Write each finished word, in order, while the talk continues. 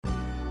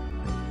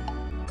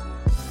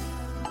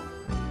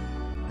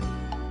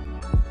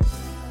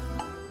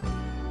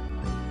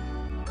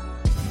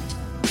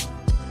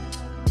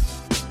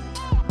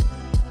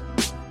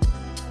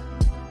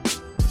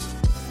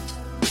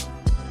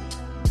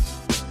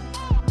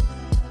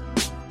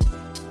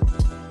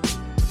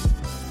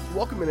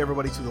Welcome in,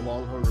 everybody, to the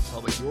Longhorn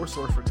Republic, your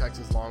source for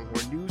Texas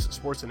Longhorn news,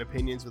 sports, and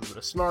opinions with a bit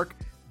of snark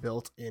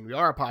built in. We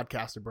are a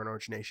podcast of Burnt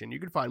Orange Nation.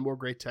 You can find more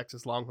great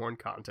Texas Longhorn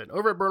content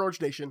over at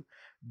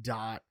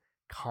BurntOrangeNation.com.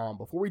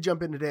 Before we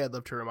jump in today, I'd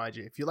love to remind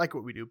you, if you like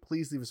what we do,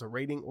 please leave us a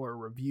rating or a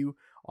review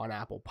on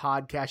Apple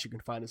Podcasts. You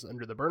can find us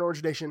under the Burnt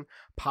Orange Nation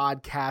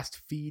podcast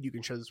feed. You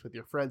can share this with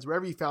your friends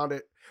wherever you found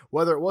it,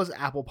 whether it was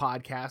Apple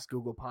Podcasts,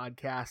 Google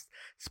Podcasts,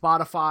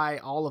 Spotify,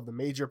 all of the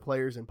major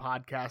players in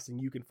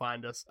podcasting. You can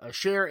find us,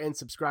 share and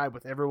subscribe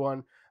with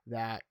everyone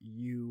that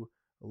you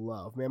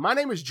love. Man, my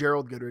name is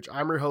Gerald Goodrich.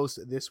 I'm your host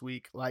this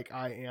week, like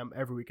I am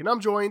every week, and I'm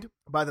joined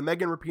by the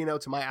Megan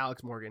Rapinoe to my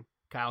Alex Morgan,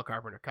 Kyle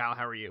Carpenter. Kyle,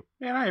 how are you?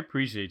 Man, I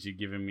appreciate you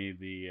giving me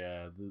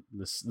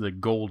the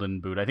golden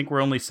boot. I think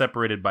we're only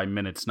separated by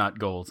minutes, not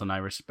goals, and I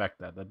respect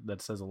that.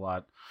 That says a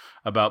lot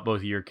about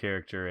both your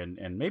character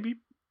and maybe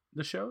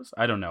the shows.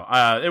 I don't know.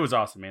 It was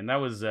awesome, man.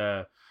 That was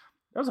a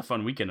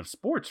fun weekend of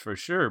sports for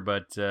sure.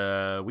 But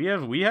we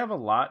have a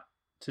lot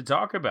to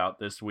talk about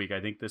this week.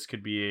 I think this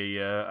could be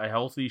a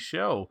healthy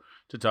show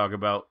to talk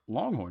about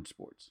Longhorn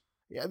sports.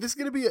 Yeah, this is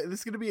gonna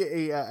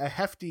be a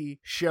hefty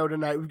show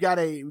tonight. We got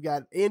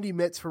Andy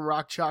Mitz from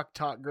Rock Chalk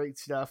Talk, great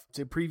stuff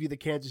to preview the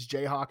Kansas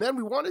Jayhawks. Then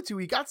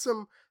we got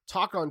some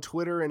talk on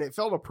Twitter, and it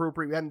felt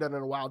appropriate. We hadn't done it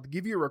in a while to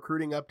give you a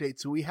recruiting update.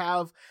 So we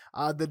have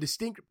the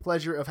distinct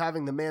pleasure of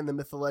having the man, the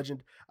myth, the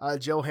legend,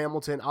 Joe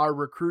Hamilton, our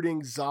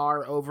recruiting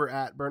czar over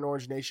at Burnt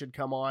Orange Nation,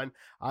 come on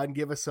and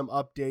give us some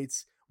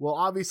updates. Well,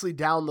 obviously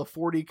down the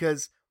 40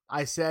 because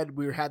I said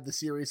we had the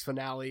series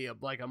finale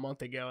of like a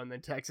month ago, and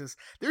then Texas,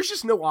 there's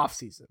just no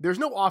offseason. There's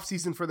no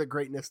offseason for the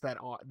greatness that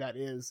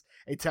is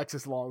a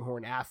Texas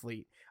Longhorn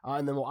athlete.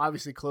 And then we'll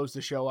obviously close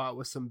the show out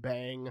with some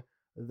Bang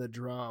the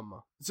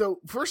Drum. So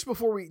first,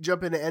 before we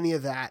jump into any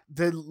of that,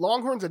 the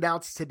Longhorns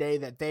announced today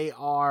that they're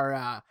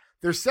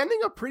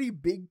sending a pretty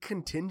big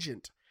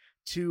contingent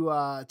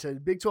to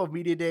Big 12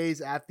 Media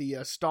Days at the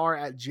Star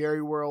at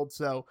Jerry World.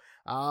 So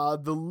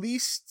the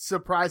least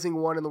surprising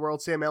one in the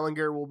world, Sam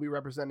Ehlinger, will be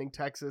representing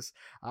Texas.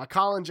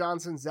 Colin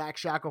Johnson, Zach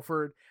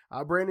Shackelford,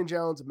 Brandon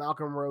Jones,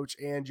 Malcolm Roach,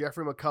 and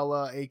Jeffrey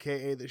McCullough,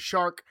 aka the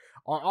Shark,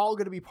 are all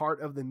going to be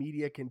part of the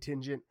media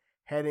contingent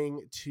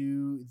heading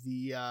to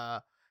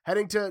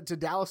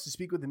Dallas to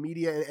speak with the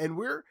media. And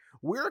we're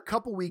a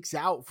couple weeks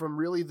out from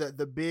really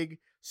the big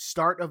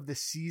start of the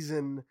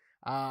season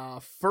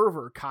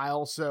fervor,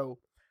 Kyle. So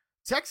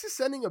Texas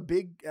sending a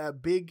big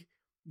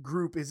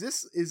group. Is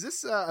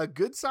this a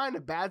good sign, a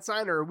bad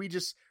sign, or are we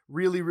just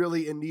really,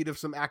 really in need of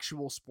some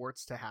actual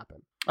sports to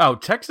happen? Oh,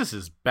 Texas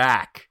is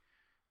back,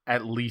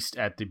 at least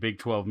at the Big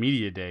 12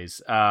 Media Days.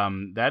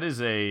 That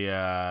is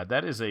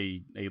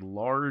a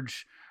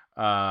large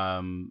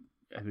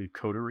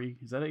coterie.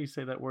 Is that how you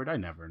say that word? I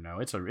never know.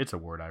 It's a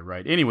word I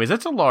write. Anyways,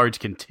 that's a large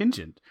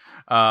contingent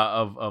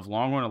of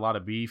Longhorn, a lot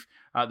of beef.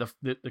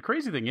 The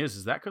crazy thing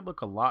is that could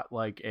look a lot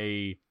like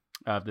if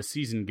the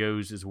season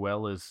goes as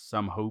well as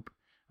some hope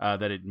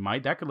that it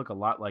might, that could look a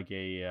lot like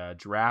a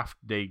draft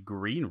day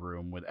green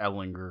room with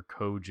Ehlinger,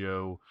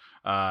 Kojo,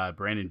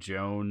 Brandon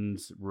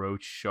Jones,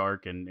 Roach,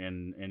 Shark,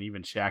 and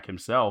even Shaq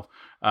himself.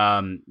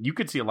 You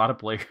could see a lot of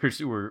players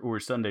who were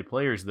Sunday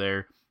players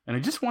there. And I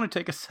just want to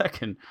take a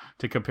second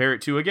to compare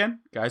it to,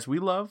 again, guys we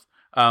love,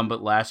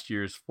 but last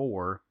year's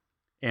 4,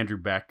 Andrew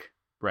Beck,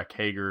 Breck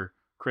Hager,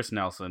 Chris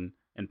Nelson,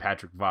 and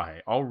Patrick Vahe.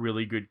 All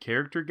really good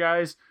character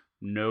guys.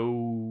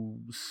 No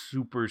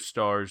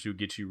superstars who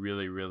get you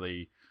really,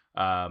 really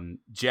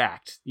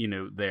jacked,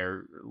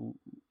 there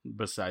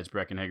besides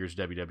Breckenhager's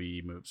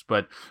WWE moves.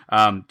 But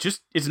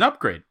just it's an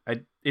upgrade.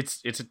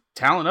 It's a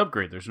talent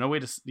upgrade. There's no way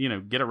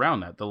to get around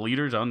that. The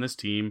leaders on this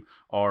team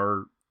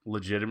are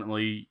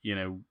legitimately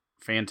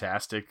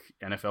fantastic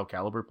NFL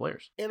caliber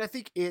players. And I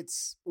think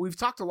we've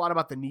talked a lot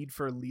about the need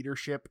for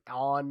leadership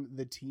on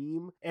the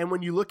team. And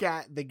when you look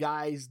at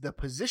the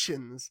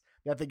positions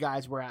that the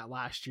guys were at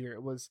last year,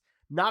 it was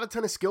not a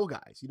ton of skill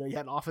guys. You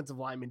had offensive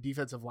linemen,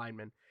 defensive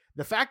linemen.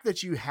 The fact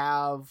that you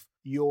have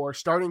your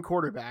starting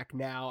quarterback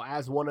now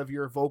as one of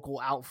your vocal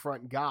out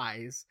front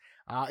guys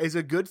is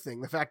a good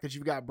thing. The fact that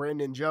you've got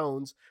Brandon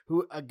Jones,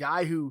 a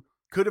guy who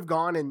could have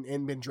gone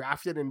and been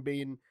drafted and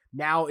been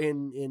now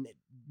in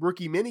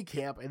rookie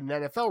minicamp in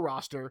an NFL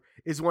roster,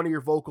 is one of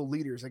your vocal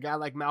leaders. A guy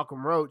like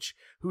Malcolm Roach,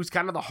 who's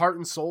kind of the heart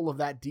and soul of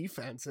that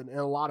defense in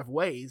a lot of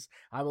ways,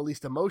 at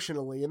least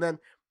emotionally. And then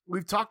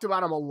we've talked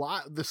about him a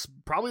lot.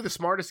 Probably the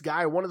smartest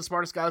guy, one of the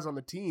smartest guys on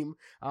the team,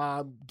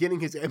 getting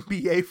his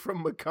MBA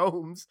from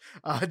McCombs,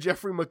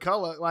 Jeffrey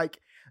McCullough. Like,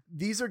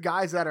 these are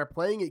guys that are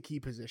playing at key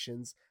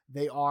positions.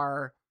 They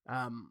are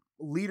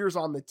leaders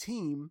on the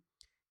team,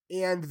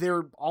 and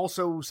they're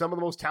also some of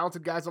the most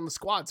talented guys on the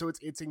squad. So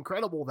it's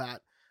incredible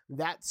that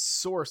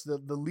source, the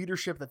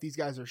leadership that these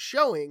guys are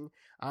showing,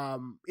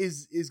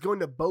 is going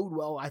to bode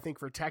well, I think,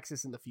 for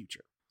Texas in the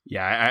future.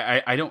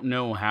 Yeah, I don't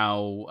know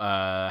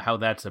how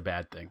that's a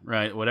bad thing,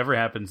 right? Whatever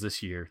happens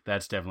this year,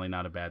 that's definitely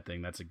not a bad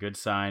thing. That's a good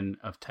sign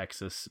of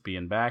Texas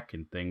being back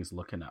and things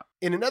looking up.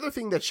 And another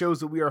thing that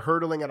shows that we are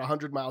hurtling at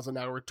 100 miles an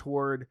hour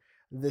toward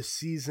this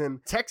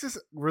season, Texas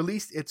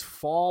released its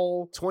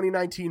fall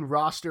 2019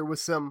 roster with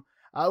some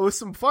With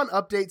some fun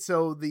updates.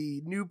 So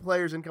the new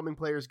players, incoming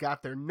players,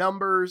 got their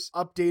numbers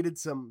updated,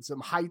 some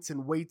heights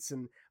and weights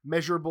and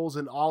measurables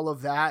and all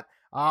of that.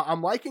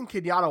 I'm liking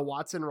Kenyatta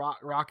Watson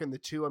rocking the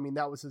 2. I mean,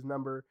 that was his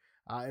number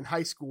in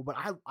high school, but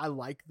I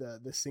like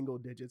the single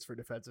digits for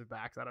defensive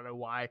backs. I don't know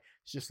why.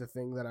 It's just a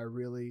thing that I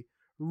really,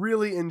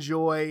 really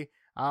enjoy.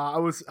 I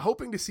was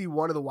hoping to see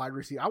one of the wide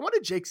receivers. I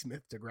wanted Jake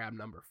Smith to grab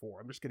number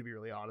 4. I'm just going to be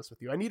really honest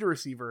with you. I need a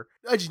receiver.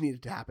 I just need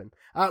it to happen.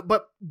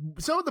 But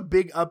some of the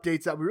big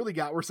updates that we really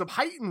got were some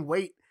height and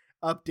weight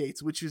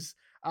updates, which is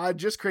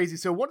just crazy.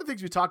 So one of the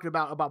things we talked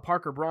about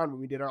Parker Braun when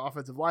we did our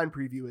offensive line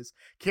preview is,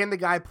 can the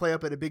guy play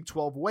up at a Big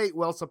 12 weight?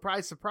 Well,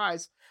 surprise,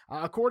 surprise.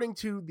 According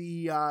to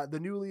the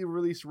newly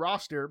released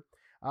roster,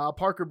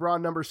 Parker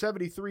Braun, number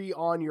 73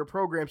 on your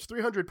programs,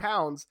 300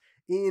 pounds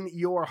in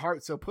your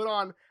heart. So put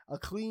on a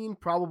clean,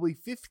 probably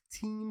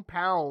 15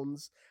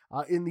 pounds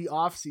in the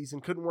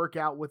offseason. Couldn't work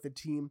out with the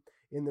team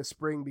in the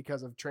spring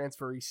because of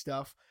transfery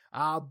stuff,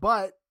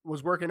 but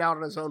was working out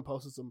on his own,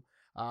 posted some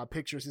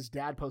pictures. His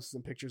dad posted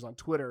some pictures on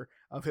Twitter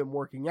of him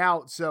working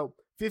out. So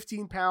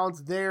 15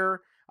 pounds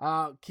there.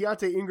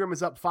 Keontae Ingram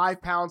is up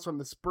 5 pounds from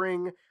the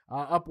spring,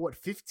 up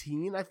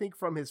 15, I think,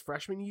 from his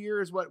freshman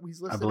year is what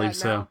he's listed I believe at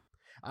so.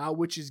 now,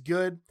 which is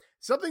good.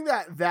 Something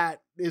that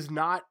is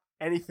not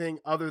anything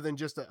other than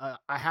just a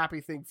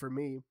happy thing for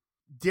me.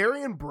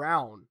 Darian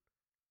Brown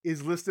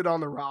is listed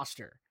on the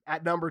roster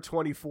at number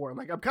 24.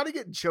 I'm kind of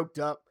getting choked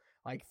up,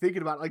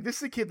 thinking about it. This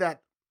is a kid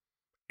that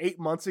 8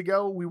 months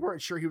ago, we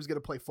weren't sure he was going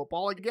to play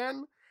football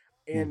again.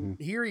 And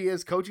here he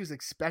is, coaches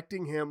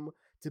expecting him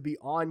to be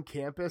on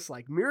campus.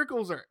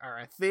 Miracles are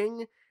a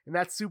thing, and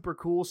that's super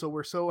cool. So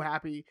we're so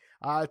happy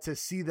to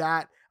see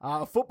that.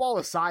 Football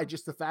aside,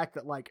 just the fact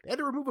that they had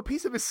to remove a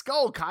piece of his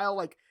skull,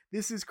 Kyle.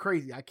 This is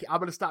crazy. I'm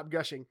going to stop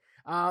gushing.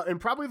 And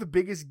probably the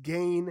biggest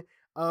gain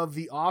of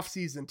the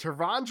offseason,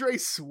 Tavondre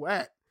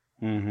Sweat,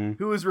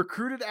 who was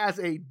recruited as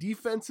a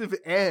defensive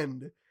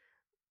end,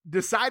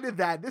 decided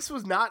that this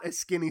was not a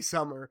skinny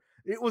summer.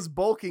 It was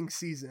bulking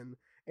season.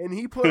 And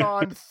he put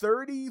on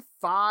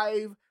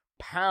 35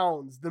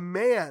 pounds. The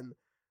man,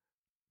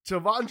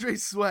 Tavondre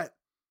Sweat,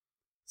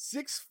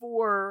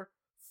 6'4",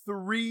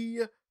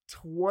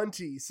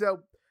 320. So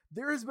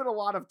there has been a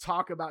lot of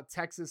talk about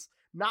Texas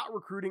not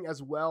recruiting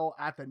as well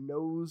at the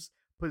nose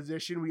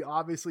position. We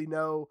obviously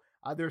know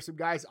there's some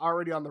guys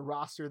already on the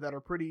roster that are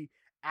pretty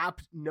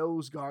apt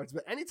nose guards,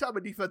 but anytime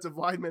a defensive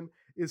lineman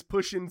is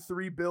pushing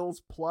 3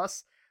 bills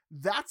plus,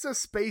 that's a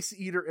space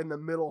eater in the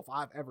middle if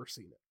I've ever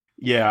seen it.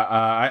 Yeah,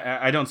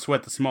 I don't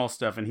sweat the small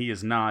stuff, and he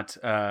is not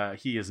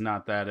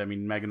that. I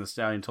mean, Megan Thee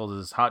Stallion told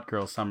us it's hot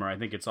girl summer. I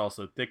think it's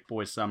also thick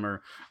boy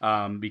summer,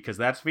 because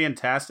that's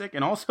fantastic.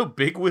 And also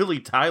Big Willie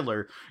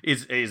Tyler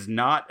is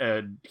not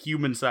a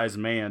human-sized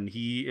man.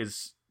 He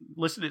is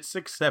listed at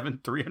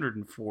 6'7",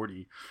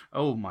 340.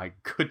 Oh my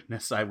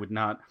goodness, I would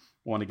not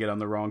want to get on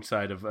the wrong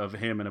side of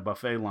him in a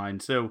buffet line.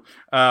 So,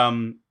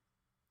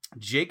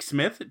 Jake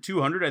Smith at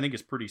 200, I think,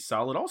 is pretty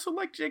solid. Also,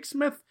 Jake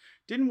Smith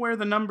didn't wear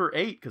the number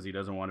 8 because he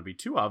doesn't want to be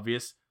too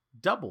obvious.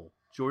 Double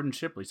Jordan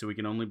Shipley, so we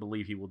can only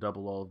believe he will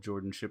double all of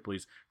Jordan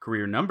Shipley's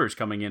career numbers,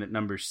 coming in at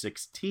number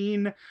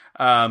 16.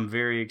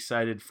 Very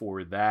excited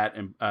for that.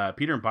 And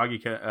Peter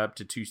Mbagi up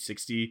to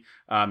 260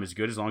 is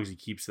good as long as he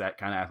keeps that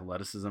kind of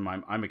athleticism.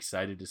 I'm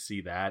excited to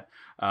see that.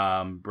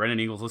 Brennan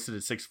Eagles listed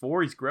at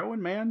 6'4". He's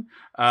growing, man.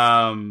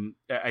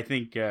 I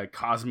think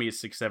Cosme at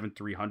 6'7",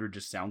 300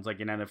 just sounds like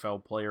an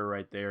NFL player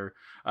right there.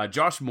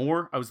 Josh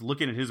Moore, I was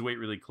looking at his weight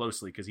really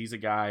closely because he's a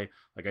guy,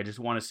 I just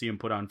want to see him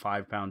put on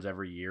 5 pounds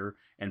every year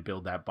and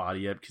build that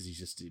body up because he's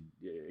just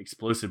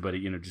explosive, but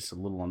just a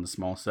little on the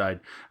small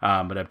side,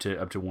 but up to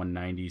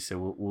 190.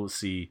 So we'll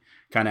see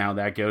kind of how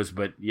that goes.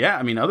 But yeah,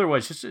 I mean,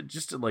 otherwise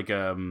just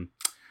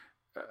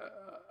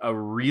a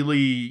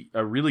really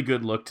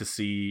good look to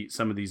see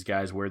some of these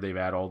guys where they've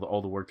had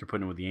all the work they're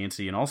putting in with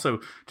Yancey, and also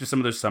just some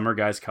of those summer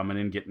guys coming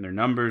in, getting their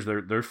numbers.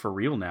 They're for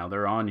real now.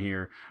 They're on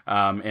here.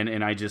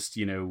 And I just,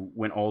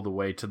 went all the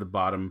way to the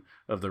bottom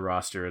of the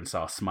roster and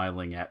saw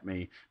smiling at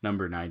me,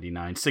 number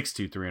 99,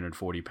 6'2",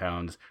 340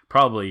 pounds.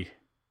 Probably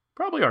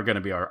are going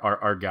to be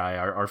our guy,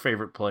 our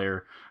favorite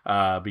player,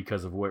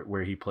 because of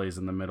where he plays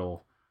in the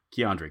middle,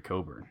 Keandre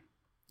Coburn.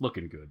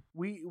 Looking good.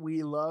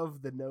 We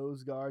love the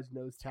nose guards,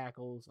 nose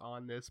tackles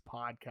on this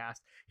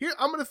podcast. Here,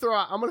 I'm gonna throw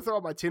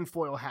out my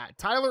tinfoil hat.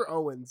 Tyler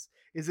Owens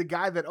is a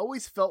guy that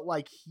always felt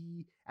like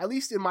he, at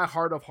least in my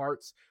heart of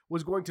hearts,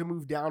 was going to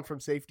move down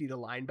from safety to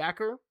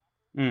linebacker.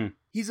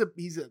 He's a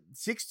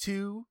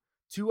 6'2",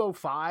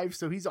 205,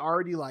 so he's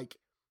already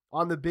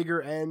on the bigger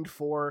end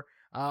for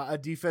a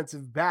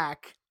defensive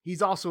back.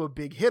 He's also a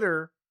big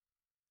hitter.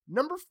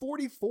 Number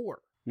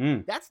 44.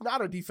 That's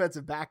not a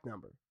defensive back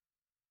number.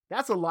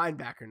 That's a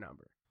linebacker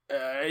number.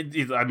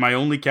 My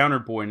only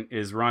counterpoint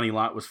is Ronnie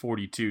Lott was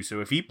 42.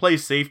 So if he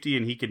plays safety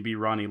and he can be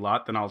Ronnie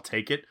Lott, then I'll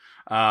take it.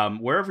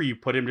 Wherever you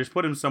put him, just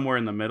put him somewhere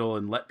in the middle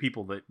and let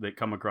people that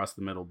come across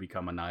the middle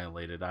become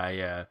annihilated.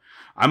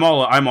 I'm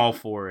all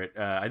for it.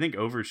 I think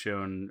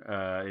Overshown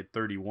at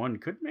 31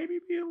 could maybe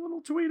be a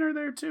little tweener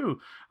there too,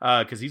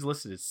 because he's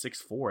listed at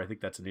 6'4". I think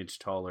that's an inch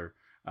taller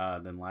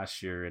than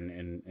last year.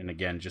 And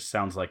again, just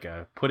sounds like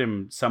put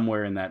him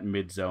somewhere in that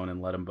mid zone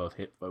and let them both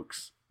hit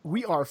folks.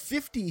 We are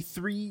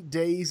 53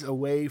 days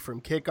away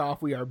from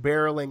kickoff. We are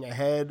barreling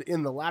ahead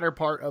in the latter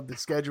part of the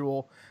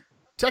schedule.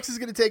 Texas is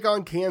going to take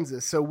on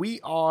Kansas. So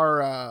we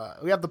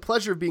have the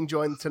pleasure of being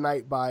joined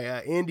tonight by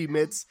Andy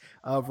Mitts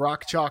of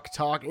Rock Chalk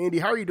Talk. Andy,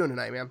 how are you doing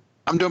tonight, man?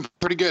 I'm doing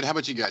pretty good. How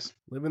about you guys?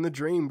 Living the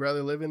dream,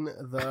 brother. Living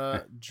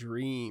the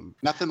dream.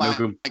 Nothing like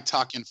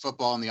talking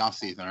football in the off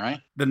season, all right?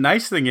 The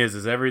nice thing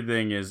is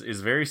everything is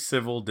very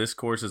civil.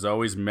 Discourse is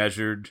always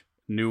measured,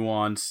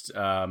 nuanced,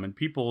 and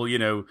people,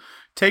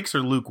 takes are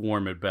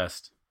lukewarm at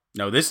best.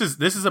 No, this is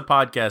a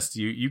podcast.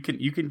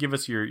 You can give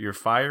us your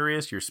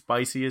fieriest, your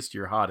spiciest,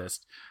 your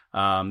hottest.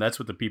 That's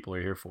what the people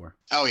are here for.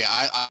 Oh yeah,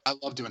 I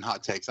love doing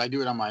hot takes. I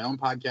do it on my own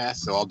podcast,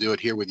 so I'll do it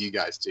here with you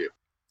guys too.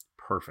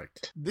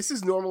 Perfect. This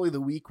is normally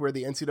the week where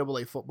the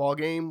NCAA football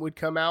game would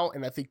come out,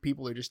 and I think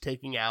people are just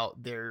taking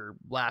out their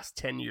last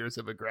 10 years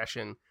of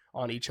aggression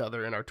on each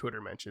other in our Twitter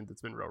mentions.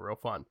 It's been real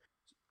fun.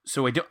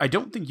 So I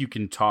don't think you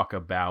can talk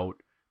about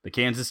the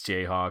Kansas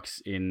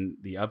Jayhawks in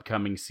the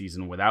upcoming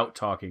season without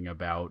talking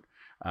about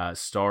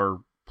star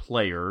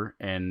player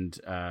and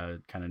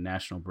kind of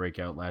national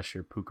breakout last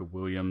year, Pooka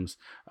Williams.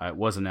 It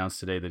was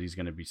announced today that he's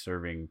going to be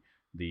serving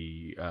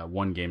the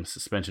 1-game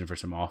suspension for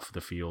some off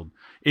the field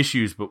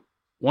issues, but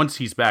once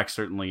he's back,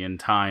 certainly in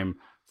time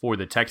for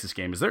the Texas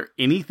game, is there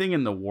anything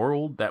in the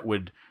world that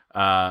would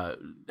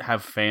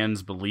have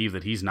fans believe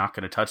that he's not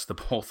going to touch the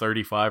ball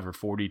 35 or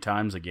 40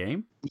 times a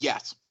game?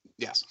 Yes.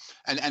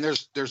 And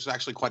there's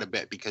actually quite a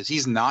bit, because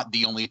he's not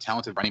the only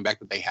talented running back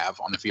that they have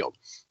on the field.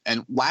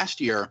 And last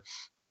year,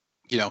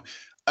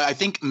 I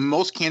think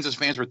most Kansas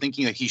fans were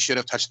thinking that he should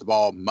have touched the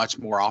ball much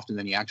more often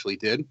than he actually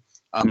did.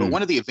 But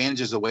one of the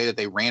advantages of the way that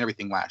they ran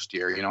everything last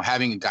year,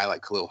 having a guy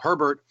like Khalil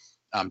Herbert,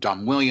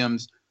 Dom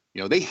Williams,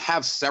 they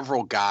have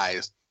several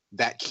guys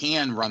that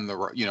can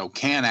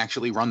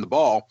actually run the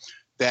ball.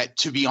 That,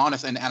 to be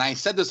honest, and I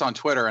said this on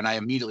Twitter, and I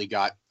immediately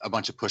got a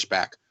bunch of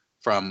pushback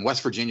from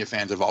West Virginia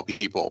fans of all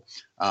people.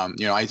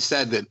 I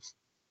said that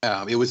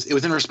it was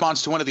in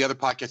response to one of the other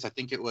podcasts. I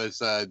think it was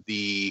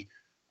the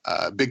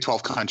Big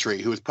 12 Country,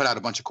 who has put out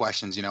a bunch of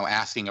questions,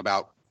 asking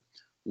about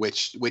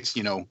which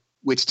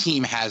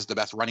team has the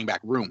best running back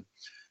room.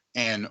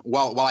 And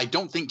while I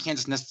don't think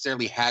Kansas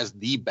necessarily has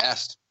the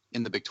best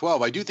in the Big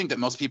 12, I do think that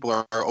most people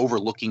are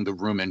overlooking the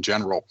room in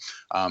general.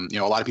 A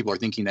lot of people are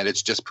thinking that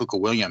it's just Pooka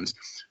Williams,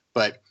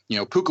 but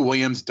Pooka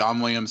Williams, Dom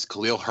Williams,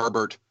 Khalil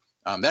Herbert,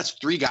 that's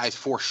 3 guys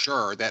for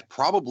sure that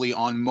probably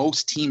on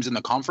most teams in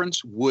the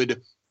conference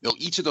would,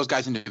 each of those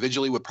guys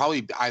individually would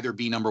probably either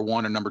be number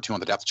 1 or number 2 on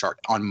the depth chart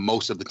on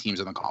most of the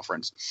teams in the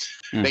conference.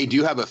 They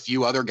do have a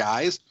few other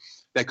guys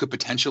that could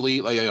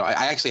potentially, I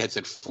actually had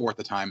said 4 at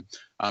the time,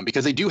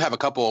 because they do have a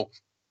couple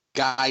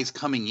guys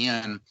coming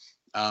in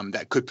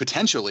that could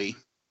potentially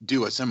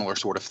do a similar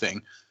sort of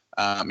thing,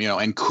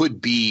 and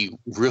could be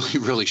really,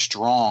 really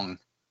strong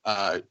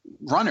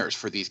runners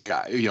for these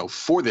guys,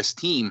 for this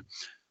team,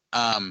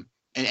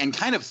 and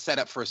kind of set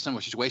up for a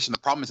similar situation. The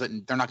problem is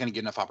that they're not going to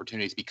get enough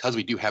opportunities because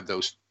we do have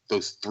those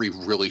 3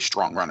 really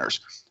strong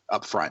runners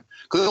up front.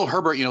 Khalil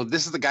Herbert,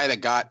 this is the guy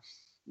that got,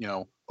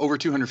 over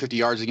 250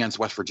 yards against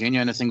West Virginia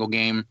in a single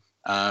game.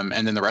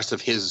 And then the rest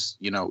of his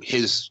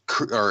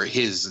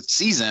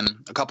season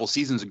a couple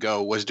seasons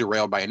ago was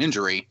derailed by an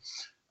injury.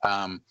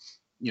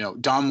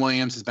 Dom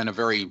Williams has been a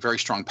very, very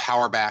strong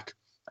power back,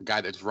 a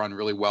guy that's run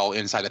really well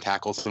inside the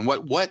tackles. And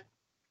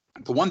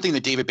the one thing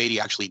that David Beatty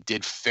actually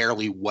did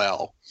fairly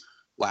well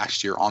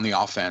last year on the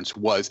offense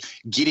was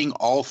getting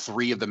all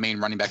 3 of the main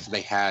running backs that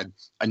they had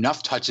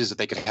enough touches that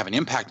they could have an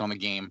impact on the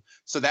game,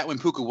 so that when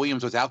Pooka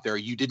Williams was out there,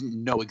 you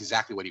didn't know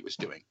exactly what he was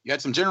doing. You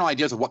had some general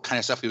ideas of what kind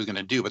of stuff he was going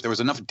to do, but there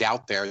was enough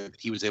doubt there that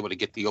he was able to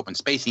get the open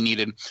space he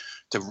needed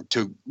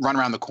to run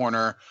around the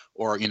corner,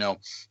 or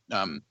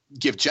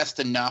give just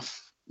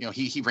enough.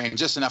 He ran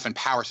just enough in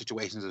power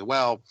situations as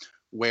well,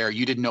 where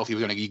you didn't know if he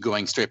was going to be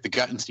going straight up the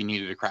gut and he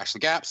needed to crash the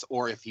gaps,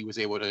 or if he was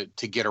able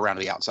to get around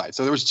to the outside.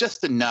 So there was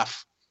just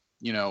enough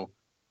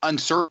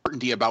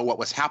uncertainty about what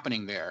was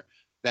happening there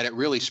that it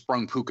really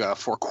sprung Pooka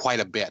for quite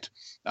a bit,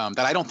 that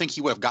I don't think he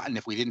would have gotten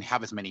if we didn't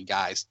have as many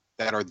guys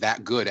that are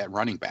that good at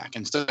running back.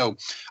 And so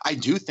I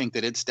do think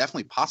that it's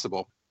definitely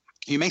possible.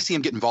 You may see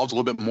him get involved a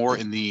little bit more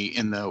in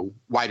the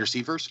wide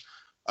receivers,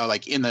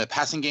 like in the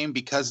passing game,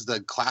 because the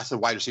class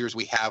of wide receivers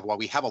we have, while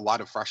we have a lot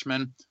of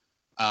freshmen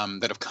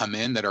that have come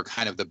in that are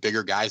kind of the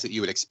bigger guys that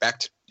you would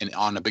expect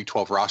on a Big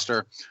 12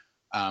 roster,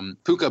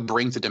 Pooka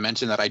brings a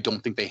dimension that I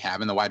don't think they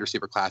have in the wide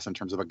receiver class in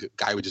terms of a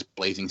guy with just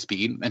blazing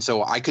speed. And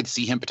so I could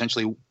see him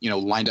potentially,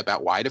 lined up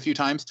out wide a few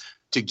times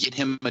to get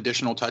him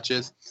additional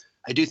touches.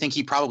 I do think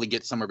he probably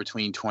gets somewhere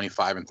between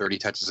 25 and 30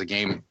 touches a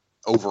game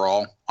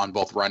overall on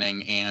both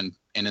running and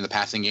in the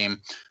passing game.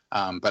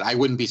 But I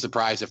wouldn't be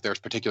surprised if there's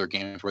particular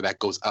games where that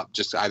goes up,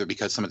 just either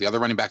because some of the other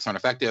running backs aren't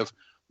effective,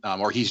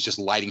 or he's just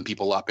lighting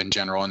people up in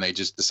general and they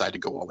just decide to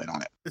go all in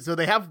on it. So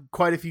they have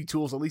quite a few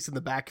tools, at least in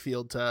the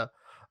backfield,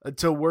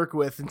 to work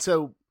with. And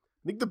so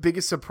I think the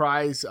biggest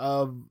surprise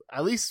of,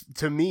 at least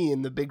to me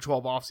in the Big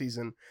 12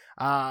 offseason,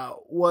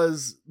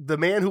 was the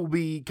man who will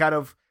be kind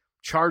of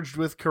charged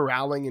with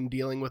corralling and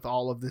dealing with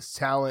all of this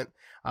talent.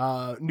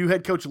 New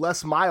head coach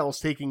Les Miles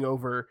taking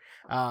over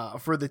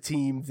for the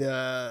team,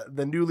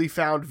 the newly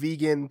found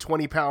vegan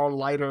 20-pound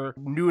lighter,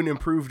 new and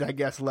improved, I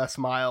guess, Les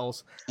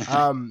Miles.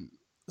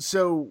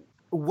 So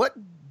what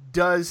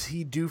does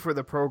he do for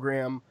the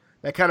program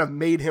that kind of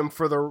made him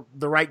for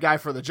the right guy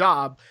for the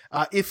job,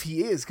 if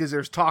he is? Because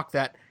there's talk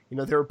that, you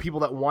know, there are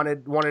people that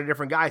wanted a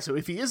different guy. So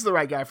if he is the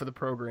right guy for the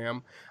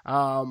program,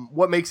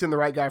 what makes him the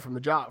right guy for the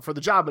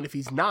job? And if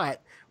he's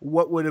not,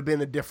 what would have been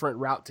a different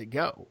route to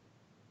go?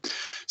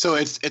 So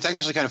it's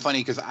actually kind of funny,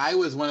 because I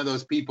was one of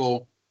those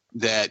people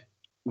that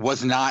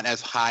was not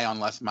as high on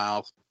Les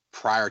Miles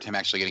prior to him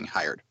actually getting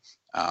hired.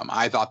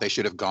 I thought they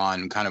should have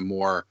gone kind of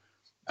more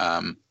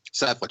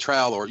Seth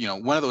Luttrell, or, you know,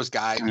 one of those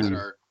guys that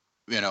are,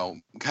 you know,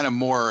 kind of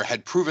more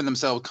had proven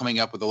themselves coming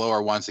up with the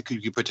lower ones that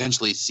you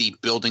potentially see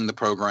building the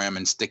program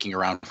and sticking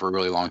around for a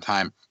really long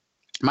time.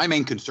 My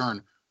main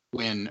concern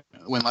when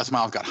Les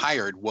Miles got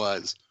hired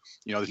was,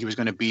 you know, that he was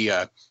going to be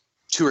a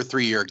 2 or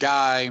 3 year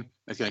guy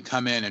that's going to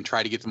come in and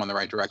try to get them on the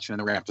right direction, and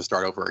then we're going to have to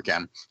start over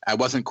again. I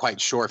wasn't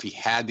quite sure if he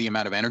had the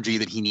amount of energy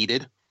that he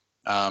needed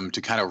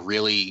to kind of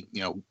really,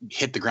 you know,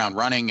 hit the ground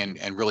running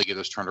and really get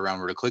us turned around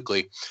really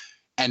quickly.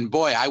 And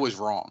boy, I was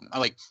wrong.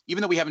 Like,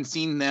 even though we haven't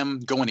seen them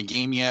go in a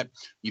game yet,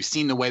 you've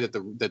seen the way that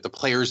the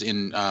players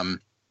in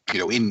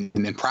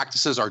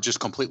practices are just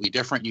completely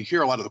different. You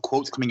hear a lot of the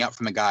quotes coming out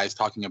from the guys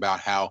talking about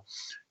how,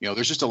 you know,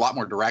 there's just a lot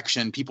more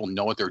direction. People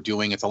know what they're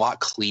doing. It's a lot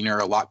cleaner,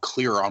 a lot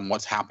clearer on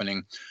what's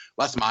happening.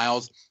 Les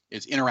Miles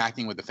is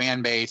interacting with the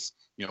fan base,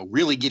 you know,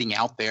 really getting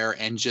out there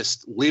and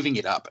just living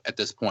it up at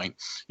this point.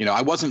 You know,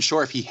 I wasn't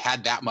sure if he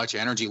had that much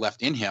energy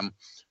left in him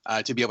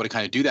to be able to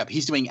kind of do that. But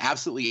he's doing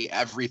absolutely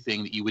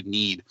everything that you would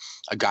need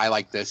a guy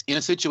like this in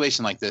a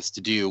situation like this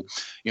to do.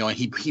 You know, and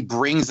he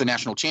brings the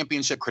national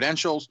championship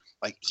credentials.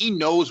 Like, he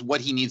knows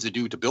what he needs to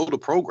do to build a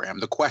program.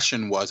 The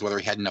question was whether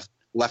he had enough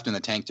left in the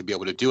tank to be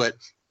able to do it.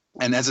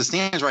 And as it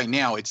stands right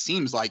now, it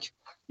seems like,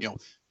 you know,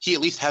 he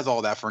at least has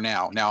all that for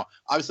now. Now,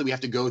 obviously, we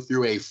have to go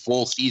through a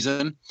full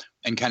season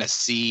and kind of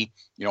see,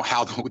 you know,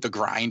 how the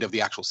grind of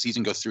the actual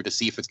season goes through to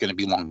see if it's going to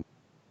be long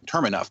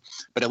term enough.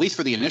 But at least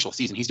for the initial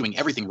season, he's doing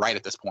everything right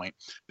at this point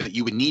that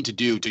you would need to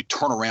do to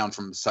turn around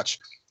from such,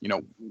 you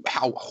know,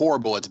 how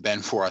horrible it's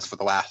been for us for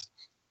the last,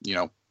 you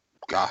know,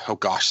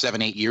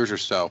 7-8 years or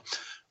so.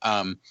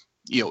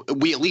 You know,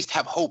 we at least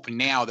have hope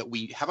now that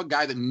we have a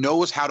guy that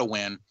knows how to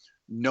win,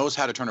 knows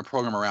how to turn a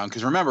program around.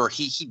 Because remember,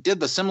 he did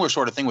the similar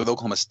sort of thing with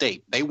Oklahoma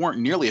State. They weren't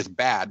nearly as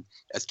bad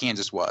as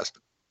Kansas was,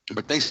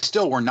 but they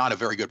still were not a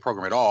very good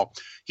program at all.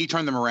 He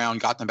turned them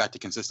around, got them back to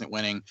consistent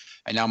winning,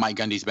 and now Mike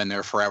Gundy's been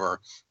there forever,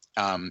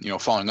 you know,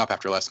 following up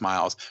after Les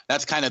Miles.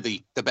 That's kind of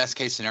the best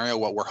case scenario.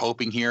 What we're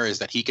hoping here is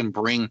that he can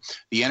bring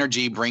the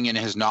energy, bring in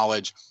his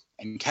knowledge,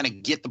 and kind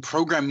of get the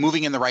program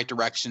moving in the right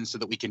direction so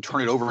that we can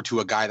turn it over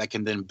to a guy that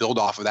can then build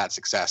off of that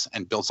success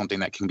and build something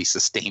that can be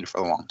sustained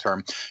for the long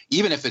term,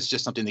 even if it's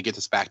just something that gets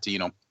us back to, you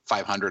know,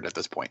 500 at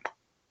this point.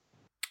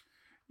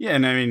 Yeah,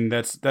 and I mean,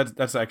 that's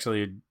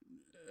actually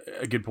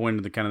a good point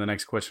to the kind of the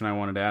next question I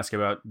wanted to ask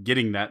about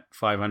getting that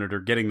 500 or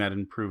getting that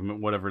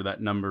improvement, whatever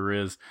that number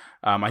is.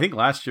 I think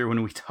last year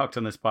when we talked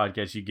on this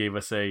podcast, you gave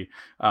us an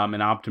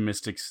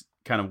optimistic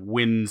kind of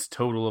wins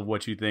total of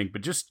what you think,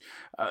 but just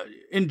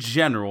in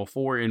general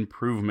for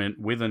improvement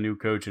with a new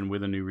coach and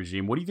with a new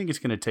regime, what do you think it's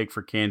going to take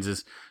for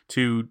Kansas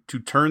to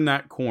turn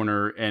that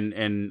corner?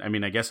 And I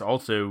mean, I guess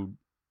also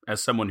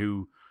as someone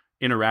who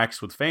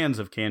interacts with fans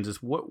of Kansas,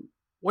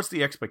 what's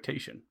the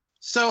expectation?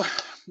 So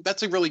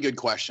that's a really good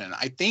question.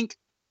 I think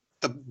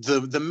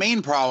the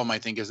main problem, I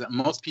think, is that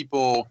most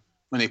people,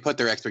 when they put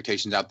their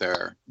expectations out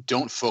there,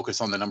 don't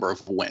focus on the number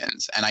of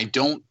wins. And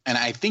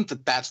I think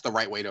that that's the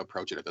right way to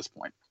approach it at this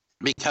point.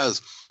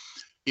 Because,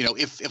 you know,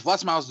 if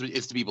Les Miles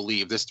is to be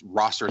believed, this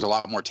roster is a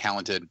lot more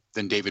talented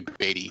than David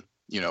Beatty,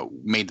 you know,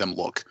 made them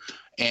look.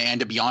 And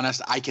to be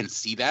honest, I can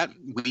see that.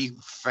 We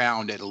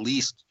found at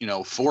least, you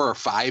know, 4 or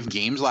 5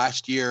 games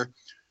last year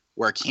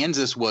where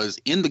Kansas was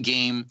in the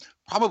game,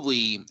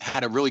 probably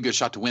had a really good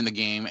shot to win the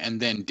game, and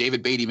then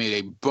David Beatty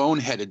made a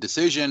boneheaded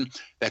decision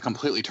that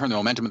completely turned the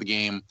momentum of the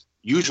game,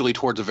 usually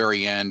towards the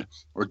very end,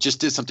 or just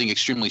did something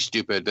extremely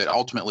stupid that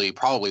ultimately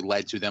probably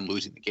led to them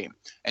losing the game.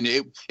 And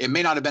it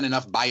may not have been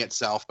enough by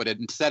itself, but it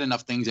set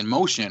enough things in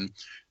motion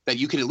that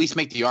you could at least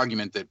make the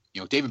argument that,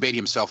 you know, David Beatty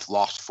himself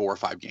lost 4 or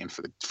 5 games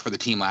for the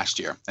team last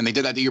year, and they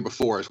did that the year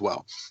before as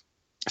well.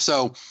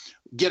 So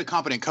get a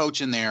competent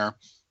coach in there,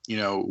 you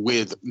know,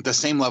 with the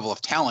same level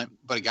of talent,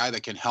 but a guy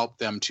that can help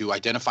them to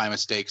identify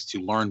mistakes, to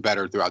learn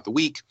better throughout the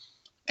week.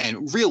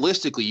 And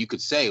realistically, you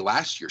could say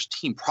last year's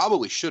team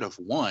probably should have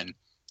won,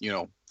 you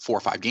know, 4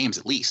 or 5 games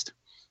at least.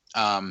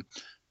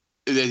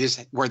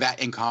 We're that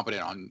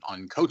incompetent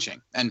on coaching.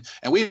 And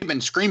we've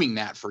been screaming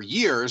that for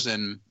years.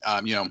 And,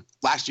 you know,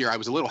 last year I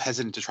was a little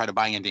hesitant to try to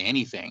buy into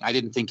anything. I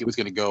didn't think it was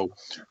going to go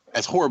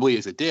as horribly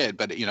as it did.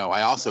 But, you know,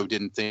 I also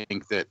didn't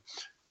think that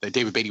that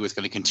David Beatty was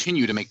going to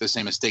continue to make the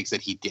same mistakes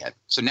that he did.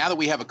 So now that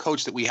we have a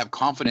coach that we have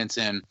confidence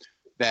in,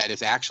 that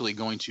is actually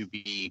going to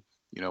be,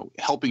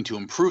 helping to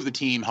improve the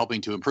team,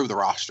 helping to improve the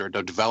roster,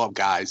 to develop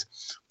guys,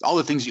 all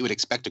the things you would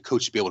expect a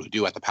coach to be able to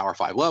do at the Power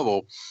 5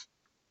 level,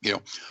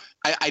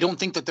 I don't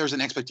think that there's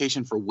an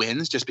expectation for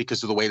wins just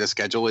because of the way the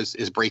schedule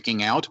is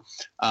breaking out.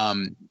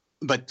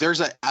 But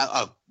there's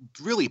a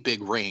really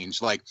big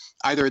range. Like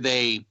either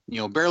they,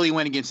 barely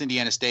win against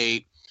Indiana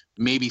State,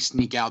 maybe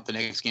sneak out the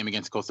next game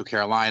against Coastal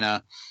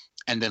Carolina,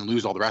 and then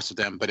lose all the rest of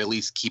them, but at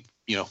least keep,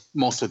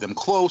 most of them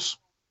close.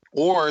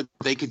 Or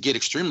they could get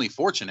extremely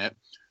fortunate,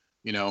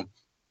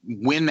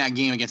 win that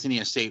game against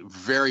Indiana State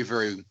very,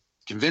 very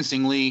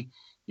convincingly,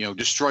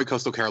 destroy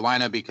Coastal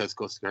Carolina because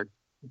Coastal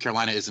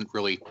Carolina isn't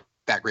really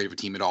that great of a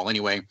team at all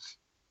anyway.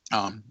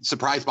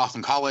 Surprise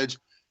Boston College,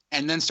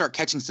 and then start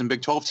catching some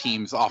Big 12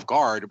 teams off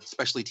guard,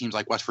 especially teams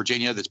like West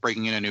Virginia that's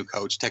breaking in a new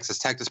coach, Texas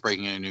Tech that's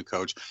breaking in a new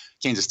coach,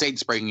 Kansas State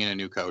that's breaking in a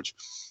new coach.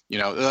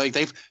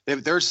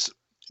 There's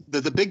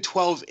the Big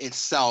 12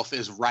 itself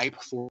is ripe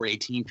for a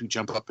team to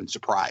jump up and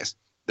surprise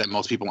that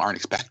most people aren't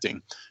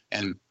expecting.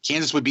 And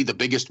Kansas would be the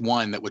biggest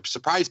one that would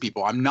surprise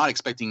people. I'm not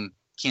expecting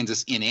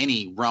Kansas in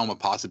any realm of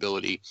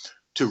possibility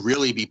to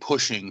really be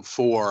pushing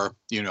for,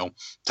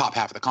 top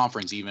half of the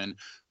conference even.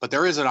 But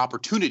there is an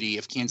opportunity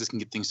if Kansas can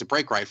get things to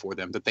break right for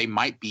them that they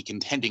might be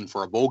contending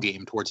for a bowl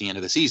game towards the end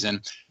of the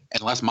season.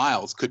 And Les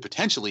Miles could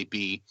potentially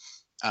be,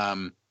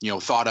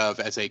 thought of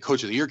as a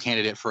coach of the year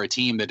candidate for a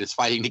team that is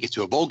fighting to get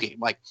to a bowl game.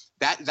 Like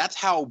that's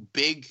how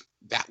big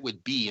that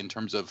would be in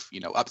terms of,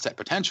 upset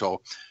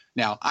potential.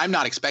 Now, I'm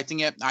not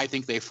expecting it. I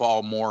think they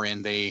fall more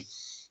in they,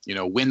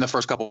 win the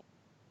first couple,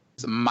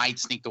 might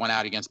sneak the one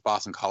out against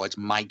Boston College,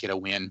 might get a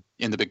win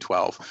in the Big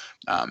 12.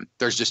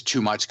 There's just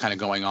too much kind of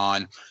going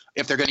on.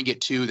 If they're going to get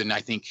two, then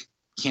I think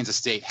Kansas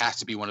State has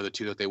to be one of the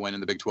two that they win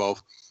in the Big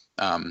 12.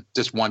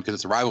 Just one, because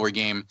it's a rivalry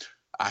game.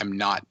 I'm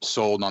not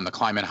sold on the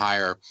climate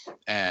higher.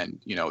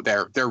 And,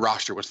 their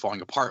roster was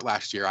falling apart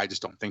last year. I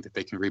just don't think that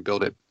they can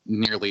rebuild it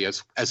nearly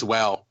as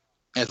well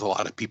as a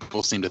lot of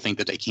people seem to think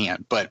that they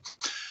can. But,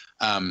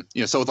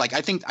 so it's like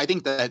I think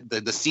that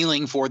the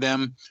ceiling for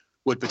them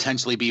would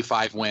potentially be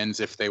 5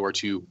 wins if they were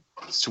to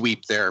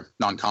sweep their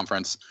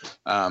non-conference.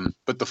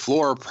 But the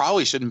floor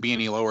probably shouldn't be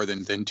any lower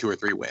than 2 or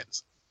 3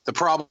 wins. The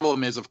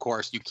problem is, of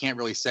course, you can't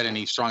really set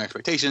any strong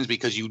expectations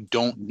because you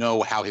don't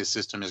know how his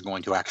system is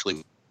going to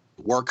actually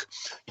work.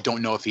 You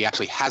don't know if he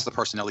actually has the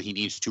personnel that he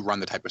needs to run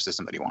the type of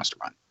system that he wants to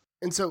run.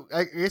 And so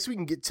I guess we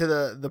can get to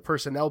the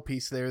personnel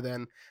piece there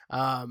then.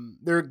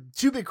 There are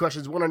 2 big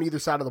questions, one on either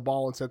side of the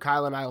ball. And so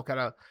Kyle and I will kind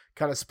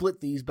of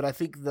split these, but I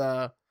think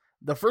the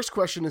first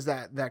question is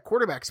that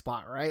quarterback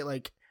spot, right?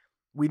 Like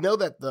we know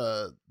that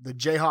the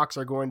Jayhawks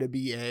are going to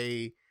be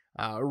a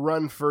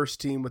run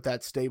first team with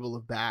that stable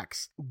of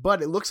backs,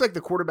 but it looks like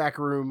the quarterback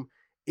room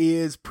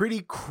is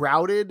pretty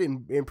crowded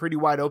and pretty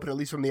wide open, at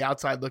least from the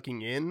outside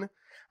looking in.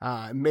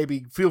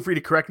 Maybe feel free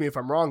to correct me if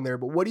I'm wrong there,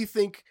 but what do you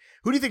think?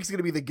 Who do you think is going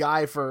to be the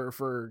guy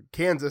for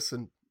Kansas,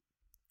 and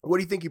what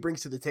do you think he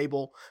brings to the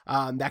table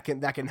that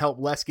can help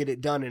Les get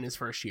it done in his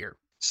first year?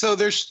 So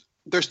there's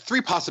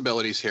 3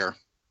 possibilities here.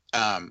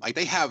 I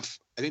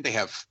think they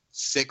have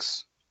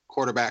 6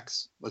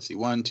 quarterbacks. Let's see,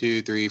 1,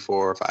 2, 3,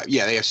 4, 5.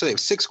 Yeah, they have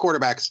 6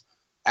 quarterbacks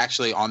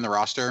actually on the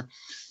roster,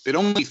 but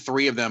only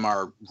 3 of them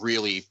are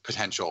really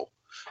potential.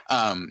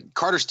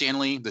 Carter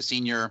Stanley, the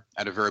senior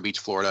out of Vero Beach,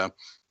 Florida.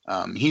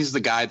 He's the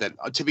guy that,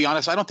 to be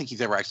honest, I don't think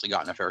he's ever actually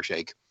gotten a fair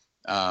shake.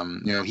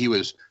 He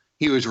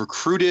was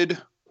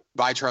recruited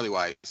by Charlie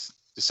Weis,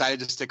 decided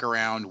to stick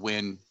around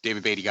when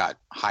David Beatty got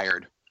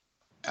hired.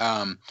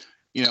 And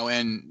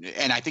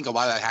I think a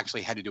lot of that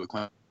actually had to do with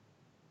Clem,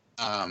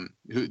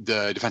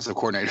 the defensive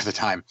coordinator at the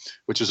time,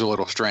 which was a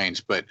little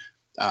strange. But,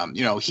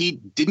 he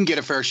didn't get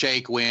a fair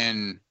shake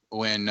when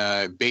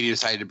Beatty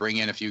decided to bring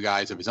in a few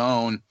guys of his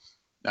own.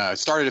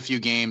 Started a few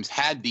games,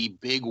 had the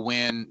big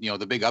win,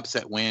 the big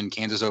upset win,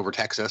 Kansas over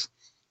Texas.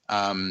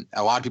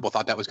 A lot of people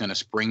thought that was going to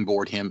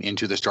springboard him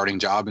into the starting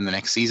job in the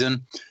next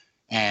season,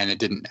 and it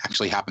didn't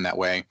actually happen that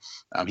way.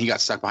 He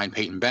got stuck behind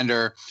Peyton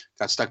Bender,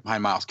 got stuck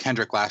behind Miles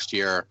Kendrick last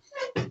year.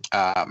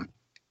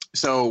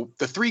 So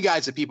the 3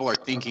 guys that people are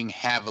thinking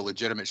have a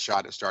legitimate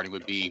shot at starting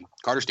would be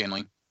Carter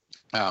Stanley,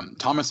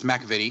 Thomas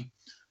McVitie,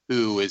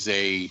 who is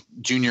a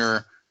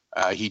junior.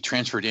 He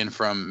transferred in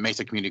from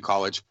Mesa Community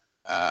College.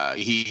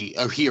 He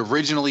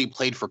originally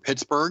played for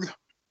Pittsburgh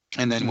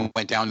and then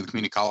went down to the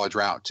community college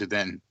route to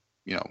then,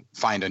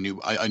 find a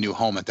new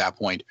home at that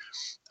point.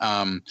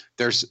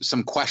 There's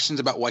some questions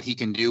about what he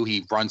can do.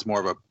 He runs more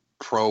of a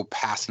pro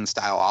passing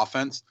style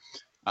offense.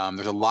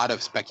 There's a lot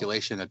of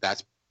speculation that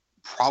that's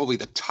probably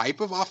the type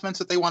of offense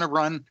that they want to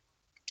run.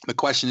 The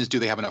question is, do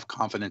they have enough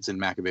confidence in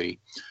McVitie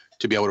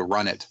to be able to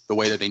run it the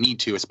way that they need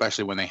to,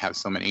 especially when they have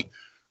so many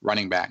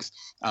running backs?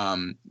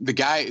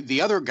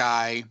 The other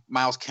guy,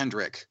 Miles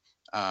Kendrick,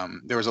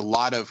 there was a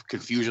lot of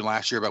confusion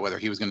last year about whether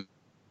he was going to,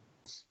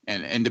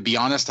 and to be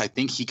honest, I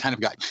think he kind of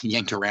got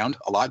yanked around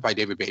a lot by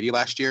David Beatty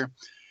last year.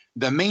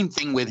 The main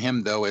thing with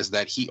him, though, is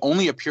that he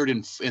only appeared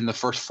in the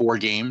first 4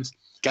 games,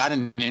 got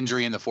an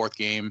injury in the 4th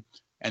game,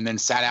 and then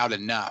sat out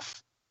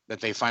enough that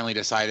they finally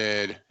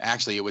decided.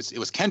 Actually, it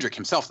was Kendrick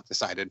himself that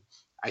decided.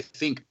 I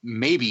think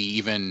maybe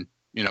even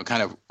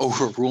kind of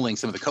overruling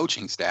some of the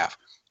coaching staff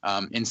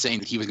in saying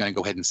that he was going to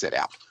go ahead and sit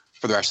out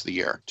for the rest of the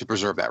year to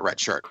preserve that red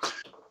shirt.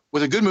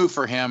 Was a good move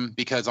for him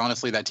because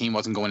honestly, that team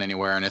wasn't going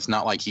anywhere, and it's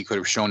not like he could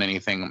have shown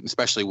anything,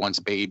 especially once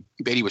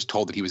Beatty was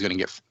told that he was going to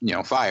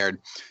get fired.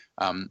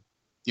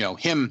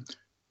 Him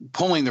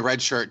pulling the red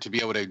shirt to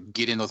be able to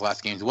get in those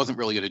last games, it wasn't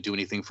really going to do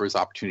anything for his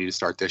opportunity to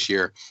start this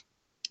year.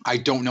 I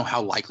don't know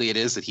how likely it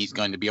is that he's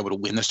going to be able to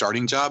win the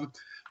starting job.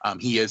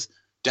 He is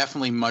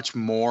definitely much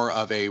more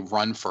of a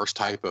run first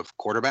type of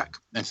quarterback,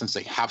 and since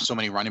they have so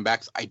many running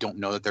backs, I don't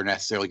know that they're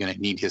necessarily going to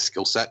need his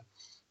skill set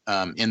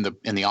in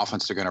the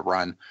offense they're going to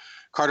run.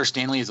 Carter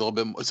Stanley is a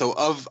little bit so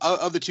of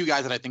the two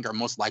guys that I think are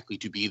most likely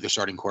to be the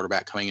starting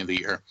quarterback coming into the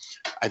year.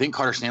 I think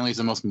Carter Stanley is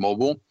the most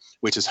mobile,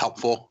 which is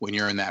helpful when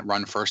you're in that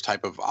run first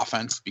type of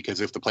offense,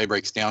 because if the play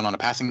breaks down on a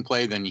passing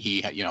play, then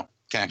he can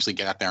actually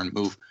get out there and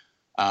move.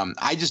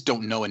 I just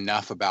don't know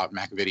enough about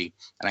McVitie,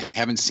 and I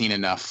haven't seen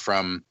enough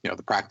from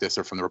the practice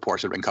or from the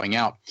reports that have been coming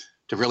out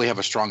to really have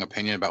a strong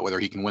opinion about whether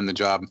he can win the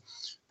job.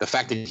 The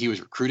fact that he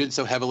was recruited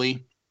so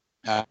heavily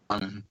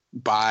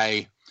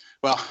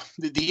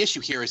the issue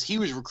here is he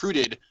was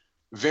recruited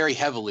very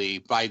heavily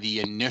by the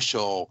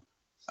initial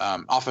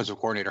offensive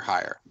coordinator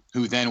hire,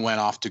 who then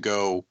went off to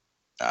go,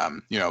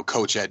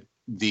 coach at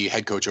the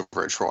head coach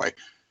over at Troy.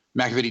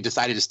 McVitie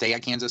decided to stay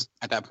at Kansas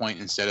at that point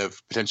instead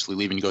of potentially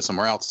leaving to go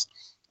somewhere else.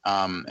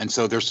 And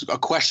so there's a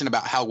question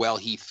about how well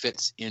he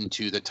fits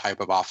into the type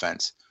of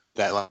offense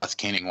that Les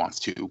Canning wants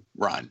to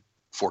run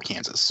for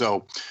Kansas.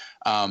 So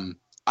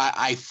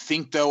I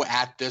think, though,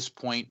 at this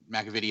point,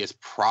 McVitie is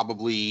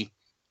probably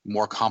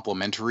more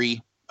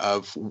complimentary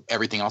of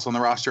everything else on the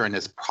roster and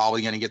is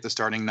probably going to get the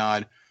starting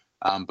nod.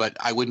 But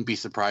I wouldn't be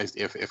surprised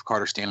if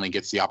Carter Stanley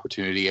gets the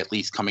opportunity, at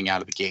least coming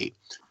out of the gate,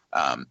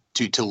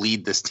 to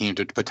lead this team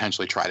to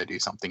potentially try to do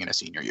something in a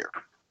senior year.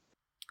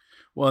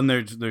 Well, and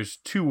there's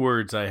two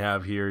words I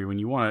have here. When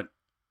you want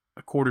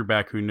a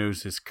quarterback who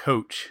knows his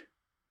coach,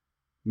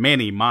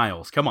 Manny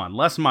Miles. Come on,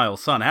 Les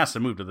Miles' son has to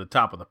move to the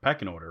top of the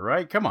pecking order,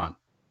 right? Come on.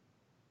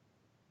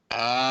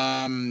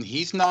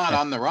 He's not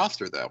on the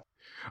roster though.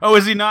 Oh,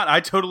 is he not? I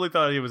totally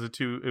thought it was a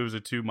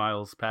 2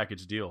 Miles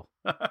package deal.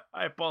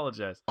 I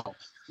apologize.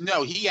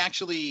 No,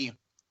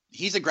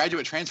 he's a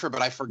graduate transfer,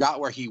 but I forgot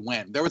where he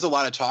went. There was a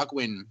lot of talk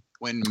when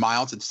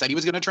Miles had said he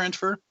was going to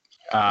transfer.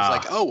 It's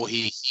like, oh, well,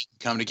 he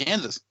come to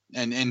Kansas.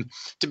 And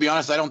to be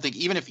honest, I don't think,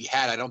 even if he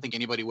had, I don't think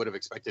anybody would have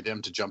expected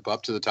him to jump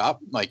up to the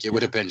top. Like, it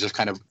would have been just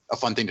kind of a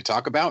fun thing to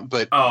talk about.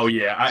 But oh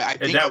yeah, I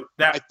think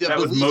that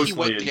was mostly he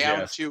went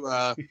down to.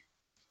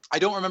 I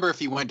don't remember if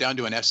he went down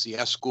to an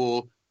FCS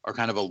school or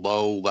kind of a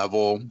low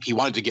level. He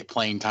wanted to get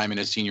playing time in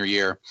his senior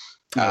year.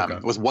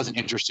 Wasn't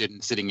interested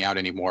in sitting out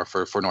anymore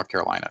for North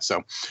Carolina.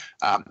 So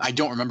I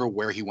don't remember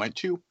where he went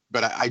to,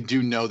 but I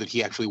do know that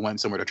he actually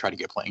went somewhere to try to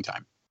get playing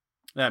time.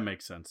 That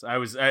makes sense. That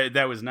was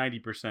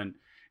 90%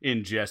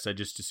 in jest. I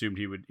just assumed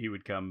he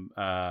would come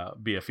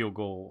be a field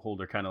goal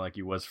holder, kind of like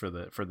he was for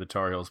the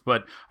Tar Heels.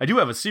 But I do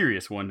have a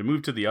serious one to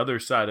move to the other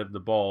side of the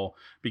ball,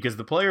 because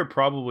the player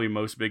probably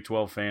most Big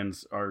 12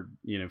 fans are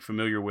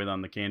familiar with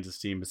on the Kansas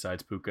team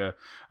besides Puka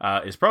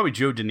is probably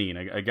Joe Dineen,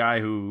 a guy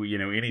who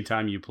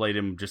anytime you played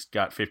him just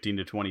got 15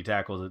 to 20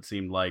 tackles. It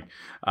seemed like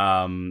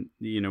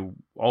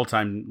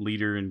all-time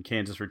leader in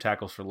Kansas for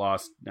tackles for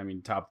loss. I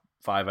mean, top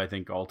 5 I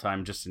think all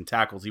time just in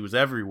tackles. He was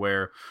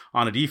everywhere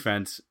on a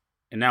defense.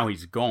 And now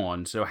he's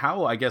gone. So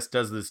how, I guess,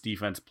 does this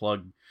defense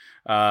plug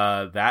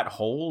that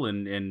hole,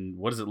 and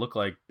what does it look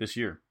like this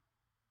year?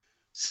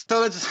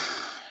 So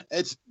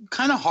it's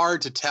kind of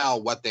hard to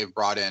tell what they've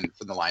brought in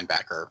from the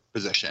linebacker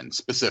position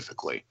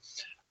specifically.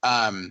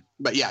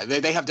 But yeah,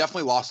 they have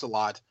definitely lost a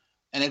lot.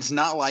 And it's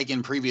not like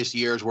in previous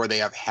years where they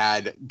have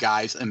had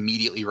guys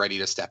immediately ready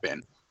to step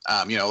in.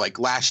 Like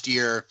last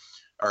year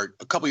or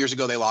a couple years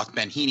ago, they lost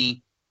Ben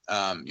Heaney,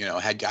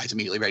 had guys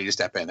immediately ready to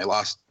step in. They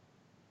lost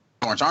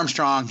Lawrence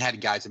Armstrong, had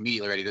guys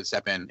immediately ready to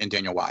step in, and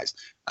Daniel Wise.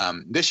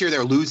 This year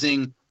they're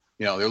losing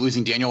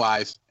Daniel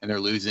Wise, and they're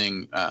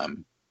losing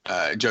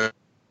Joe.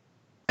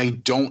 They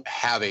don't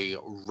have a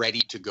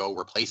ready-to-go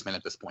replacement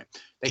at this point.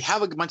 They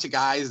have a bunch of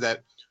guys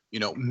that,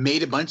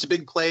 made a bunch of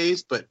big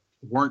plays, but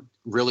weren't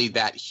really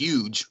that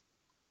huge,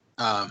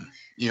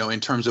 in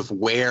terms of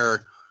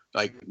where,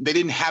 like, they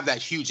didn't have that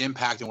huge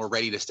impact and were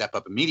ready to step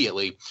up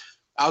immediately.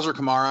 Alzer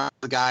Kamara,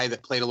 the guy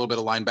that played a little bit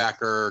of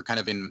linebacker, kind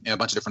of in a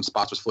bunch of different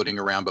spots, was floating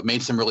around, but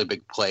made some really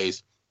big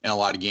plays in a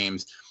lot of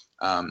games.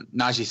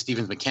 Najee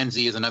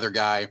Stevens-McKenzie is another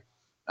guy.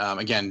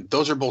 Again,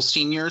 those are both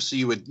seniors, so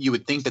you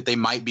would think that they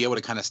might be able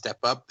to kind of step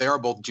up. They are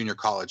both junior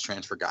college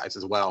transfer guys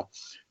as well.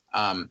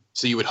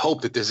 So you would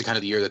hope that this is kind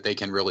of the year that they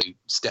can really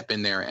step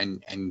in there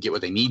and get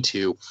what they need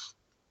to.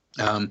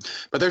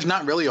 But there's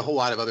not really a whole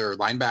lot of other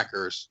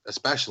linebackers,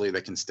 especially,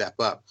 that can step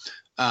up.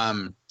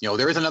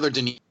 There is another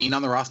Dineen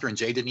on the roster, and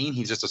Jay Dineen.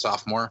 He's just a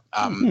sophomore.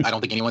 I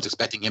don't think anyone's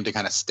expecting him to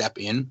kind of step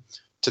in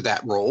to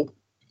that role,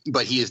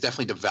 but he is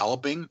definitely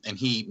developing. And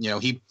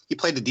he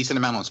played a decent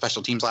amount on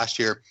special teams last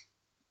year.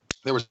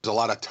 there was a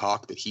lot of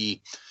talk that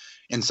he,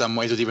 in some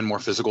ways, was even more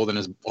physical than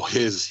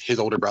his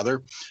older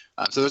brother.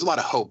 So there's a lot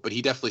of hope, but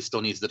he definitely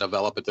still needs to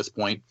develop at this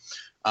point.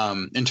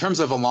 In terms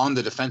of along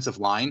the defensive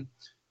line,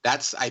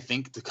 that's, I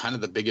think, kind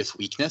of the biggest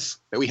weakness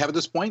that we have at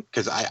this point,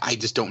 because I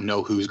just don't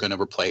know who's going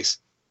to replace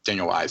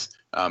Daniel Wise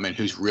and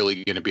who's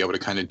really going to be able to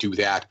kind of do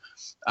that.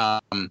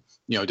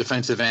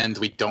 Defensive ends,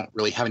 we don't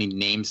really have any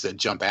names that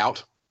jump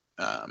out.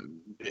 The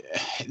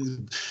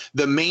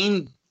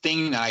main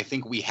thing that I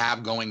think we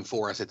have going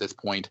for us at this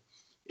point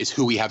is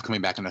who we have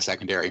coming back in the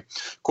secondary.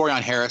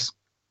 Corian Harris,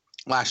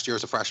 last year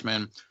as a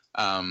freshman,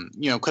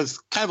 because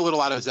kind of a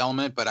little out of his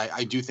element, but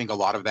I do think a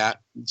lot of that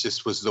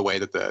just was the way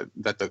that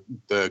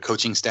the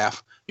coaching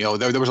staff, there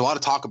was a lot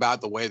of talk about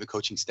the way the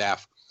coaching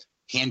staff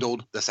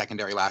handled the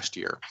secondary last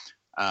year.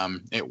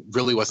 It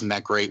really wasn't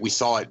that great. We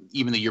saw it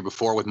even the year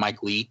before with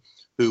Mike Lee,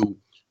 who,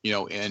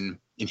 in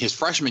his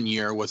freshman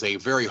year was a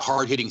very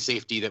hard-hitting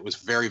safety that was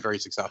very, very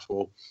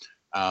successful,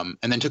 and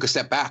then took a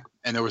step back.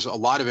 And there was a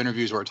lot of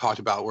interviews where it talked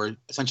about where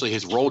essentially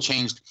his role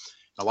changed.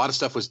 A lot of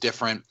stuff was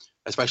different,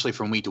 especially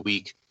from week to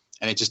week,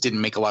 and it just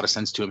didn't make a lot of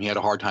sense to him. He had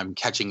a hard time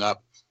catching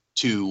up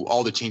to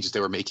all the changes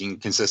they were making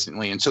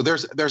consistently. And so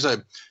there's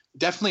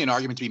definitely an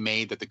argument to be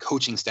made that the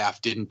coaching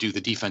staff didn't do the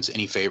defense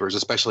any favors,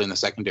 especially in the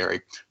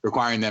secondary,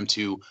 requiring them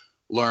to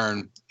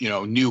learn,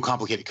 new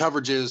complicated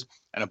coverages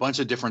and a bunch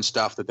of different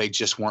stuff that they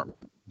just weren't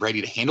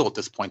ready to handle at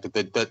this point,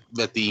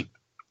 that the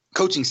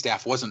coaching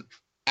staff wasn't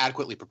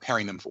adequately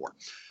preparing them for.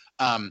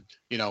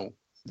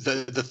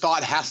 The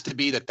thought has to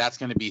be that that's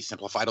going to be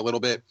simplified a little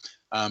bit.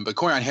 But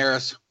Corian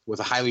Harris was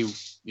a highly,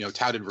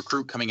 touted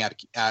recruit coming out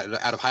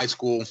of high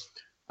school.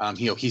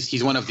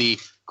 He's one of the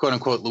quote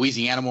unquote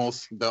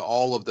Louisianimals,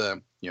 all of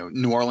the,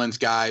 New Orleans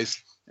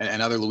guys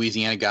and other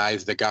Louisiana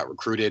guys that got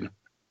recruited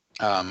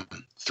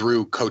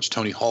through Coach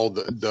Tony Hull,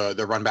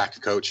 the run back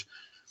coach.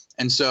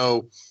 And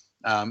so,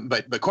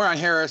 but Corian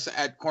Harris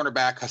at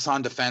cornerback,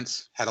 Hassan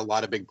Defense had a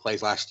lot of big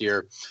plays last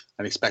year.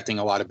 I'm expecting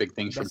a lot of big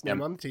things from him.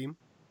 Name on the team.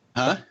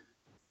 Huh?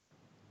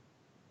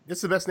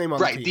 It's the best name on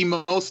the team.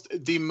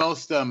 Right. The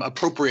most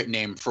appropriate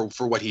name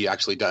for what he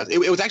actually does.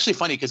 It was actually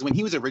funny because when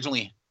he was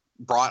originally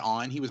brought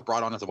on, he was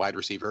brought on as a wide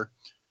receiver.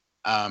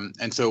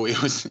 And so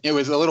it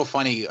was a little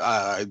funny.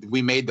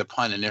 We made the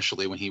pun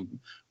initially when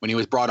he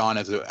was brought on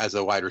as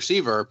a wide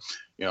receiver,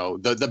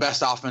 the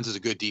best offense is a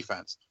good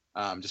defense,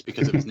 just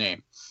because of his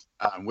name,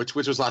 which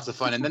was lots of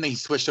fun. And then he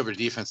switched over to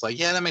defense. Like,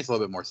 yeah, that makes a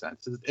little bit more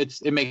sense.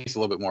 It makes a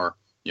little bit more,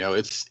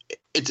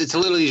 it's a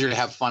little easier to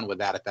have fun with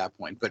that at that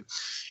point. But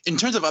in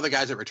terms of other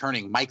guys that are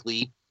returning, Mike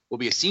Lee will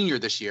be a senior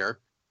this year.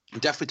 He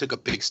definitely took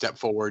a big step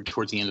forward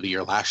towards the end of the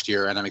year last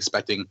year, and I'm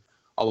expecting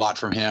a lot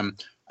from him.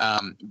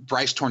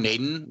 Bryce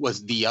Tornadin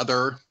was the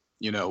other,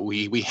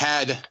 we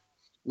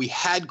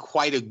had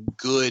quite a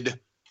good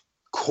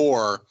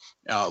core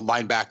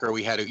linebacker.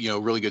 We had a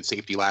really good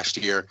safety last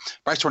year.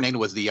 Bryce Tornadin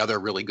was the other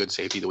really good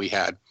safety that we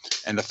had.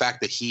 And the fact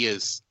that he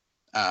is,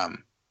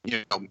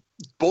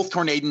 both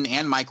Tornadin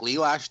and Mike Lee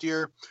last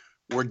year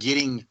were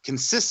getting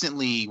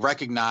consistently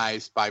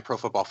recognized by Pro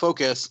Football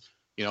Focus,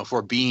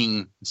 for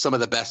being some of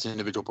the best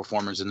individual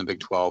performers in the Big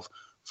 12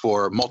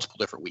 for multiple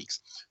different weeks.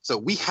 So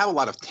we have a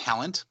lot of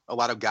talent, a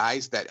lot of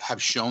guys that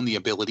have shown the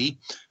ability.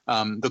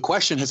 The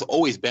question has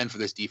always been for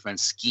this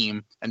defense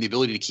scheme and the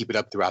ability to keep it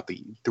up throughout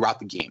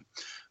the game.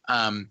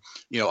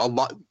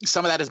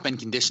 Some of that has been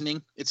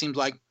conditioning, it seems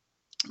like,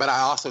 but I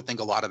also think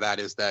a lot of that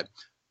is that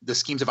the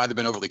schemes have either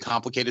been overly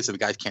complicated so the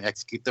guys can't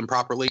execute them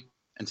properly,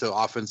 and so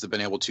offense have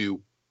been able to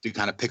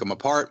kind of pick them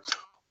apart,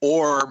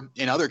 or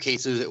in other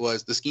cases it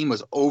was the scheme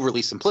was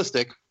overly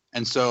simplistic,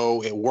 and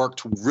so it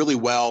worked really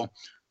well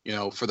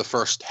for the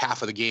first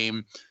half of the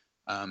game,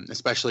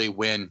 especially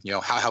when,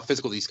 how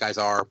physical these guys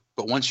are.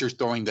 But once you're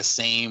throwing the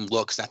same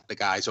looks at the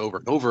guys over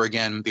and over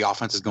again, the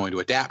offense is going to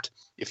adapt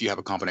if you have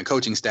a competent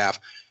coaching staff,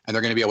 and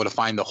they're going to be able to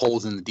find the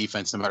holes in the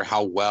defense no matter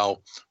how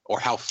well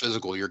or how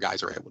physical your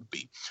guys are able to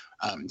be.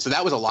 So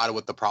that was a lot of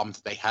what the problems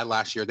that they had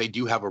last year. They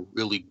do have a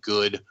really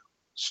good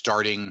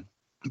starting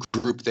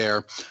group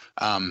there,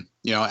 and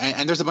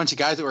there's a bunch of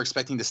guys that we're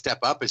expecting to step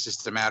up. It's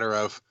just a matter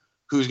of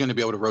who's going to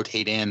be able to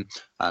rotate in,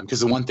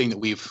 because the one thing that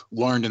we've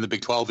learned in the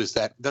Big 12 is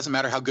that it doesn't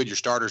matter how good your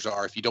starters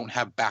are. If you don't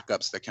have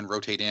backups that can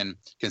rotate in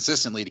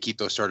consistently to keep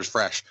those starters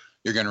fresh,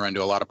 you're going to run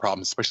into a lot of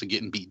problems, especially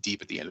getting beat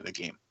deep at the end of the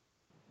game.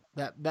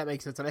 That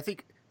makes sense. And I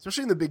think,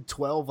 especially in the Big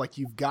 12, like,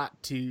 you've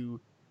got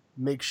to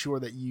make sure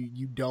that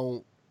you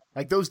don't,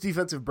 like, those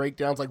defensive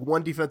breakdowns, like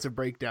one defensive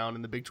breakdown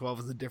in the Big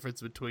 12 is the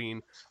difference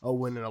between a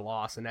win and a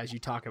loss. And as you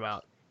talk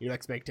about,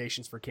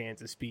 expectations for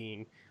Kansas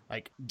being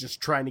like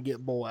just trying to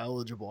get bowl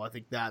eligible, I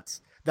think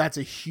that's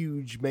a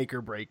huge make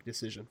or break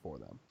decision for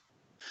them.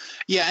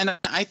 Yeah, and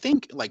I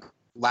think like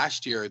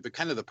last year,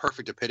 the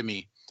perfect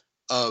epitome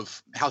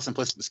of how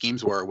simplistic the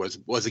schemes were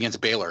was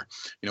against Baylor.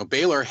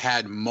 Baylor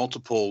had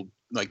multiple,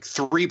 like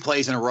 3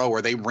 plays in a row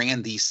where they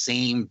ran the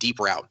same deep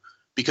route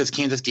because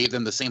Kansas gave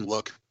them the same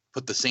look,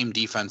 put the same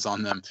defense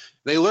on them.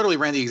 They literally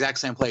ran the exact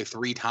same play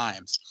 3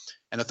 times.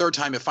 And the third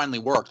time it finally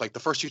worked. Like the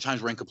first 2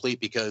 times were incomplete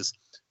because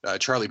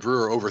Charlie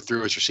Brewer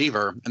overthrew his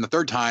receiver, and the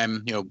third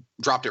time,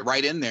 dropped it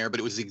right in there. But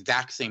it was the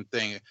exact same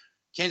thing.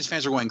 Kansas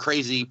fans were going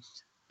crazy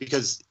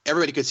because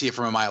everybody could see it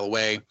from a mile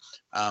away.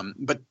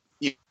 But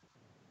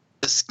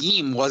the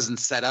scheme wasn't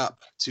set up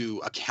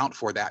to account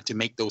for that, to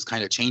make those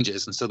kind of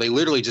changes, and so they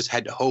literally just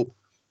had to hope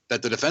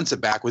that the defensive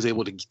back was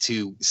able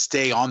to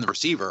stay on the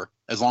receiver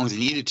as long as he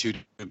needed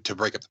to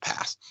break up the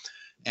pass.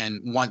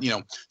 And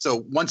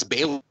so once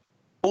Baylor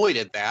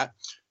avoided that,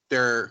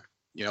 there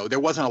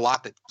wasn't a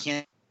lot that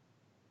can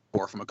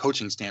for from a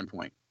coaching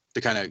standpoint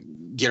to kind of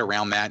get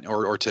around that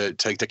or to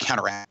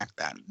counteract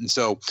that. And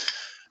so,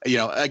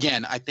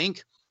 again, I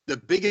think the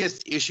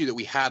biggest issue that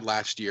we had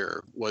last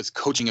year was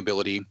coaching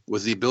ability,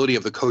 was the ability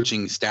of the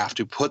coaching staff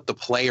to put the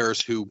players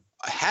who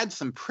had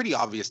some pretty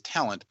obvious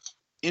talent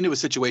into a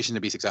situation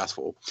to be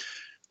successful.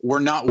 We're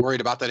not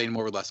worried about that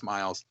anymore with Les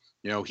Miles.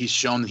 He's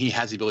shown he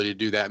has the ability to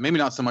do that. Maybe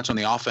not so much on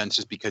the offense,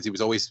 just because he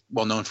was always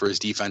well known for his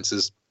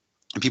defenses,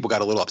 and people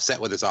got a little upset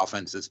with his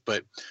offenses.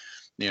 But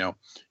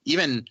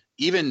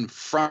even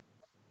from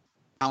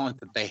talent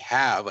that they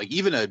have, like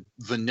even a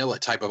vanilla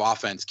type of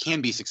offense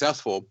can be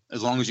successful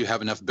as long as you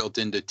have enough built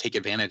in to take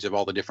advantage of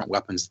all the different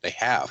weapons that they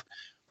have.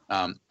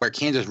 Where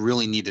Kansas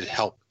really needed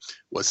help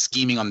was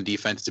scheming on the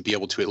defense to be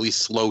able to at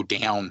least slow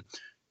down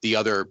the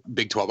other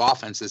Big 12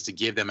 offenses to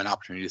give them an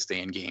opportunity to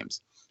stay in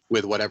games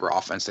with whatever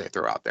offense they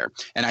throw out there.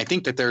 And I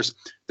think that there's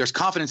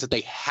confidence that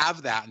they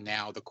have that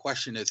now. The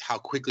question is, how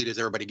quickly does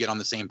everybody get on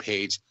the same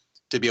page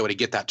to be able to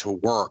get that to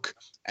work,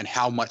 and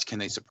how much can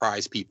they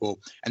surprise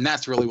people? And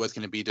that's really what's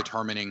going to be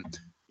determining,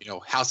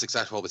 how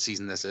successful of a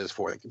season this is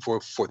for the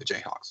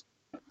Jayhawks.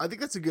 I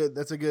think that's a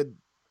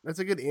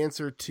good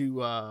answer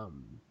to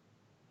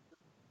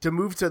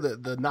move to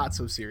the not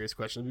so serious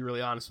question. To be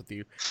really honest with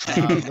you,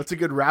 that's a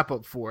good wrap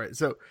up for it.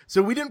 So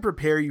we didn't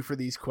prepare you for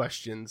these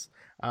questions.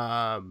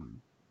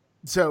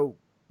 So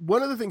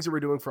one of the things that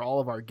we're doing for all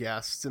of our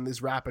guests in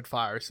this rapid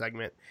fire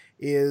segment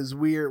is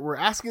we're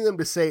asking them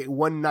to say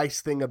one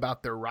nice thing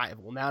about their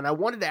rival. Now, and I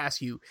wanted to ask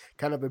you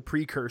kind of a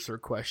precursor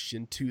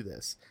question to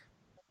this.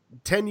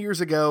 10 years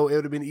ago, it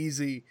would have been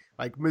easy.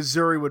 Like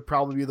Missouri would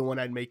probably be the one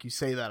I'd make you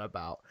say that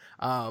about.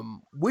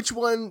 Which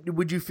one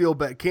would you feel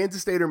better,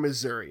 Kansas State or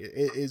Missouri?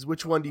 Is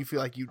which one do you feel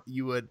like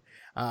you would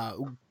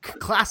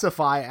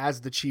classify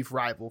as the chief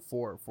rival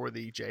for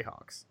the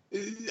Jayhawks?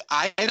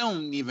 I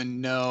don't even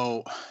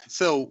know.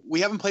 So we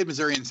haven't played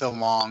Missouri in so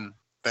long,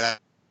 but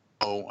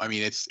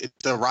it's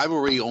a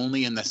rivalry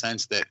only in the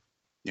sense that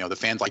the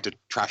fans like to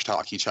trash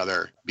talk each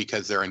other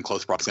because they're in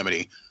close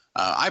proximity.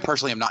 I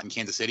personally am not in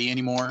Kansas City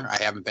anymore.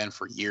 I haven't been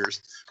for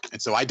years.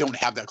 And so I don't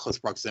have that close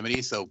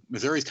proximity. So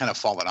Missouri's kind of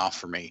fallen off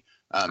for me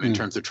in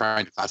terms of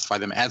trying to classify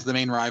them as the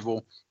main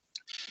rival.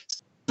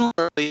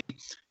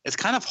 It's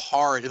kind of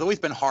hard. It's always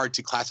been hard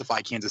to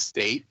classify Kansas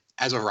State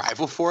as a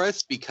rival for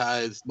us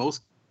because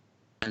most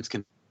fans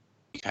can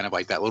be kind of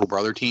like that little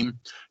brother team.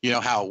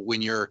 How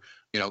when you're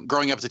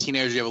growing up as a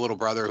teenager, you have a little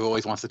brother who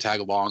always wants to tag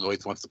along,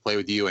 always wants to play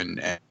with you.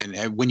 And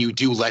when you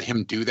do let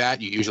him do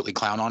that, you usually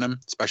clown on him,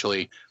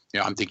 especially –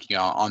 I'm thinking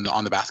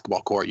on the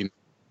basketball court,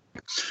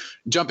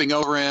 jumping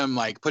over him,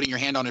 like putting your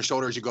hand on his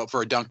shoulder as you go up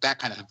for a dunk, that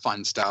kind of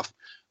fun stuff.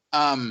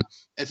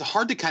 It's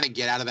hard to kind of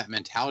get out of that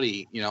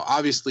mentality.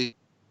 Obviously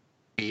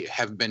we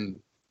have been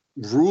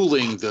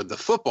ruling the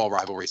football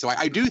rivalry. So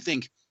I do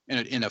think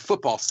in a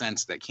football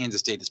sense that Kansas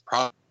State is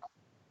probably,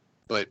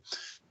 but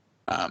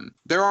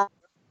there are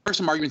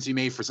some arguments to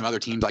be made for some other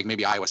teams, like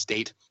maybe Iowa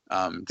State.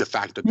 The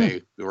fact that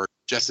they were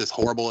just as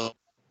horrible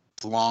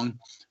as long.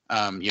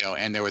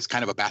 And there was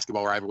kind of a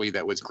basketball rivalry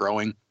that was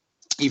growing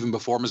even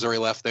before Missouri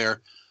left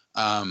there.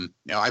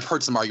 I've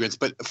heard some arguments,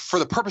 but for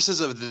the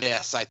purposes of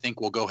this, I think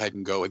we'll go ahead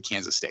and go with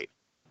Kansas State.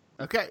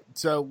 Okay.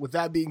 So with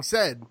that being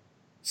said,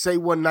 say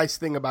one nice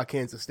thing about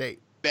Kansas State.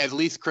 At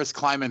least Chris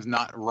Kleiman's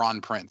not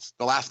Ron Prince.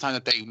 The last time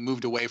that they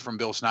moved away from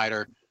Bill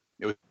Snyder,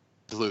 it was an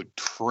absolute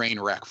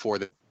train wreck for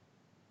them.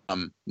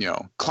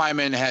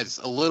 Kleiman has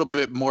a little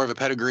bit more of a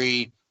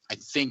pedigree. I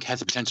think has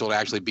the potential to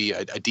actually be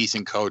a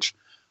decent coach.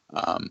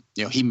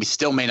 He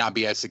still may not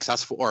be as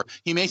successful, or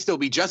he may still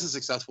be just as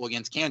successful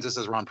against Kansas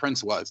as Ron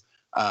Prince was.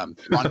 Ron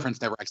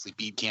Prince never actually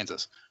beat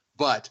Kansas,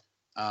 but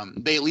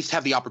they at least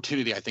have the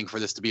opportunity, I think, for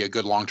this to be a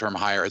good long-term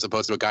hire, as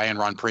opposed to a guy in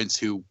Ron Prince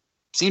who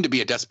seemed to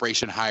be a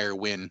desperation hire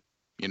when,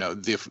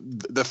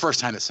 the first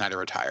time that Snyder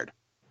retired.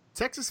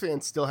 Texas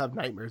fans still have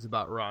nightmares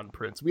about Ron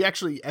Prince. We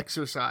actually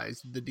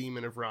exorcised the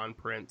demon of Ron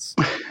Prince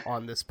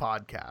on this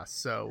podcast,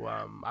 so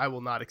I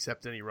will not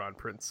accept any Ron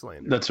Prince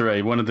slander. That's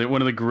right. One of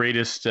the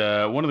greatest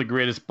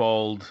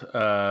bald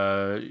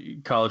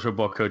college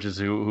football coaches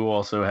who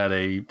also had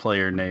a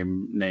player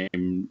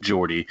named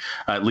Jordy,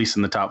 at least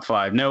in the top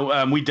 5.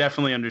 No, we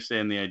definitely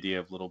understand the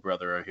idea of little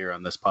brother here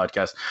on this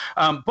podcast,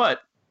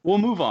 but we'll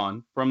move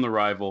on from the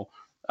rival.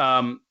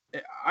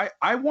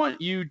 I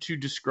want you to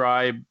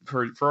describe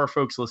for our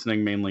folks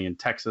listening mainly in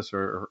Texas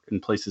or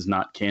in places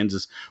not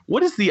Kansas,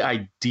 what is the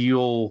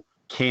ideal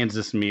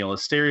Kansas meal,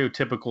 as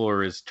stereotypical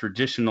or as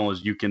traditional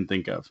as you can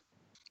think of?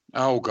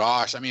 Oh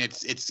gosh, I mean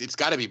it's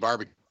got to be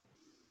barbecue.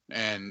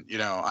 and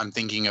I'm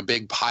thinking a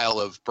big pile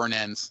of burn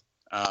ends.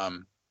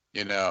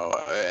 You know,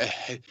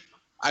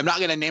 I'm not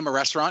going to name a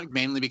restaurant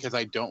mainly because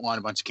I don't want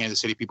a bunch of Kansas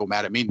City people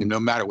mad at me. No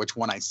matter which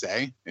one I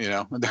say,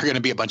 they're going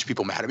to be a bunch of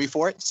people mad at me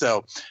for it.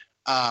 So,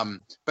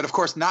 but of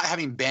course, not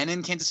having been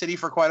in Kansas City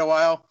for quite a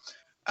while,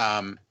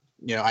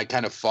 I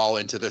kind of fall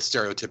into the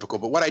stereotypical.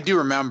 But what I do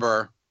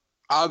remember,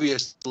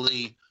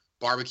 obviously,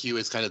 barbecue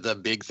is kind of the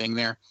big thing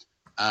there.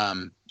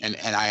 And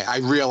I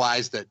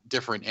realize that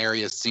different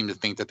areas seem to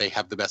think that they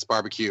have the best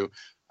barbecue.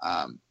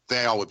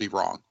 They all would be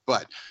wrong.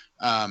 But,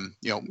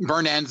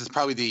 burn ends is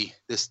probably the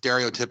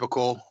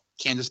stereotypical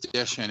Kansas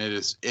dish, and it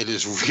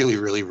is really,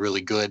 really,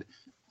 really good.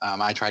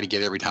 I try to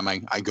get it every time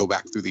I go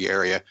back through the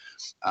area.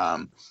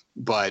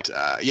 But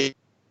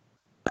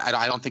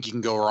I don't think you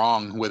can go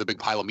wrong with a big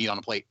pile of meat on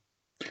a plate.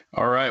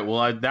 All right.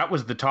 Well, that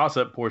was the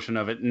toss-up portion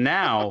of it.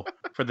 Now,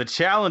 for the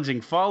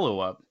challenging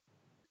follow-up,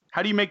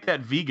 how do you make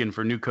that vegan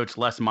for new coach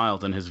Les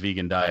Miles and his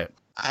vegan diet?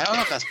 I don't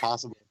know if that's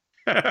possible.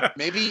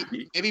 Maybe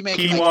make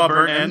quinoa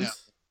burnt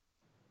ends.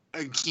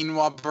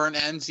 Quinoa burnt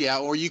ends, yeah.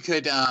 Or you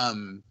could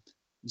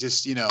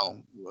just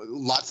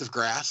lots of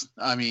grass.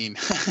 I mean,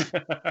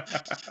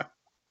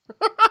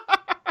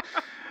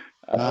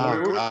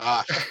 oh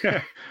gosh,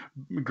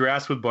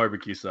 grass with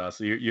barbecue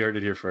sauce. You heard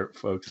it here,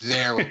 folks.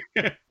 There.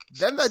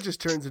 Then that just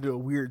turns into a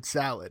weird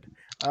salad.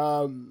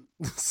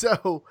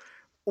 So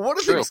one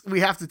of the things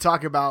we have to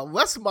talk about,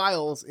 Les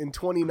Miles in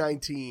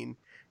 2019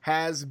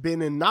 has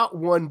been in not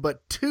one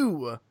but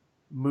two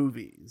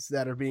movies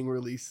that are being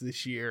released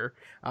this year.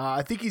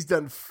 I think he's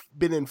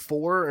been in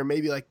 4 or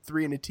maybe like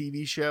 3 in a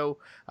TV show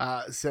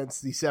since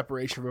the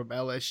separation from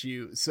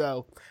LSU.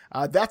 So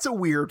that's a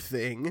weird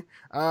thing.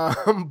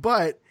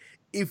 But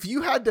if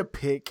you had to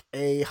pick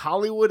a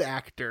Hollywood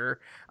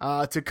actor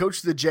to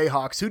coach the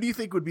Jayhawks, who do you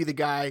think would be the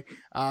guy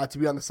to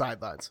be on the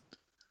sidelines?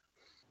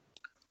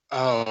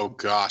 Oh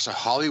gosh, a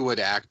Hollywood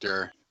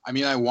actor. I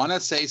mean, I want to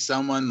say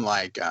someone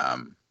like,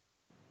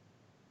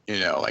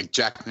 like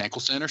Jack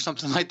Nicholson or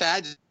something like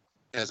that,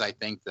 because I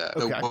think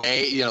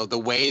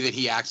the way that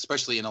he acts,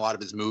 especially in a lot of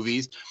his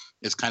movies,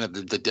 is kind of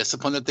the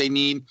discipline that they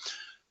need.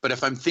 But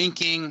if I'm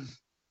thinking,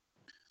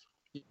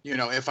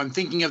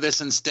 of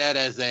this instead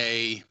as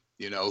a,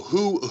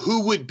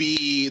 who would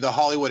be the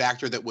Hollywood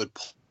actor that would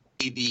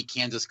play the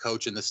Kansas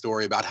coach in the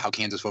story about how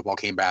Kansas football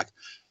came back,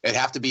 it'd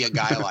have to be a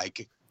guy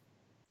like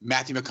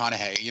Matthew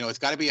McConaughey. It's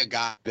got to be a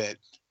guy that,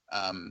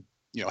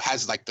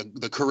 has like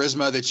the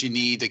charisma that you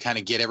need to kind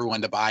of get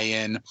everyone to buy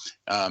in,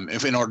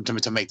 in order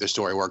to make the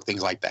story work,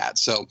 things like that.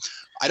 So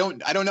I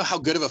don't know how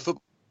good of a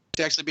football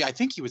to actually be. I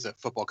think he was a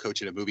football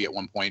coach in a movie at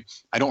one point.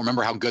 I don't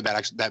remember how good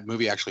that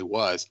movie actually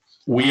was.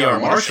 We Are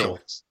Marshall.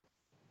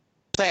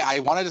 I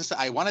wanted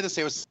to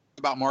say it was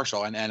about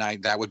Marshall,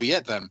 and that would be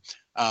it then.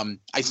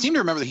 I seem to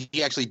remember that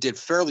he actually did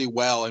fairly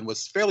well and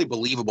was fairly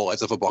believable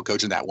as a football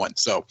coach in that one.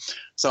 So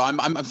I'm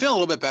feeling a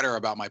little bit better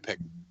about my pick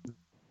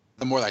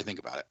the more that I think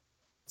about it.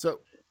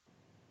 So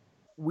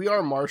We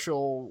Are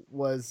Marshall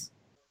was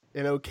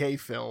an okay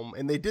film,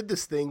 and they did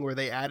this thing where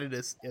they added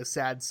a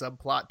sad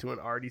subplot to an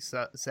already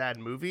sad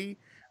movie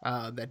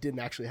that didn't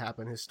actually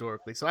happen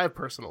historically. So I have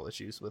personal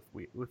issues with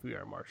We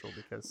Are Marshall,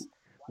 because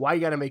why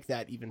you got to make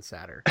that even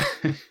sadder?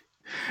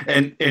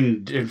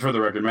 And for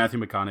the record, Matthew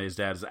McConaughey's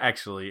dad is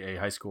actually a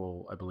high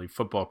school, I believe,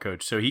 football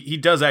coach. So he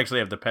does actually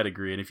have the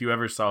pedigree. And if you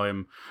ever saw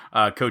him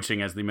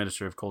coaching as the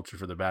Minister of Culture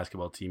for the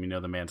basketball team,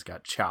 the man's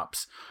got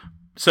chops.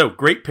 So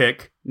great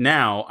pick.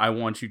 Now I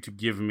want you to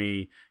give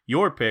me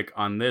your pick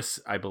on this,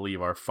 I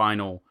believe, our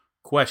final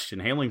question.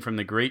 Hailing from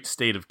the great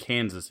state of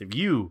Kansas, if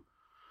you,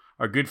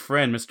 our good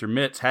friend Mr.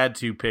 Mitz, had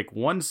to pick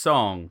one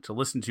song to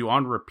listen to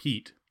on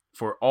repeat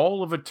for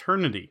all of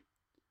eternity,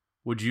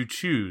 would you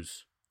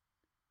choose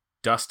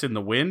Dust in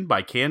the Wind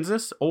by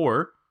Kansas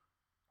or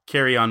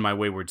Carry On My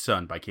Wayward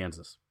Son by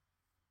Kansas?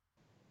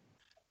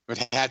 It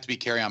would have to be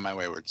Carry On My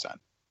Wayward Son.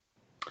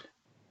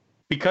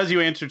 Because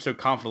you answered so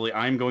confidently,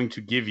 I'm going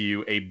to give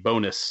you a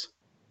bonus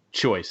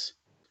choice.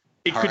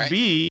 It could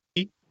be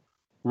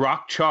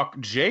Rock Chalk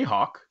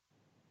Jayhawk,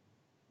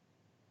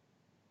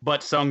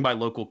 but sung by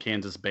local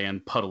Kansas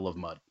band Puddle of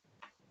Mud.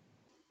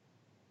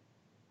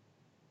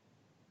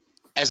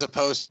 As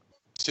opposed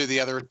to the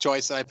other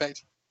choice that I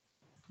picked?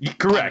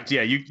 Correct.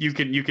 Yeah, you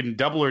can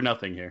double or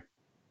nothing here.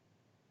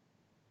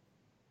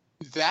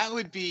 That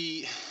would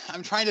be.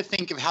 I'm trying to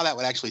think of how that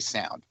would actually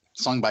sound.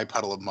 Sung by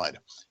Puddle of Mud.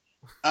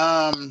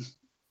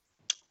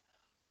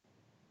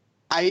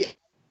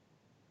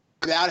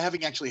 Without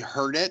having actually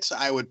heard it,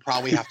 I would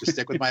probably have to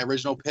stick with my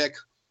original pick.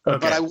 Okay.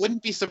 But I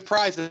wouldn't be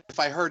surprised if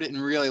I heard it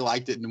and really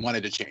liked it and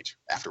wanted to change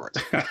afterwards.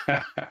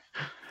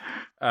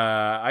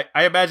 I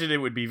imagine it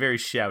would be very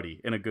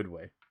shouty in a good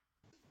way.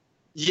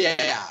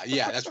 Yeah.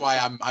 That's why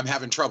I'm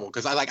having trouble,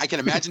 because I can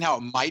imagine how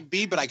it might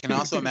be, but I can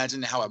also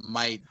imagine how it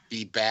might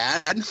be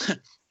bad.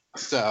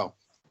 So,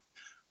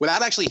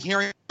 without actually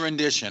hearing the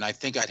rendition, I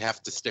think I'd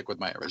have to stick with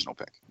my original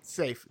pick. It's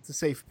a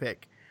safe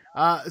pick.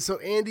 So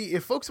Andy,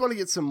 if folks want to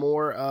get some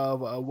more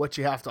of what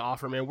you have to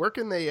offer, man, where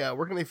can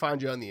they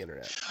find you on the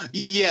internet?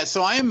 Yeah,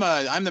 so I'm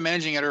the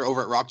managing editor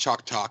over at Rock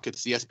Chalk Talk.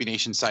 It's the SB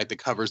Nation site that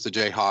covers the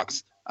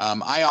Jayhawks.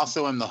 I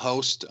also am the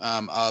host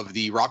of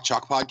the Rock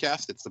Chalk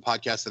podcast. It's the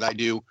podcast that I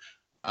do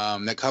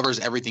that covers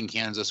everything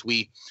Kansas.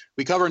 We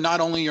cover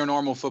not only your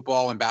normal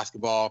football and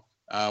basketball.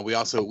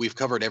 We've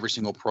covered every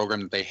single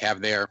program that they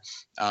have there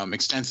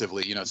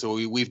extensively. So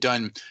we've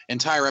done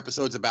entire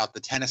episodes about the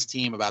tennis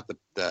team, about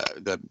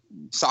the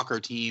soccer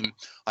team,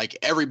 like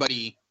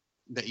everybody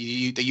that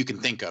you can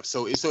think of.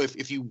 So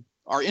if you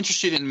are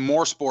interested in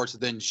more sports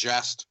than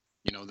just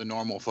the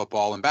normal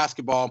football and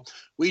basketball,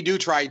 we do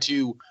try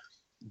to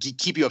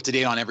keep you up to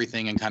date on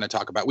everything and kind of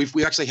talk about.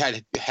 We actually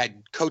had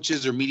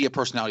coaches or media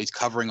personalities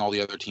covering all the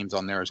other teams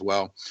on there as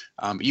well.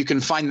 You can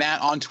find that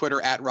on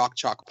Twitter at Rock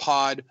Chalk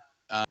Pod.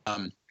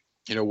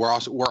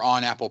 We're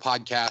on Apple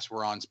Podcasts,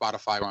 we're on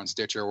Spotify, we're on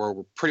Stitcher,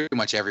 we're pretty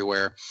much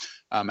everywhere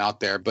out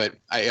there. But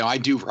I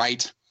do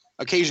write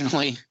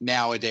occasionally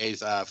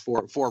nowadays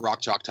for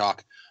Rock Chalk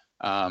Talk.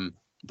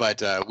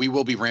 But we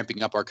will be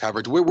ramping up our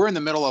coverage. We're in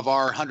the middle of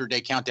our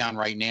 100-day countdown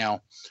right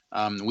now.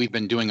 We've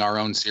been doing our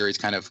own series,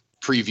 kind of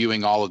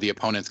previewing all of the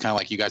opponents, kind of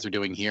like you guys are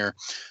doing here.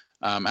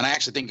 And I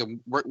actually think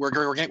we're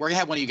gonna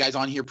have one of you guys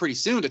on here pretty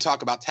soon to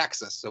talk about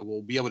Texas. So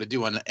we'll be able to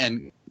do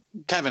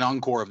kind of an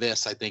encore of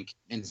this, I think,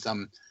 in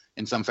some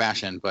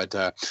fashion. But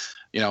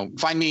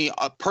find me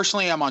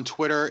personally. I'm on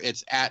Twitter.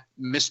 It's at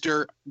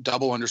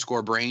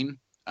Mr.double_brain.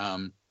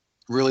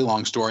 Really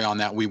long story on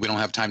that. We don't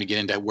have time to get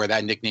into where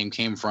that nickname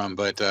came from,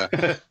 but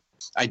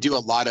I do a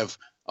lot of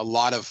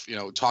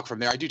talk from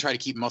there. I do try to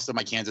keep most of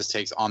my Kansas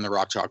takes on the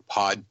Rock Chalk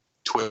Pod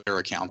Twitter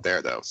account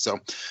there, though. So,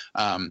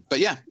 but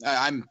yeah,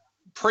 I'm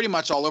pretty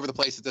much all over the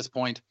place at this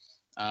point.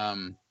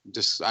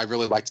 I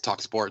really like to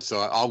talk sports, so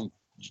I'll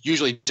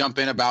usually jump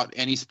in about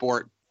any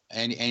sport,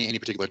 any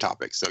particular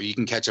topic. So you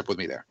can catch up with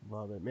me there.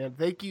 Love it, man.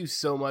 Thank you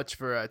so much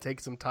for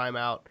taking some time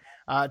out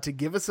to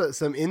give us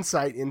some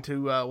insight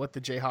into what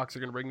the Jayhawks are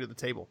going to bring to the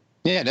table.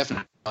 Yeah,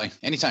 definitely.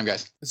 Anytime,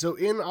 guys. So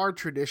in our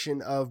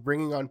tradition of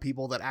bringing on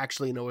people that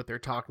actually know what they're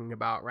talking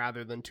about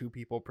rather than two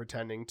people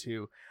pretending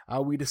to,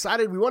 we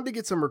decided we wanted to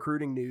get some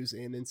recruiting news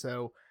in. And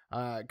so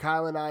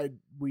Kyle and I,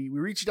 we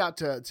reached out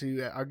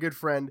to our good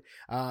friend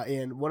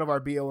and one of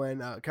our BON,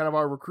 kind of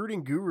our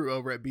recruiting guru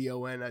over at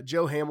BON,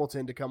 Joe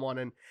Hamilton, to come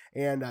on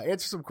and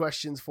answer some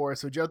questions for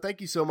us. So Joe,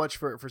 thank you so much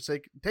for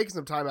taking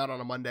some time out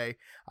on a Monday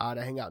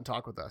to hang out and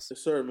talk with us. Yes,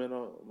 sir, man.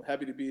 I'm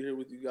happy to be here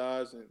with you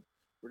guys and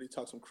really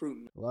talk some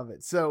recruiting. Love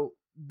it. So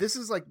this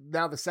is like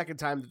now the second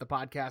time that the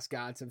podcast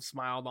gods have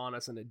smiled on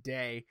us in a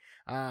day.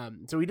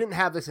 So we didn't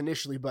have this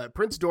initially, but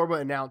Prince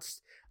Dorbah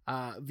announced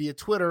via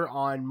Twitter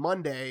on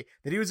Monday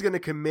that he was going to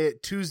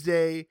commit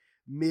Tuesday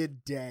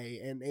midday,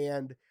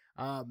 and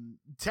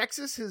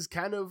Texas has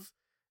kind of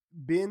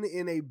been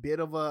in a bit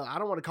of a, I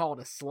don't want to call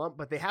it a slump,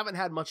 but they haven't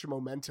had much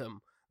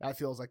momentum. That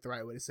feels like the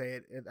right way to say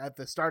it at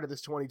the start of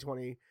this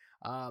 2020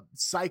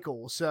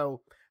 cycle.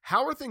 So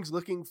how are things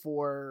looking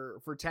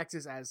for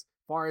Texas as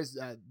far as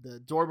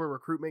the Dorbah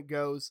recruitment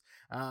goes?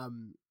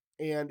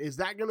 And is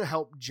that going to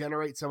help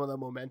generate some of the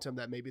momentum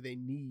that maybe they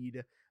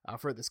need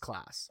for this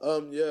class?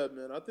 Yeah,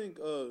 man. I think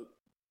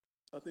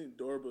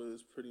Dorbah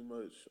is pretty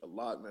much a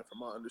lock, man, from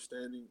my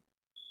understanding.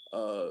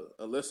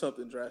 Unless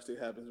something drastic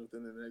happens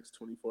within the next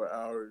 24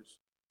 hours,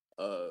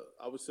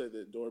 I would say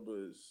that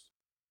Dorbah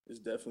is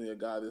definitely a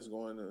guy that's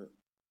going to,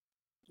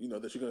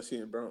 that you're going to see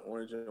in burnt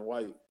orange and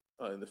white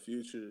in the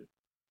future.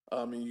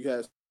 I mean, you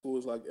have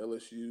schools like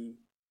LSU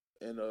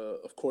and,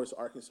 of course,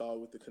 Arkansas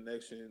with the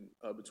connection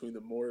between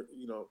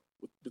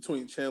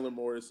between Chandler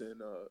Morris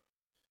and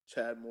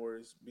Chad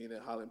Morris being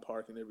at Highland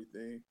Park and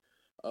everything.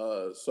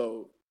 But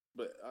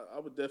I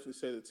would definitely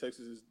say that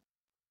Texas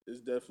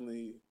is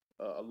definitely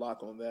a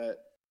lock on that.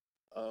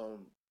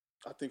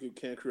 I think it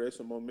can create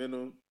some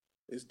momentum.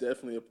 It's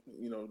definitely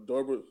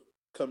Dorbah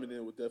coming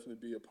in would definitely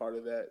be a part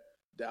of that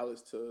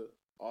Dallas to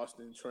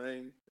Austin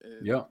train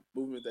and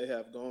movement they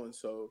have going.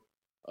 So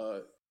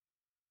I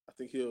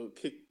think he'll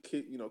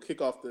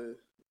kick off the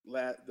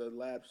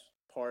labs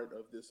part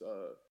of this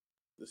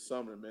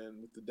summer,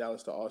 man, with the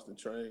Dallas to Austin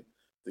train.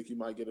 I think you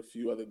might get a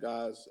few other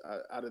guys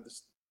out of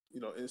this,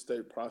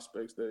 in-state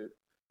prospects that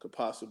could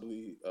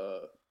possibly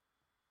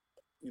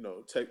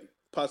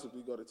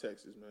possibly go to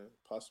Texas, man,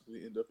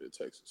 possibly end up at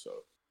Texas. So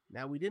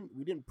now we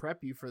didn't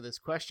prep you for this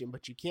question,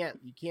 but you can't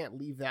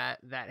leave that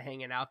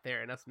hanging out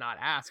there and us not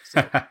ask.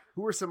 So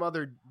who are some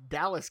other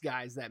Dallas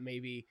guys that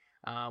maybe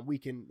we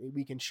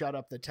can shut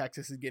up the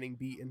Texas is getting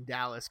beat in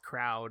Dallas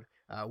crowd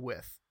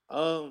with?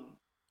 A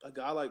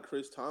guy like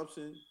Chris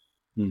Thompson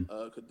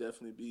could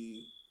definitely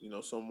be,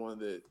 someone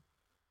that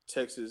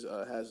Texas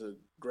has a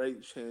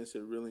great chance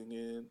at reeling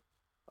in.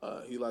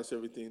 He likes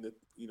everything that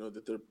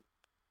that they're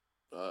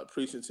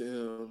preaching to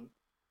him.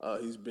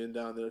 He's been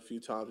down there a few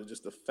times, and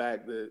just the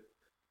fact that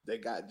they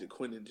got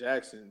DeQuinton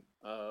Jackson,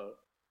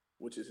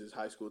 which is his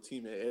high school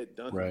teammate at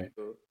Duncan, right.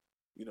 So,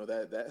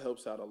 that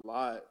helps out a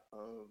lot.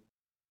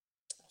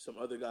 Some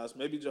other guys,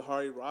 maybe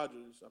Jahari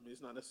Rogers. I mean,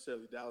 it's not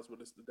necessarily Dallas, but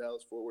it's the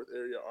Dallas-Fort Worth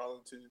area,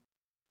 Arlington.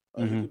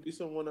 He Mhm. could be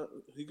someone.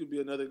 He could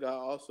be another guy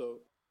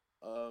also.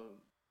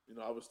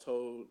 I was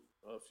told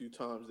a few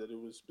times that it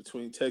was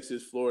between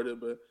Texas, Florida,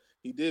 but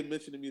he did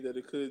mention to me that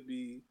it could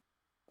be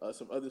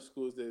some other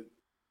schools that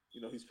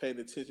he's paying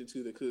attention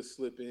to that could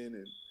slip in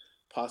and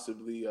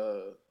possibly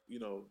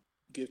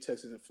give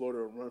Texas and Florida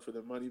a run for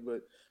their money.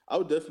 But I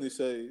would definitely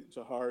say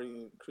Jahari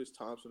and Chris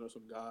Thompson are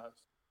some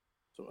guys,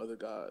 some other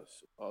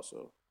guys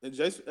also, and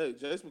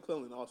Jace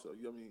McClellan also.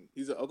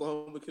 He's an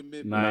Oklahoma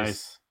commit.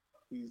 Nice.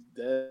 He's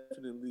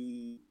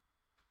definitely.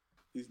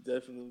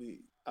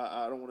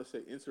 I don't want to say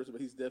interested, but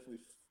he's definitely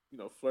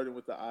flirting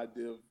with the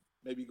idea of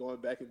maybe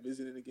going back and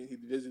visiting again. He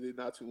visited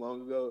not too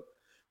long ago,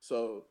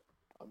 so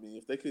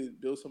if they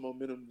could build some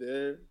momentum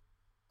there,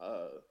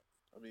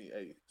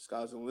 hey,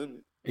 sky's the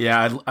limit.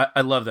 Yeah,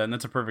 I love that, and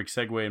that's a perfect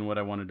segue in what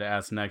I wanted to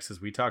ask next.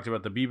 As we talked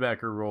about the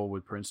B-backer role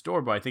with Prince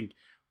Dorbah, I think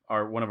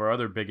one of our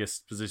other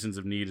biggest positions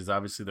of need is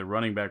obviously the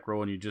running back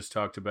role, and you just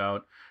talked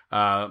about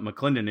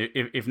McClendon.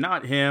 If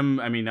not him,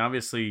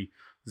 obviously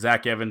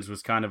Zach Evans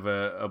was kind of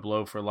a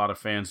blow for a lot of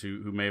fans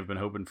who may have been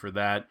hoping for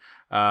that.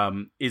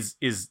 Is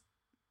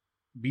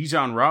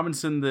Bijan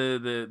Robinson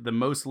the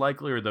most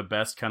likely or the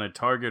best kind of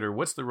target, or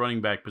what's the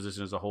running back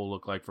position as a whole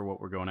look like for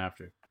what we're going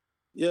after?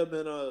 Yeah,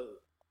 man.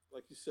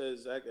 Like you said,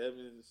 Zach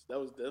Evans, that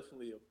was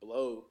definitely a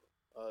blow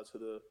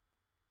to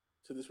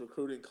this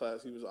recruiting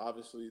class. He was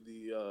obviously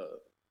the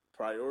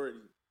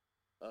priority,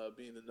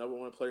 being the number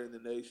one player in the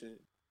nation,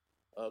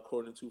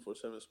 according to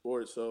 247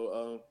 Sports.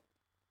 So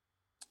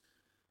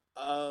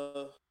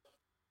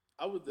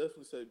I would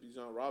definitely say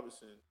Bijan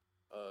Robinson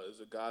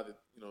is a guy that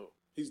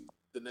he's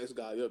the next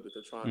guy up that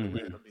they're trying to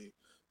win.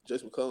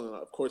 Jace McClellan,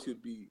 of course,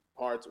 he'd be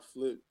hard to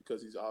flip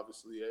because he's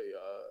obviously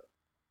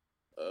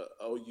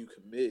a OU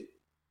commit.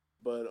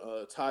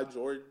 But Ty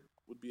Jordan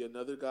would be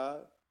another guy,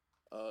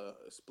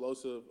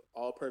 explosive,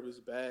 all-purpose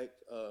back,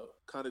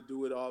 kind of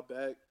do it all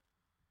back.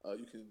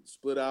 You can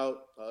split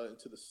out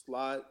into the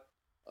slot,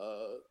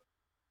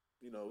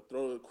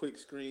 throw a quick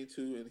screen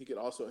too, and he could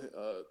also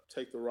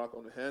take the rock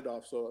on the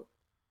handoff. So,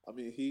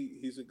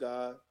 he's a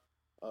guy.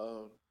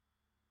 I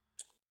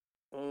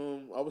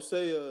would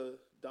say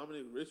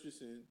Dominic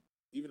Richardson,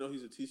 even though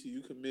he's a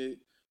TCU commit,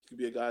 he could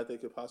be a guy they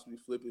could possibly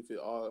flip if it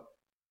all,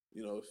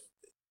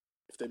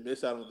 if they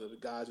miss out on the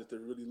guys that they're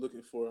really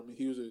looking for.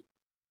 He was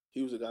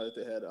a guy that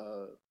they had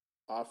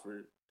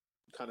offered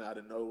kind of out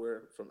of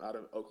nowhere from out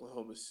of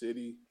Oklahoma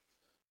City.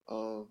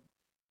 So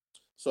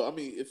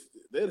if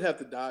they'd have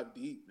to dive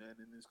deep, man,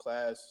 in this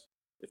class,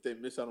 if they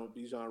miss out on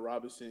Bijan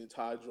Robinson,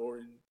 Ty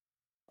Jordan.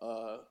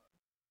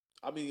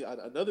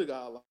 Another guy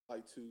I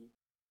like too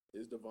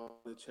is Devon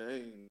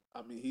Chain.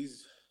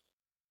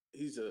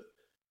 He's a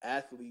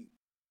athlete.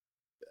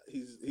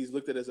 He's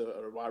looked at as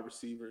a wide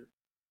receiver.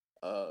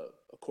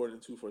 According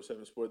to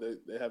 247 Sport,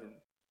 they have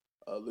him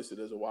listed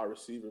as a wide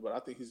receiver, but I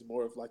think he's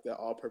more of like that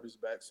all-purpose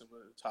back,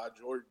 similar to Ty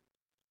Jordan.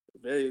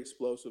 Very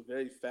explosive,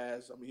 very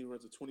fast. He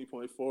runs a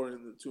 20.4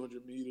 in the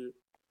 200-meter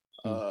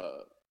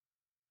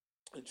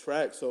in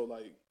track. So,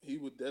 he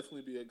would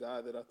definitely be a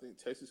guy that I think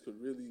Texas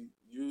could really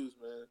use,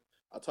 man.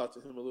 I talked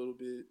to him a little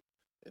bit,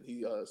 and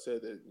he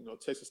said that,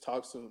 Texas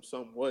talks to him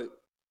somewhat,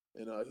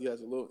 and he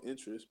has a little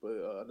interest, but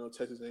I know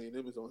Texas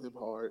A&M is on him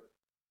hard.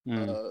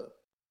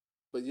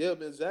 But yeah,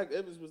 man, Zach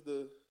Evans was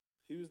the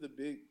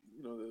big,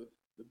 the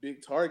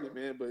big target,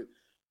 man. But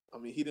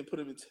he didn't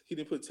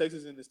put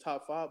Texas in his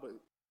top 5, but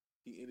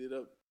he ended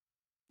up,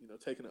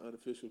 taking an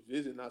unofficial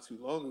visit not too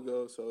long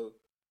ago. So,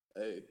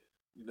 hey,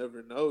 you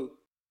never know,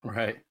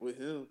 right? With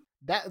him,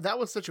 that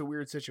was such a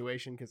weird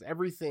situation because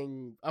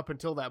everything up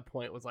until that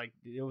point was like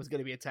it was going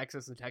to be a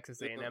Texas and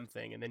Texas A&M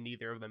thing, and then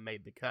neither of them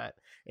made the cut.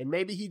 And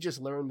maybe he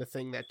just learned the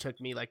thing that took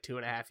me like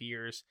 2.5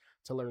 years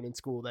to learn in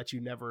school, that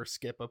you never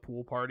skip a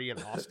pool party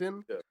in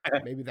Austin.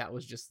 Maybe that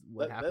was just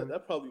what happened.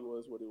 That probably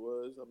was what it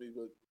was. But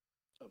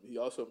he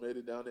also made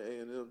it down to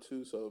A&M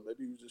too, so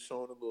maybe he was just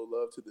showing a little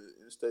love to the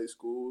in-state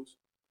schools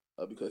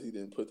because he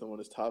didn't put them on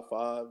his top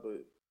 5.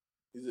 But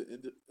he's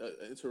an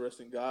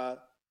interesting guy.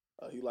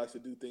 He likes to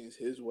do things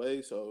his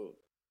way. So,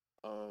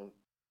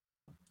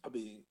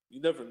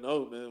 you never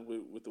know, man.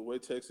 With the way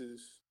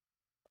Texas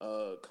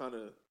kind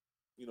of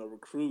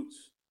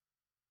recruits,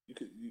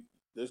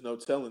 there's no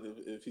telling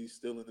if he's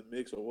still in the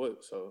mix or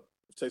what. So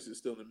if Texas is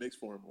still in the mix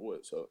for him or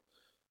what. So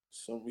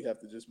we have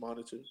to just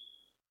monitor.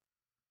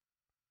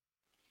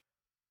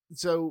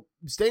 So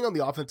staying on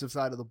the offensive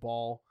side of the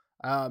ball,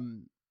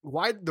 the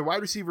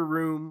wide receiver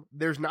room,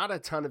 there's not a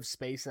ton of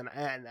space, and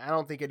I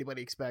don't think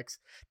anybody expects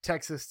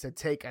Texas to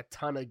take a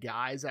ton of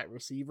guys at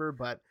receiver,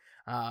 but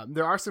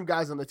there are some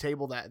guys on the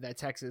table that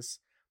Texas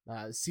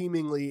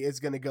seemingly is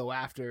going to go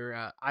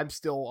after. I'm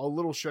still a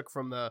little shook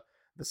from the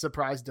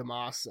surprise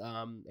DeMoss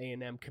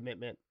A&M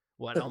commitment,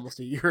 almost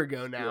a year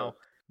ago now. Yeah.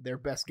 Their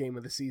best game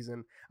of the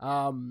season.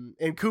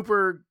 And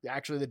Cooper,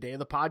 actually the day of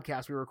the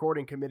podcast we were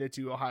recording, committed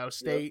to Ohio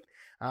State.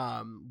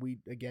 Yep. We,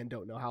 again,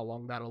 don't know how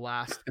long that'll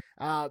last.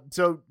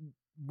 So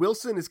Johnny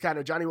Wilson's kind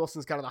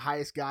of the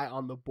highest guy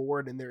on the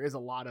board, and there is a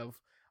lot of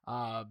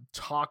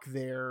talk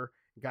there,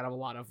 kind of a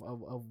lot of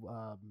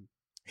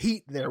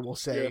heat there, we'll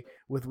say,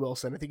 with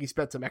Wilson. I think he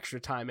spent some extra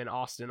time in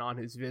Austin on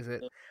his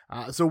visit.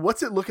 So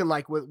what's it looking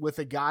like with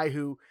a guy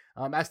who,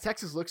 as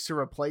Texas looks to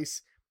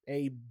replace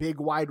a big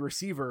wide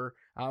receiver,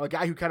 a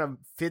guy who kind of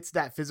fits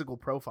that physical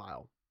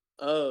profile?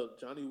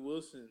 Johnny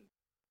Wilson,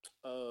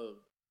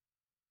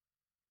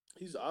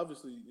 he's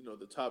obviously,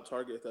 the top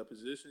target at that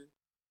position.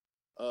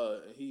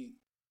 And he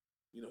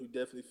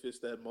definitely fits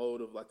that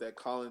mold of like that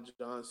Colin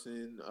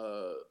Johnson,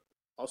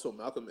 also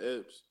Malcolm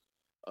Epps.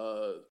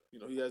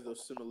 He has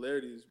those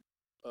similarities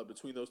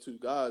between those two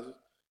guys,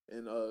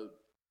 and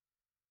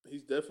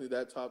he's definitely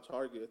that top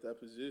target at that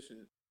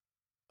position.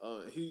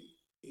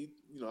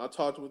 I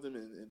talked with him,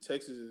 and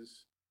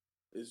Texas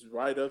is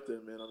right up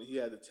there, man. I mean, he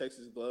had the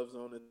Texas gloves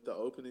on at the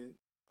opening.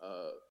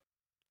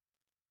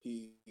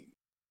 He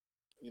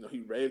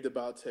raved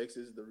about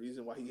Texas. The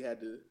reason why he had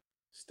to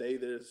stay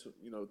there,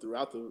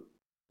 throughout the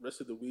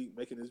rest of the week,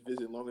 making his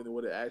visit longer than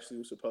what it actually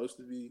was supposed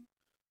to be.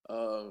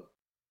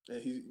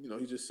 And he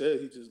just said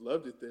he just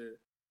loved it there.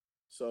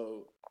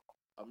 So,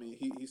 I mean,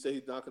 he said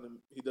he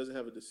doesn't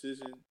have a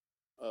decision.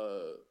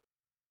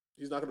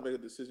 He's not gonna make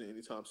a decision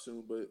anytime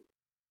soon. But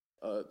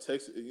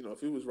Texas,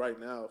 if it was right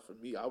now for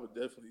me, I would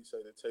definitely say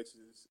that Texas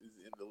is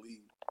in the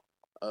lead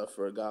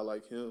for a guy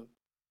like him.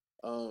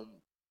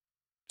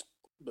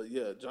 But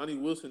yeah, Johnny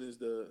Wilson is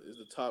the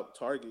top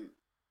target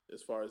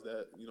as far as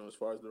that, as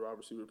far as the wide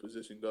receiver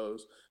position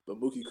goes. But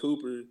Mookie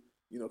Cooper,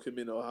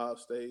 committing to Ohio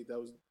State, that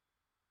was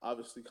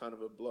obviously kind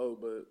of a blow.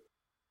 But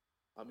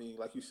I mean,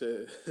 like you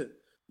said,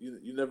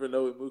 you never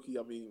know with Mookie.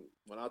 I mean,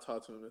 when I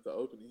talked to him at the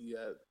opening, he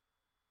had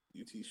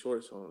UT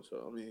shorts on.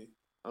 So I mean,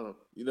 I don't know.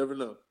 You never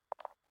know.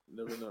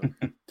 You never know.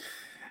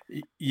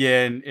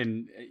 Yeah,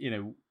 and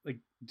like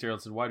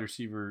Gerald said, wide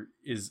receiver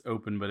is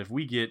open, but if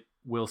we get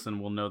Wilson,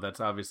 we'll know that's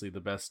obviously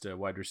the best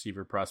wide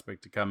receiver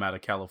prospect to come out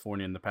of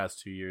California in the past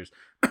 2 years.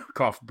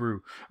 Cough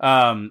brew.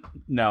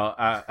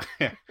 No,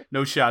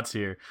 no shots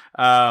here.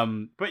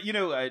 But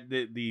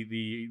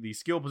the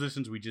skill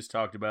positions we just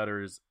talked about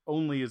are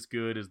only as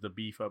good as the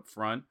beef up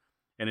front.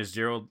 And as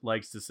Gerald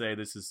likes to say,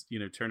 this is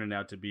turning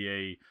out to be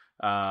a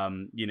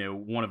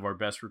one of our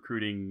best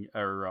recruiting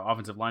or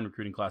offensive line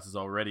recruiting classes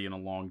already in a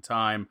long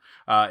time,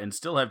 and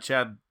still have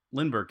Chad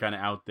Lindbergh kind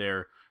of out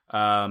there.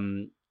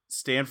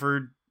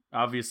 Stanford,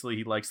 obviously,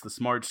 he likes the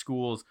smart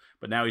schools,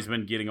 but now he's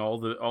been getting all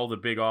the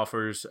big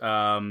offers.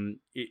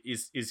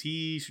 Is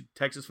he? Should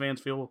Texas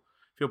fans feel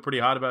pretty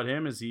hot about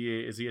him? Is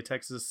he a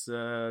Texas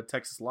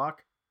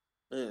lock?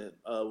 Man,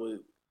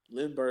 with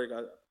Lindbergh,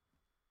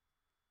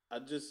 I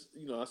just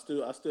I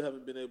still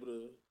haven't been able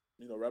to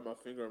wrap my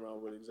finger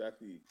around what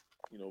exactly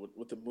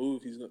what the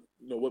move he's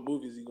what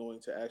move is he going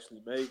to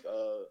actually make.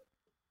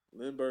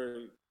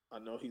 Lindbergh, I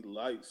know he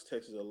likes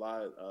Texas a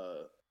lot.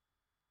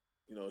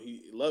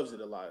 He loves it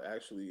a lot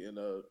actually, and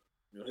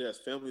he has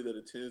family that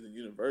attends the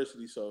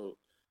university, so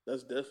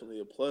that's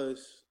definitely a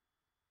plus.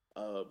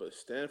 But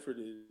Stanford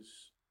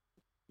is,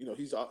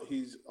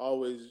 he's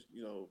always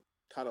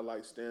kind of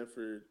like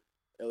Stanford,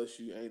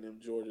 LSU, A&M,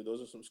 Georgia.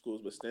 Those are some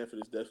schools, but Stanford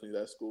is definitely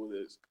that school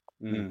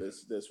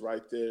that's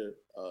right there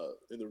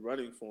in the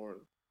running for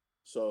him.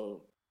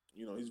 So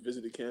he's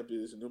visited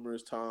campus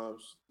numerous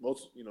times,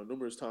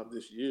 numerous times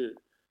this year.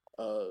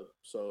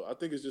 So I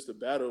think it's just a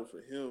battle for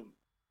him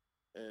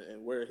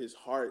and where his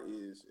heart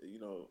is,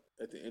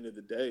 at the end of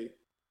the day,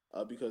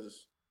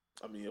 because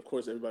I mean, of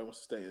course, everybody wants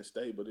to stay and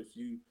stay, but if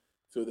you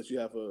feel that you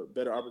have a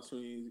better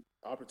opportunity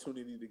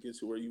to get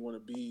to where you want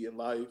to be in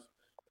life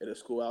at a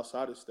school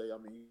outside of state, I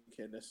mean, you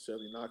can't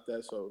necessarily knock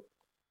that. So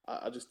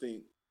I just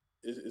think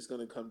it's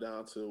going to come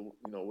down to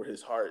where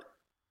his heart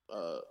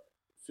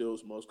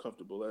feels most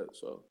comfortable at.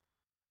 So.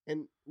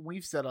 And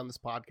we've said on this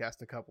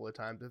podcast a couple of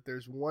times, if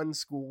there's one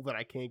school that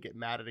I can't get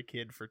mad at a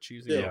kid for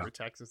choosing over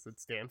Texas,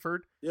 it's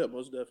Stanford. Yeah,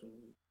 most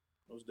definitely.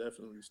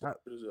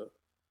 Stanford is a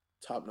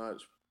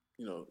top-notch,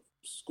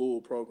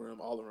 school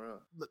program all around.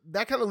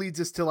 That kind of leads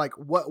us to like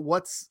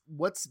what's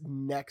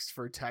next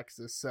for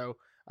Texas. So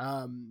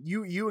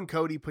you and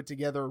Cody put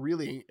together a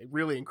really,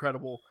 really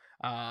incredible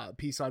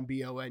piece on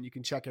BON. You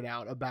can check it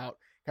out about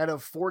kind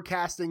of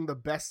forecasting the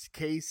best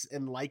case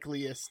and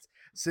likeliest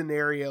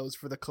scenarios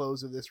for the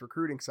close of this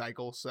recruiting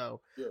cycle.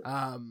 So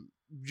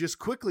just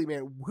quickly,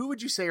 man, who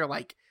would you say are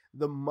like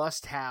the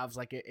must-haves?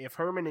 Like if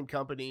Herman and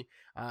company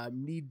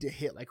need to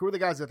hit, like who are the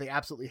guys that they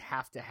absolutely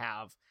have to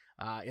have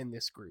in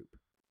this group?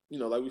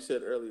 Like we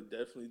said earlier,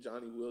 definitely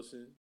Johnny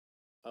Wilson.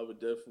 I would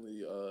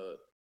definitely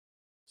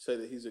say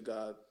that he's a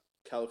guy,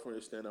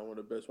 California standout, one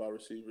of the best wide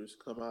receivers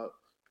come out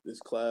this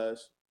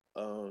class.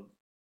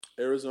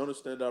 Arizona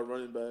standout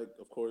running back,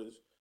 of course,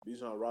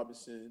 Bijan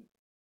Robinson.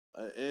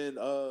 And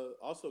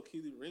also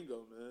Keely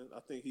Ringo, man. I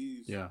think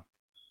he's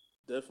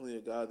definitely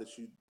a guy that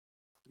you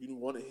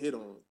want to hit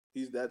on.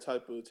 He's that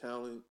type of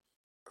talent,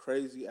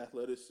 crazy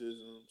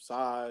athleticism,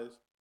 size.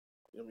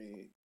 I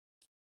mean,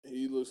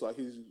 he looks like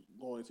he's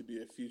going to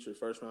be a future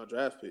first-round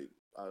draft pick.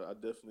 I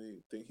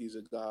definitely think he's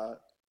a guy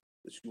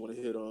that you want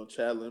to hit on.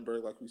 Chad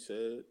Lindbergh, like we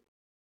said,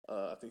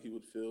 I think he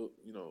would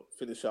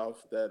finish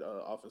off that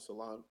offensive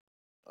line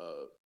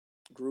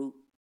group.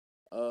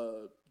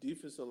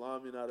 Defensive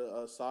lineman out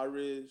of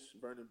Sawridge,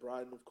 Vernon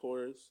Bryden, of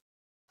course.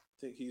 I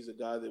think he's a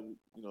guy that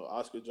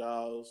Oscar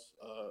Giles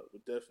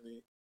would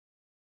definitely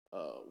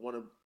want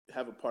to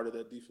have a part of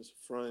that defensive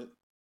front.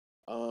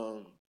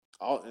 And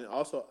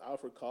also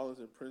Alfred Collins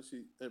and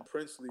Princely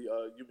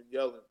Euban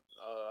Yellen.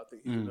 I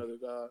think he's another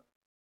guy.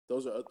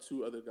 Those are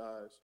two other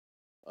guys.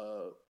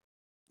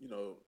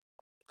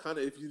 Kind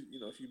of if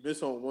you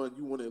miss on one,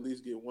 you want to at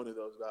least get one of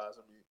those guys.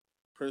 I mean,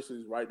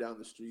 Princely's right down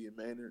the street in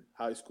Maynard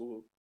High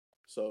School,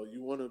 so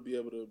you want to be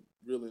able to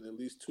reel in at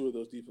least two of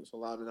those defensive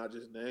linemen I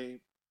just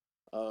named.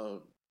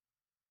 And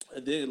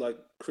then like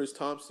Chris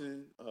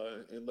Thompson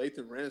and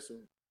Lathan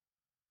Ransom.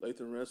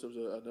 Lathan Ransom's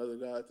another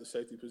guy at the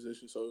safety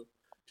position. So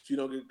if you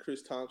don't get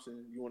Chris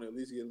Thompson, you want to at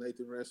least get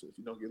Lathan Ransom. If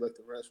you don't get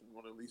Lathan Ransom, you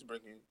want to at least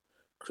bring in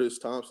Chris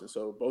Thompson.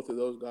 So both of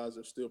those guys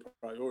are still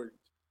priorities.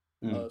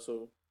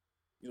 So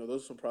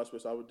those are some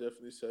prospects I would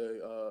definitely say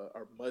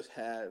are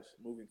must-haves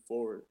moving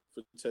forward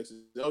for Texas.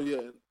 Oh yeah,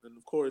 and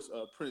of course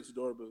Prince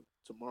Dorba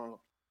tomorrow.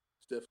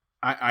 It's definitely.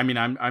 I mean,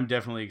 I'm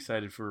definitely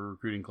excited for a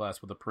recruiting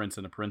class with a Prince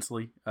and a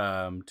Princely.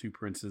 Two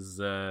Princes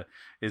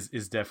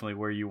is definitely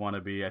where you want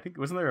to be. I think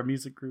wasn't there a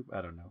music group?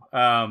 I don't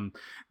know.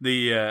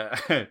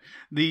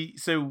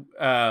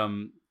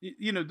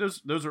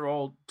 Those are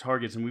all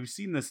targets, and we've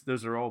seen this.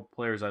 Those are all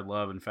players I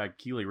love. In fact,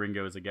 Keely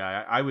Ringo is a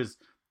guy I was.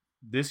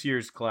 This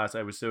year's class,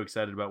 I was so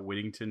excited about.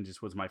 Whittington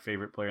just was my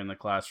favorite player in the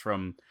class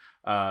from,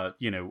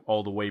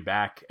 all the way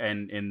back.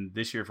 And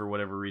this year, for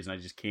whatever reason, I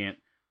just can't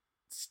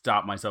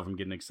stop myself from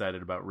getting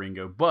excited about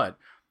Ringo. But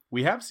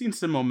we have seen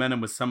some momentum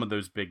with some of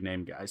those big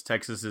name guys.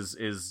 Texas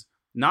is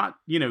not,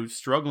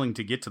 struggling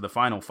to get to the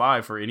Final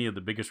Five for any of the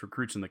biggest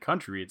recruits in the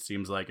country, it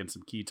seems like, and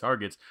some key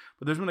targets.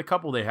 But there's been a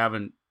couple they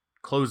haven't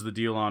closed the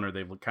deal on, or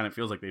they've kind of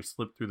feels like they've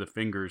slipped through the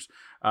fingers.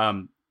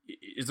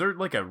 Is there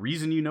like a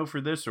reason for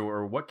this,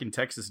 or what can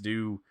Texas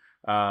do,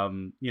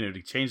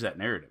 to change that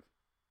narrative?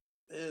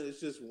 Man,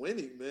 it's just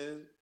winning,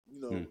 man.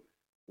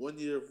 1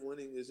 year of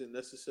winning isn't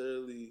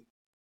necessarily.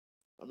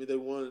 I mean, they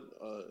won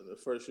the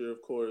first year,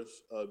 of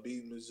course,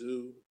 beating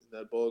Mizzou in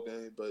that bowl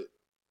game, but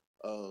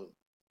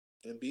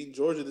and beating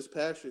Georgia this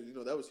past year,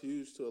 that was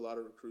huge to a lot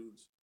of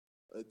recruits.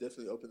 It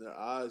definitely opened their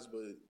eyes,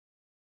 but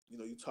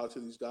you talk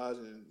to these guys,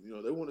 and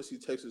they want to see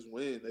Texas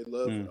win. They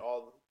love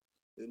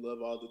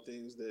all the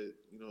things that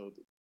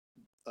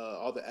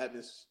all the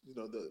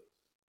atmosphere,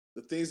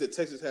 the things that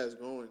Texas has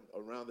going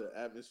around their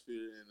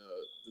atmosphere, and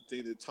the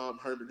thing that Tom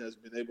Herman has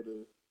been able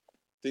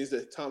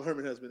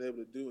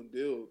to do and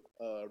build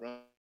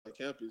around the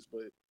campus.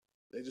 But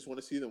they just want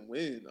to see them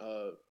win.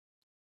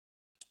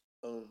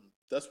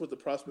 That's what the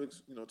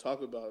prospects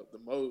talk about the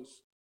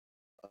most.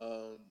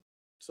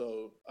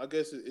 So I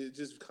guess it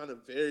just kind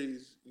of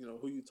varies,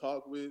 who you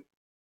talk with,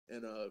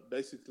 and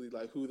basically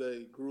like who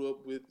they grew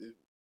up with. If,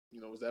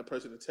 was that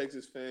person a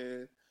Texas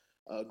fan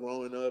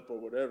growing up or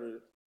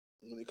whatever?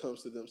 When it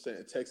comes to them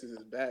saying Texas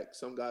is back,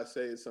 some guys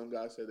say it, some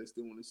guys say they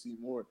still want to see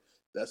more.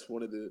 That was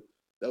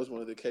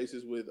one of the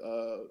cases with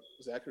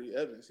Zachary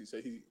Evans. He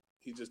said he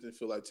just didn't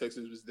feel like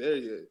Texas was there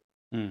yet.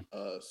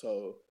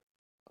 So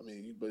I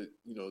mean, but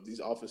these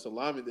offensive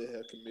linemen that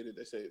have committed,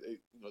 they say they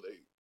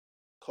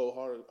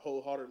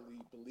wholeheartedly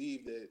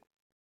believe that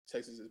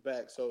Texas is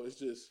back. So it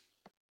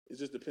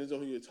just depends on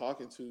who you're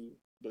talking to.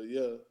 But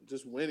yeah,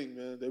 just winning,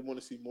 man. They want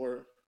to see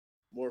more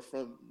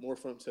from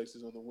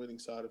Texas on the winning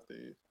side of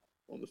things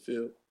on the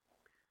field.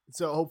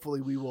 So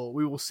hopefully we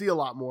will see a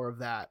lot more of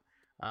that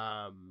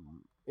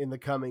in the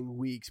coming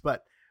weeks.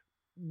 But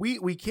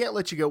we can't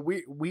let you go.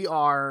 We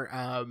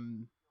are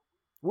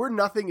we're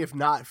nothing if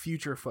not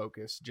future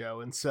focused,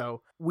 Joe. And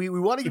so we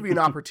want to give you an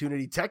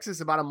opportunity.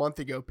 Texas about a month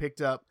ago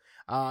picked up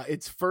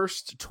its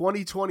first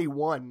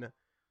 2021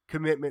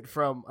 commitment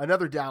from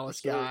another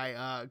Dallas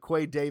guy,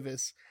 Quay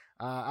Davis,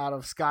 out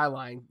of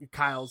Skyline,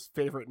 Kyle's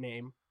favorite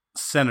name.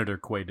 Senator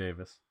Quay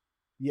Davis.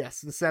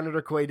 Yes, the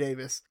Senator Quay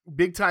Davis.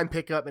 Big time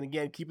pickup, and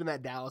again, keeping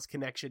that Dallas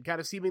connection, kind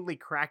of seemingly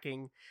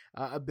cracking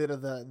a bit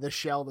of the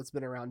shell that's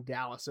been around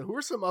Dallas. So who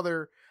are some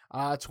other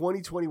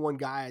 2021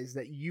 guys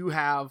that you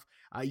have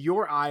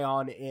your eye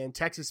on and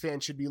Texas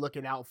fans should be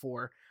looking out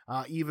for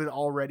even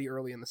already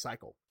early in the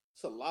cycle?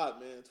 It's a lot,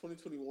 man.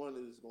 2021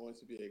 is going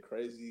to be a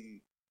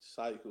crazy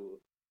cycle.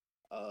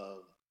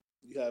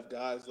 You have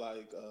guys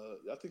like,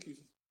 I think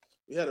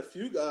we had a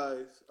few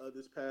guys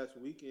this past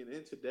weekend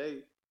and today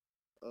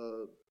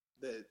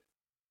that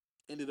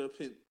ended up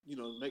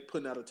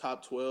putting out a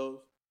top 12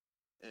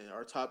 and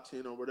our top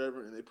 10 or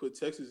whatever, and they put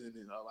Texas in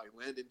it. Like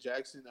Landon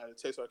Jackson out of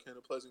Texarkana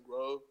Pleasant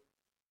Grove.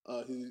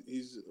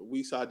 He's a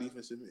weak side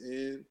defensive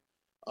end.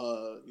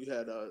 You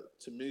had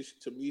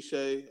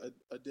Tamisha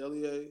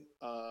Adelier.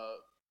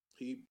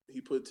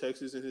 He put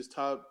Texas in his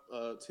top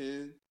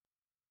 10.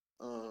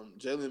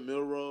 Jalen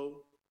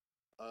Milroe.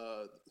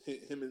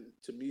 Him and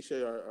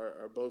Tamisha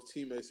are both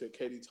teammates at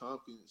Katy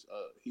Tompkins.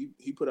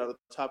 He put out a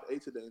top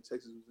 8 today, and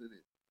Texas was in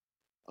it.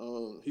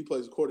 He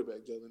plays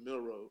quarterback, Jalen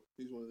Milroe.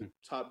 He's one of the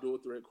top dual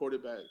threat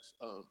quarterbacks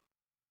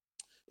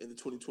in the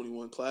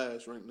 2021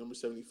 class, ranked number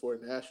 74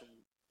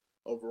 nationally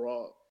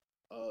overall.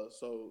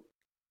 So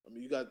I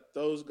mean, you got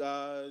those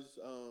guys.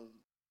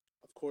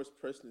 Of course,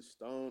 Preston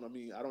Stone. I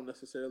mean, I don't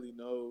necessarily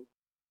know,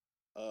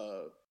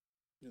 uh,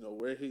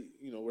 where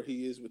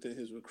he is within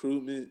his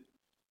recruitment.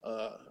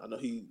 I know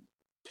he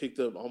picked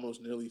up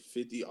almost nearly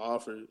 50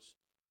 offers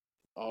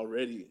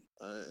already,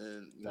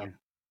 and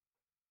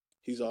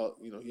he's all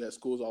he has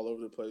schools all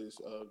over the place,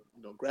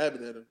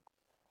 grabbing at him.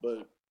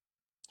 But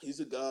he's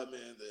a guy,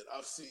 man, that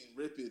I've seen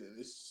rip it, and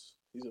he's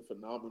a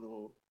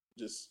phenomenal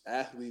just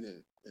athlete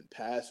and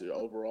passer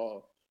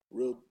overall.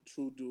 Real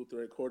true dual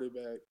threat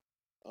quarterback.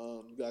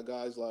 You got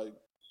guys like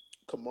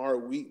Kamar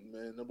Wheaton,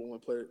 man, number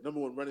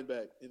one running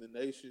back in the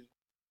nation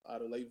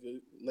out of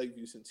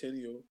Lakeview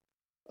Centennial.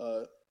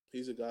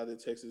 He's a guy that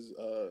Texas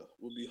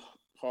will be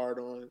hard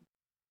on.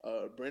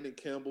 Brandon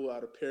Campbell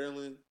out of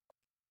Pearland.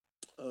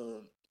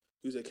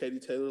 He was at Katy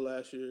Taylor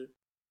last year.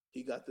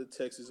 He got the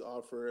Texas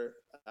offer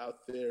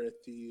out there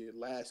at the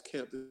last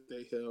camp that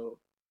they held,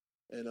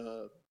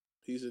 and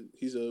he's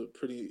a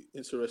pretty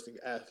interesting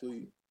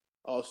athlete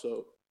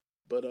also.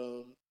 But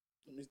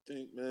let me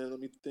think, man. Let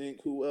me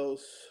think. Who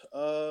else?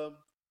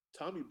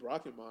 Tommy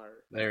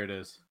Brockenmeyer. There it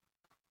is.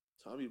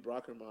 Tommy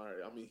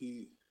Brockenmeyer. I mean,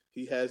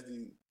 he has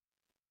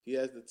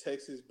the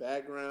Texas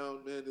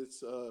background, man.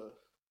 It's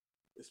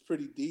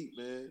pretty deep,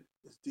 man.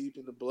 It's deep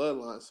in the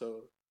bloodline.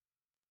 So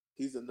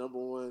he's the number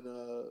one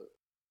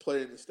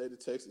player in the state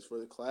of Texas for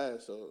the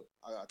class. So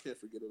I can't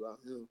forget about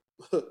him.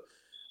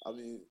 I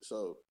mean,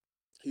 so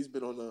he's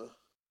been on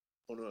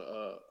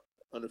a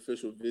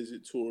unofficial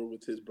visit tour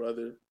with his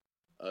brother,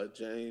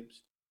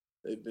 James.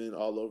 They've been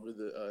all over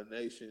the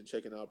nation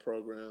checking out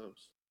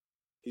programs.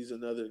 He's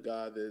another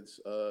guy that's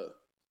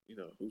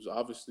who's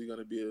obviously going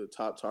to be a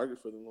top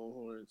target for the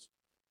Longhorns.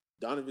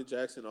 Donovan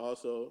Jackson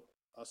also.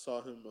 I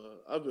saw him.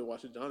 I've been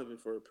watching Donovan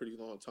for a pretty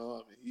long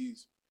time, and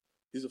he's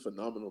a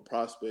phenomenal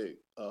prospect.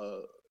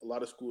 A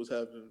lot of schools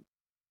have him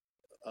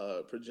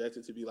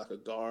projected to be like a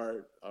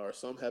guard, or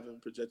some have him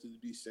projected to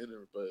be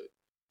center,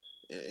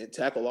 and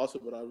tackle also.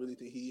 But I really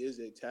think he is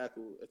a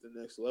tackle at the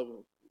next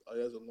level. He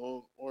has a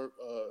long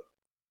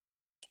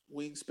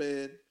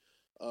wingspan.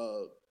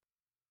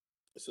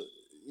 So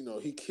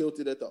he killed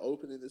it at the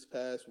opening this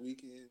past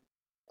weekend.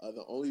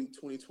 The only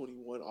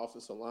 2021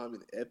 offensive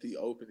lineman at the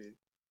opening,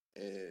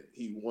 and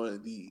he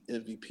won the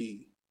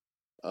MVP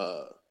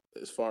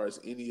as far as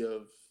any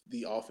of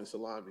the offensive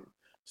linemen.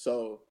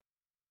 So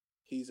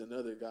he's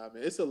another guy,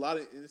 man. It's a lot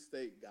of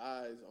in-state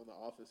guys on the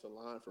offensive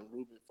line, from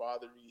Ruben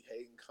Fothery,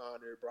 Hayden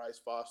Connor, Bryce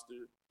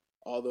Foster,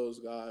 all those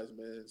guys,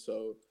 man.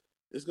 So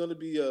it's gonna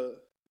be an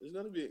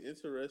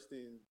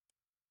interesting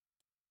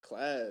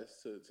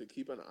class to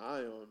keep an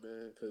eye on,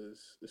 man,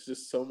 because there's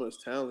just so much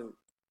talent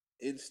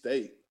in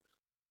state.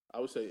 I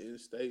would say in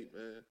state,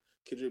 man.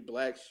 Kendrick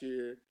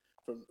Blackshear,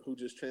 who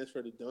just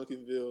transferred to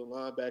Duncanville,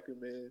 linebacker,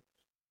 man,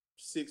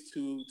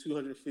 6'2",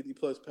 250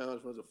 plus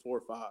pounds, runs a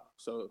 4.5.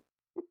 So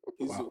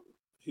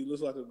he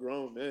looks like a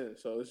grown man.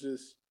 So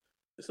it's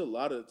a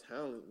lot of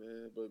talent,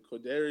 man. But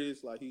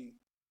Cordarius, like he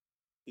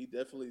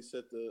definitely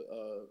set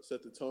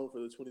the tone for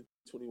the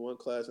 2021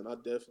 class, and I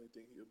definitely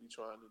think he'll be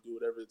trying to do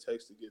whatever it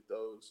takes to get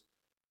those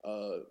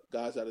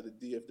guys out of the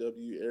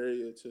DFW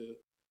area to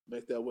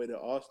make that way to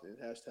Austin.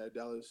 #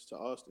 Dallas to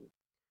Austin.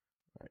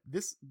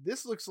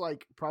 This looks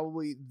like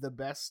probably the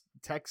best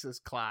Texas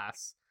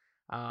class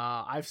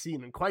I've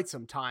seen in quite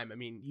some time. I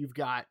mean, you've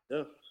got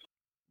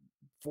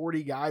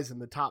 40 guys in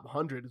the top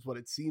 100 is what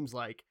it seems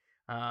like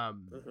out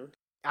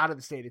of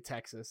the state of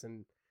Texas,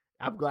 and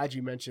I'm glad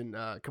you mentioned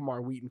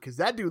Kamar Wheaton, because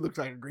that dude looks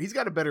like he's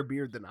got a better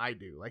beard than I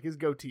do. Like, his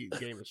goatee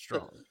game is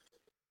strong.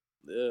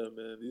 Yeah,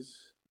 man.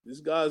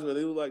 These guys, man,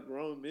 they look like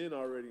grown men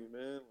already,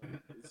 man.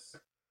 Like, it's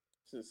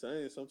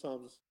insane.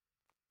 Sometimes,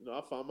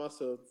 I find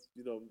myself,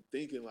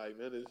 thinking like,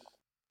 man, is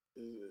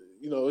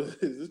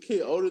this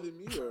kid older than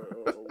me or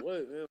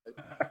what, man? Like,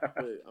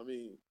 but I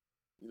mean,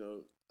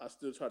 I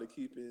still try to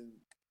keep it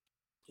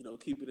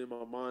in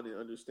my mind and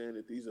understand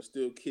that these are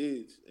still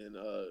kids, and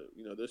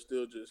they're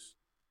still just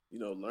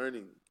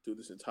learning through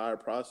this entire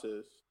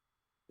process.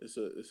 It's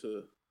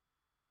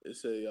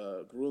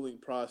a grueling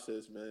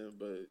process, man.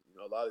 But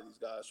a lot of these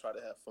guys try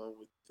to have fun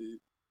with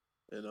it,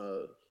 and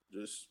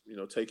just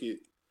take it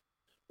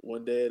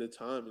one day at a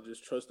time and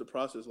just trust the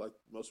process, like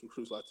most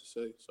recruits like to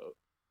say. So,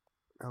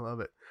 I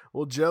love it.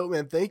 Well, Joe,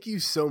 man, thank you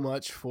so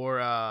much for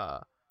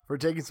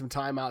taking some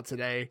time out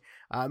today,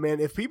 man.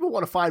 If people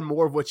want to find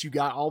more of what you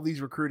got, all these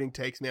recruiting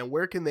takes, man,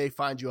 where can they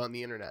find you on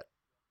the internet?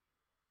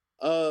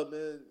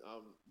 Man,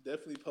 I'm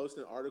definitely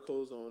posting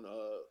articles on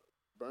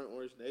Burnt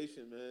Orange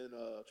Nation, man.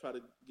 Try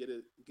to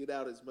get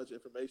out as much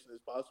information as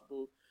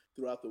possible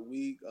throughout the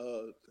week.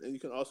 And you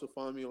can also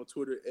find me on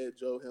Twitter at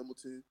Joe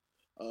Hamilton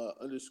 __.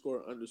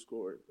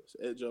 It's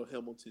at Joe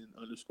Hamilton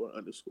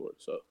 __.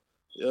 So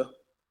yeah.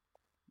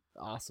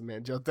 Awesome,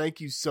 man. Joe,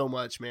 thank you so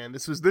much, man.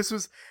 This was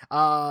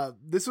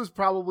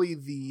probably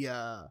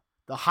the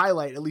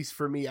highlight, at least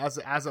for me as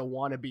a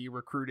wannabe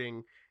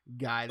recruiting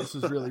guy. This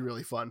was really,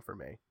 really fun for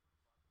me.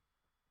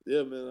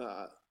 Yeah,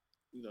 man.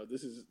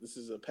 This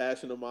is a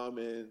passion of mine,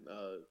 man.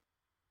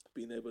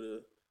 Being able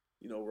to,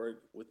 work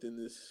within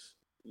this,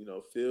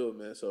 field,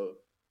 man. So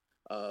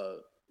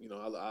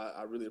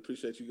I really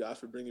appreciate you guys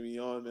for bringing me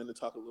on, man, to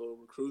talk a little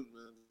recruiting,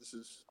 man.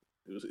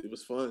 It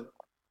was fun.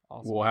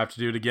 Awesome. We'll have to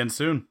do it again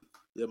soon.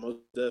 Yeah, most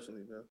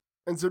definitely, man.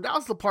 And so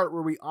now's the part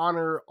where we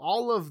honor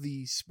all of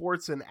the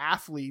sports and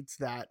athletes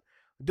that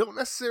don't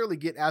necessarily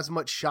get as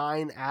much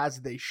shine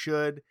as they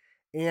should.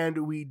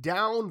 And we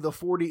down the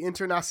 40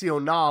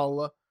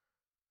 Internacional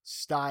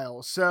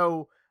style.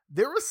 So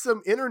there was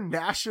some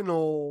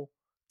international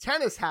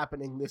tennis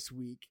happening this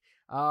week.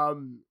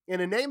 In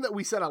a name that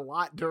we said a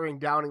lot during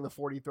downing the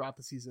 40 throughout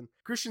the season,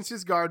 Christian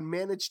Sisgaard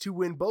managed to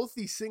win both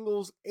the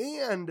singles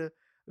and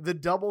the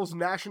doubles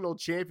national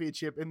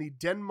championship in the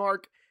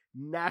Denmark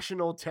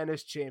National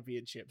Tennis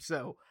Championship.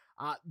 So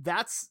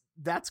that's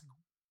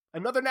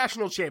another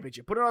national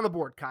championship. Put it on the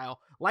board, Kyle.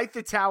 Light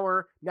the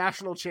tower,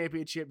 national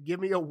championship.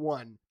 Give me a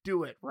 1.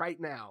 Do it right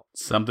now.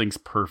 Something's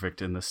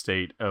perfect in the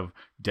state of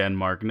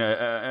Denmark.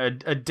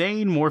 A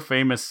Dane more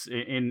famous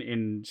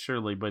in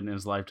surely, but in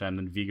his lifetime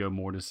than Viggo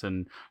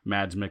Mortensen,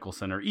 Mads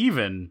Mikkelsen, or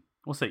even,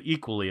 we'll say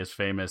equally as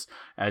famous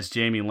as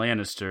Jaime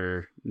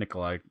Lannister,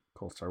 Nikolai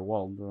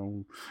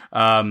Coster-Waldau.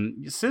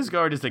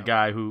 Sisgaard is the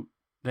guy who,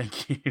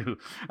 thank you,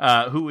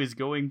 who is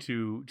going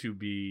to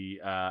be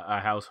a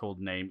household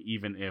name,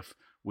 even if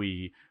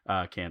we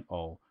can't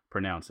all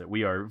pronounce it.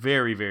 We are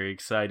very, very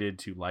excited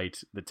to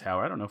light the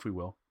tower. I don't know if we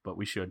will, but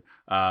we should.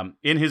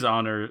 In his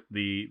honor,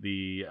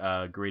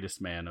 the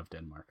greatest man of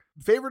Denmark.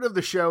 Favorite of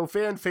the show,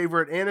 fan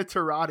favorite, Anna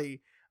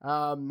Tirati,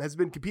 has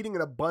been competing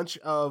in a bunch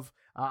of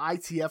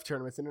ITF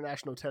tournaments,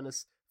 International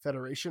Tennis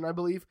Federation, I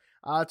believe,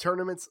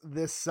 tournaments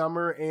this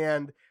summer.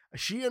 And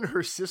she and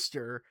her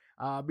sister,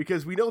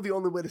 because we know the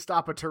only way to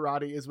stop a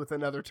Tirati is with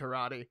another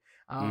Tirati.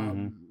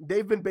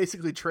 They've been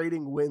basically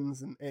trading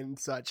wins and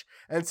such.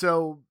 And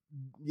so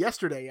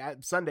yesterday,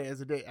 Sunday,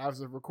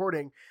 as of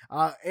recording,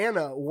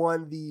 Anna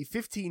won the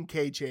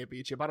 15K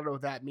championship. I don't know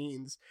what that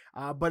means,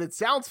 but it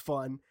sounds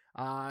fun.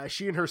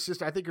 She and her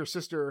sister, I think her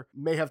sister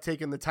may have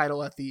taken the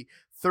title at the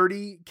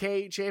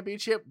 30K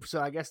championship.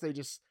 So I guess they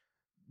just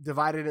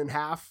divided in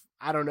half.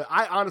 I don't know.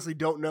 I honestly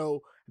don't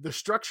know the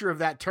structure of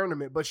that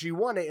tournament, but she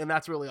won it, and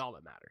that's really all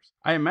that matters.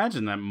 I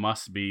imagine that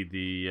must be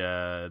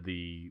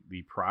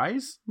the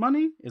prize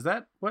money. Is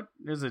that what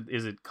is it?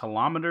 Is it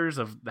kilometers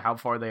of how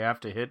far they have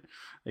to hit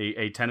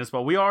a tennis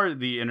ball? We are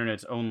the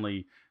internet's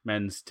only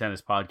men's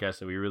tennis podcast,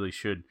 so we really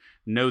should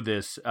know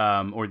this,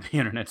 or the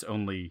internet's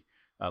only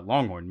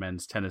Longhorn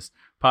men's tennis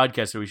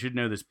podcast, so we should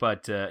know this.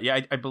 But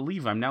I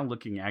believe I'm now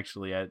looking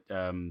actually at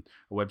a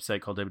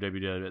website called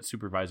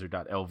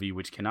www.supervisor.lv,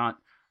 which cannot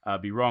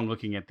be wrong,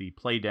 looking at the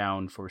play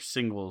down for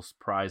singles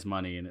prize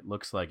money, and it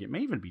looks like it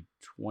may even be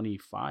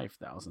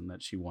 $25,000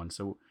 that she won.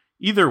 So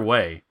either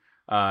way,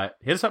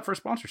 hit us up for a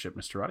sponsorship,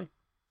 Mr. Roddy.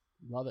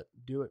 Love it.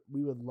 Do it.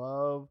 We would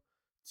love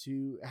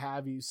to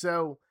have you.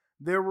 So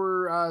there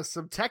were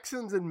some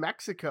Texans in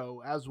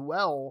Mexico as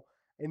well,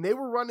 and they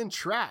were running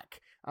track.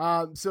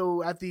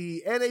 So at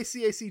the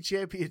NACAC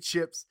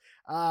championships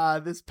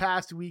this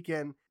past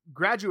weekend,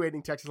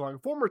 graduating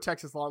former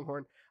Texas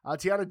Longhorn,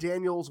 Tiana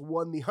Daniels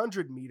won the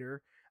 100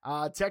 meter.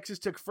 Texas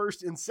took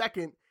first and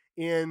second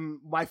in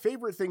my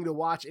favorite thing to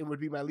watch and would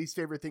be my least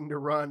favorite thing to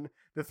run,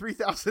 the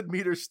 3,000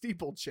 meter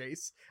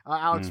steeplechase.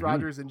 Alex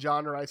Rogers and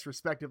John Rice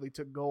respectively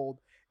took gold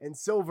and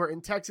silver,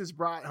 and Texas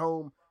brought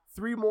home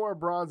 3 more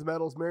bronze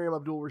medals: Miriam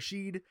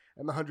Abdul-Rashid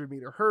in the 100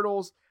 meter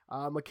hurdles,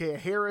 Micaiah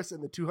Harris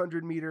in the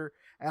 200 meter,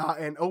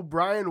 and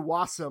O'Brien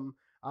Wassam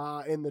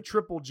in the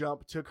triple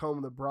jump took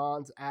home the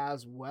bronze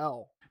as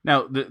well.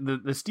 Now,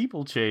 the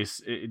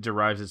steeplechase, it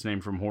derives its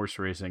name from horse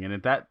racing, and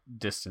at that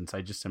distance,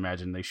 I just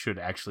imagine they should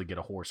actually get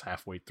a horse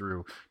halfway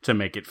through to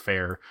make it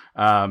fair,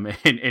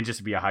 and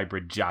just be a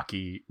hybrid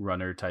jockey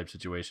runner type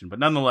situation. But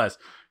nonetheless,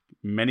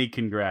 many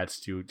congrats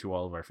to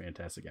all of our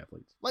fantastic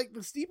athletes. Like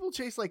the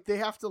steeplechase, like they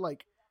have to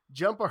like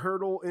jump a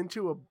hurdle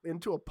into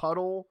a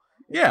puddle.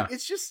 Yeah,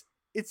 it seems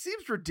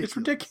ridiculous. It's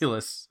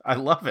ridiculous. I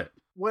love it.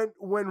 When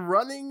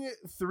running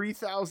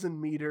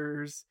 3,000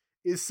 meters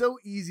is so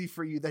easy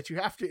for you that you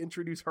have to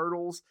introduce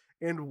hurdles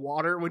and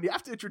water. When you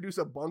have to introduce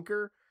a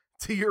bunker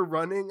to your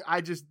running,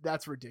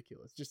 that's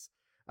ridiculous. Just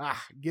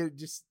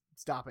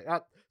stop it.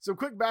 So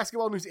quick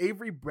basketball news: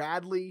 Avery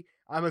Bradley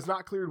has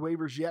not cleared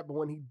waivers yet, but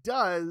when he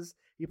does,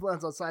 he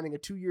plans on signing a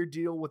 2-year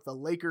deal with the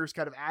Lakers,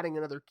 kind of adding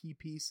another key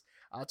piece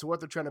to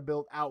what they're trying to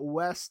build out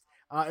west.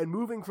 And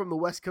moving from the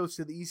West Coast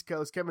to the East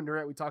Coast, Kevin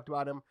Durant, we talked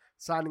about him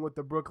signing with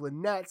the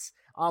Brooklyn Nets,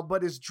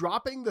 but is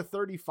dropping the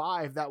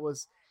 35. That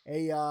was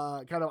a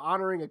kind of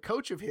honoring a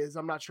coach of his.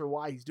 I'm not sure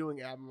why he's doing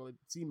it. I haven't really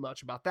seen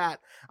much about that.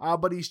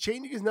 But he's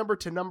changing his number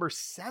to number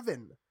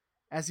 7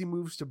 as he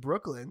moves to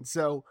Brooklyn.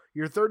 So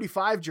your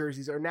 35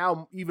 jerseys are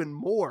now even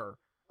more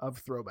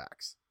of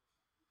throwbacks.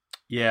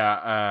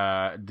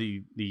 Yeah,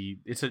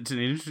 it's an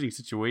interesting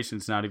situation.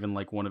 It's not even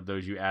like one of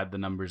those you add the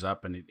numbers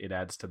up and it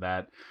adds to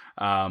that.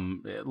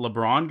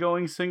 LeBron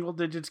going single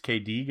digits,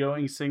 KD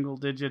going single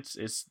digits.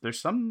 There's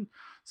some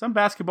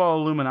basketball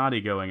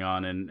Illuminati going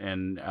on,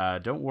 and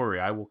don't worry,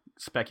 I will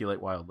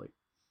speculate wildly.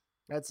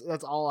 That's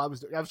all I was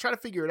doing. I was trying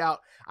to figure it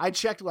out. I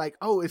checked like,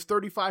 is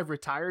 35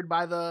 retired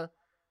by the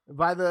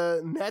by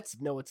the Nets?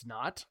 No, it's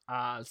not.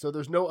 So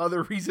there's no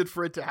other reason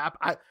for it to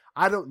happen.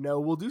 I don't know.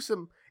 We'll do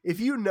some. If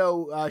you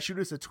know, shoot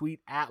us a tweet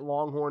at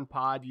Longhorn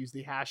Pod. Use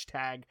the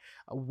hashtag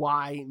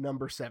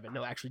Y7.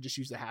 No, actually, just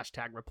use the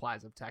hashtag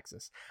Replies of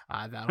Texas.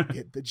 That'll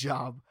get the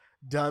job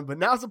done. But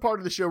now's the part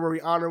of the show where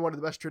we honor one of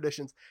the best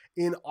traditions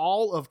in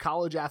all of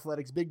college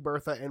athletics, Big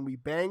Bertha, and we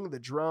bang the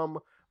drum.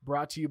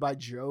 Brought to you by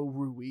Joe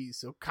Ruiz.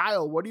 So,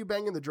 Kyle, what are you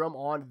banging the drum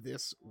on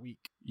this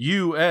week?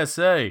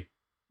 USA.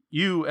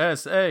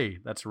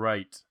 That's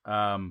right.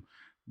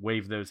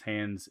 Wave those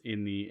hands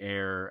in the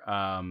air.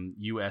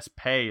 US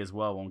pay as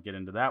well. Won't get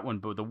into that one.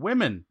 But the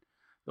women,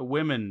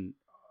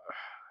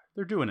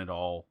 they're doing it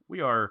all. We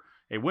are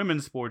a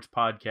women's sports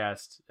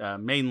podcast,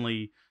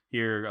 mainly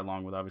here,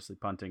 along with obviously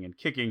punting and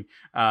kicking.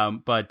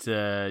 But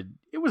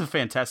it was a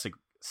fantastic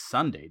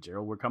Sunday,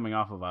 Gerald. We're coming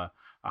off of a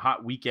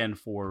hot weekend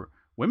for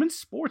women's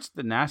sports at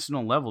the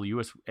national level.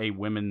 USA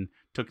women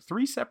took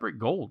 3 separate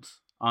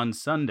golds on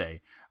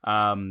Sunday.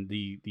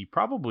 The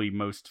probably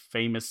most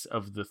famous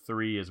of the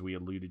 3, as we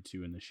alluded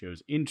to in the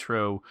show's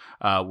intro,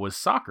 was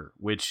soccer,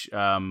 which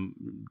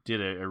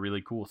did a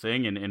really cool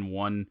thing and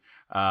won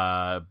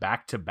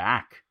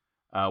back-to-back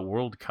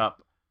World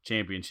Cup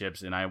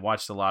championships. And I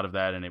watched a lot of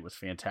that, and it was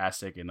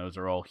fantastic. And those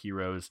are all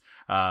heroes,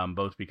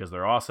 both because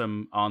they're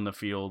awesome on the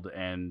field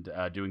and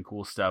doing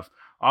cool stuff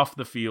off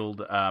the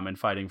field, and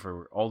fighting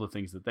for all the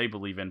things that they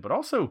believe in, but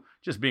also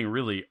just being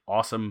really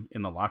awesome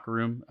in the locker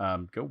room.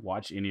 Go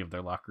watch any of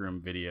their locker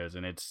room videos,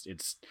 and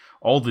it's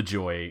all the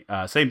joy.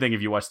 Same thing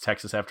if you watch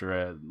Texas after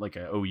a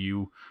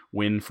OU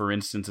win, for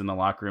instance, in the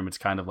locker room. It's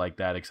kind of like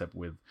that, except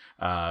with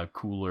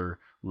cooler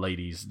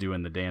ladies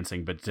doing the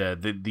dancing. But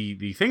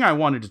the thing I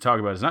wanted to talk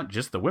about is not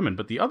just the women,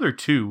 but the other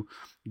 2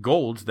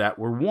 golds that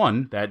were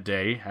won that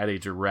day had a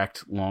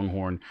direct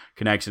Longhorn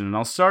connection. And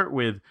I'll start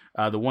with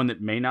the one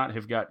that may not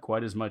have got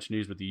quite as much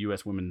news, but the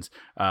U.S. women's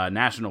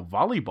national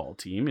volleyball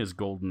team is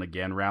golden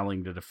again,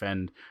 rallying to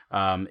defend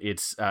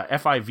its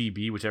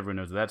FIVB, which everyone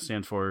knows what that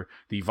stands for,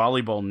 the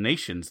Volleyball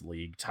Nations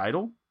League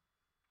title.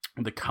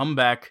 The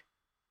comeback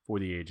for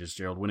the ages,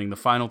 Gerald, winning the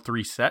final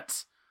 3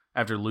 sets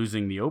after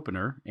losing the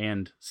opener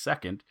and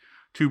second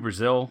to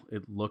Brazil.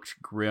 It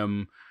looked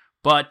grim,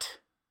 but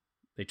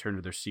they turned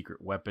to their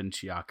secret weapon,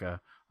 Chiaka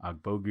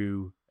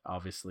Agbogu,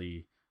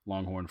 obviously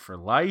Longhorn for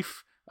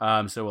life.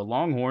 So a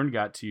Longhorn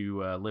got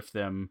to lift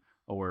them,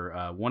 or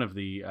one of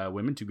the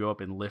women to go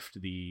up and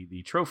lift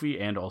the trophy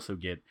and also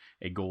get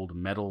a gold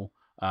medal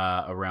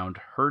around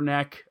her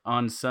neck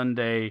on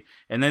Sunday.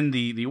 And then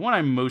the one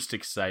I'm most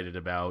excited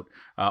about,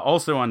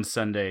 also on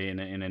Sunday in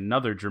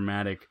another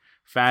dramatic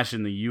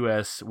fashion, the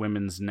U.S.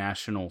 women's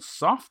national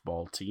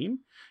softball team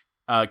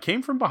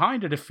came from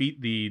behind to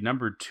defeat the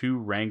number 2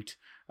 ranked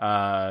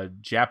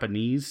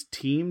Japanese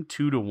team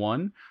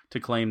 2-1 to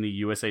claim the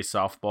USA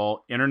Softball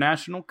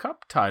International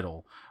Cup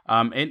title.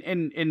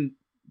 And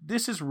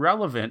this is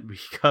relevant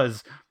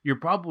because you're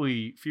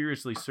probably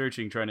furiously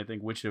searching, trying to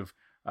think which of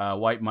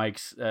White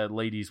Mike's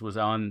ladies was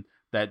on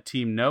that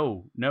team.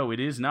 No, it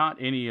is not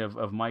any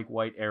of Mike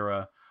White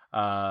era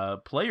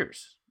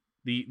players.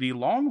 The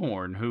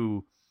Longhorn,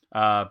 who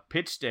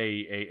pitched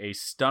a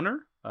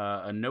stunner,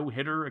 a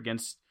no-hitter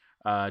against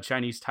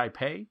Chinese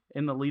Taipei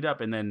in the lead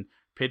up, and then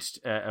pitched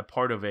a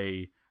part of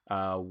a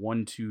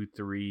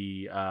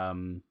 1-2-3, I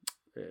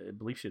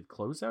believe she had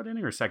closeout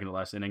inning or second to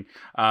last inning,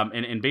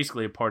 and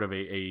basically a part of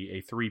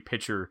a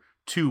 3-pitcher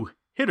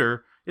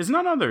 2-hitter is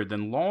none other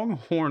than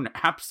Longhorn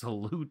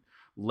absolute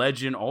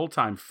legend,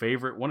 all-time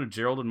favorite, one of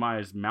Gerald and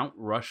Maya's Mount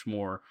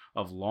Rushmore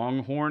of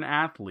Longhorn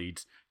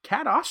athletes,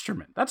 Kat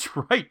Osterman. That's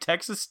right,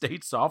 Texas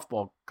State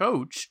softball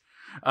coach.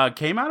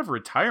 Came out of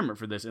retirement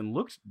for this and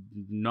looked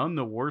none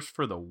the worse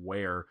for the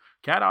wear.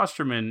 Kat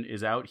Osterman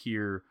is out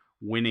here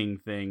winning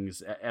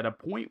things at a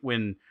point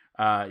when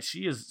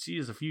she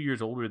is a few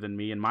years older than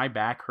me, and my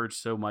back hurts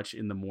so much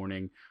in the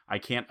morning. I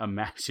can't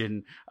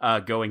imagine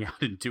going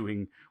out and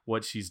doing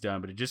what she's done,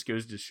 but it just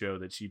goes to show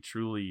that she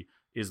truly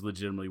is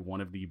legitimately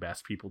one of the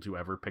best people to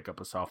ever pick up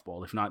a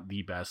softball, if not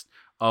the best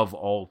of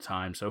all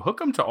time. So hook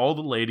 'em to all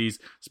the ladies,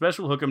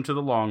 special hook 'em to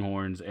the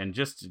Longhorns, and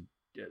just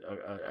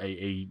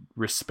a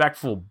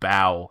respectful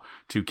bow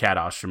to Kat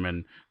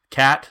Osterman.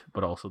 Kat,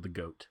 but also the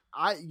GOAT.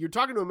 You're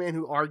talking to a man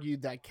who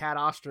argued that Kat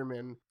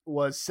Osterman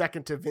was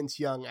second to Vince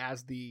Young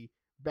as the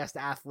best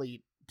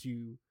athlete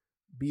to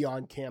be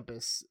on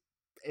campus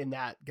in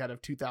that kind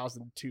of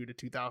 2002 to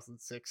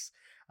 2006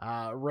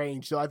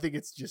 range. So I think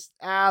it's just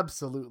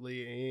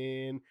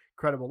absolutely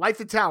incredible. Light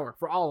the tower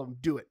for all of them.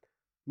 Do it.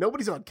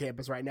 Nobody's on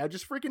campus right now.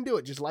 Just freaking do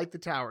it. Just light the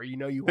tower. You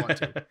know you want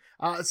to.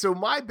 So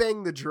my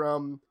bang the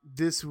drum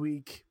this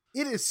week,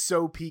 it is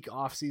so peak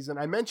off season.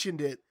 I mentioned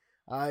it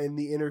in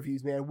the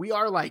interviews, man. We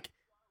are like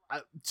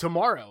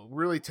tomorrow,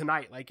 really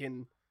tonight, like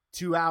in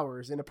 2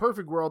 hours. In a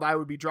perfect world, I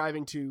would be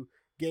driving to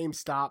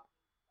GameStop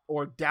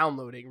or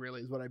downloading,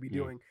 really, is what I'd be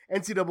doing.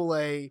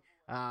 NCAA,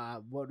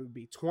 what would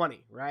be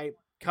 20, right?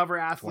 Cover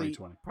athlete,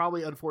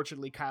 probably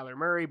unfortunately Kyler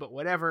Murray, but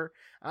whatever.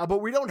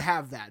 But we don't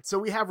have that. So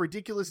we have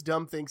ridiculous,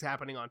 dumb things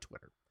happening on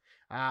Twitter.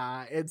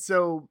 And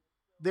so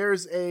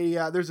there's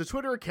a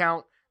Twitter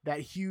account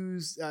that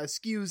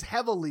skews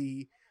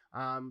heavily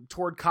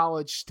toward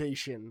College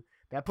Station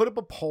that put up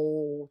a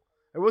poll.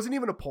 It wasn't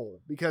even a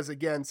poll because,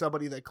 again,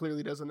 somebody that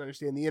clearly doesn't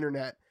understand the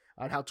internet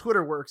on how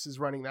Twitter works is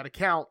running that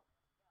account.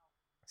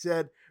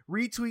 Said,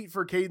 retweet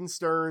for Caden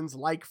Stearns,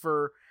 like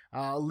for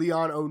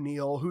Leon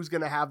O'Neal, who's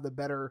going to have the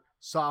better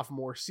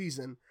sophomore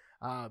season.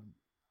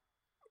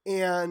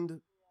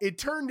 And it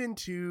turned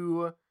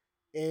into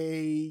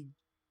a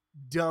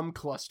dumb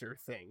cluster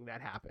thing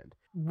that happened.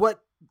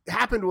 What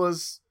happened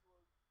was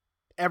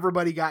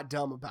everybody got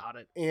dumb about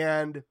it.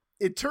 And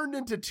it turned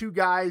into two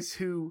guys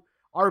who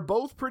are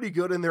both pretty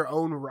good in their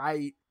own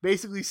right,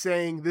 basically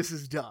saying this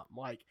is dumb.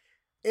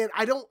 And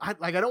I don't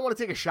want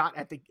to take a shot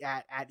at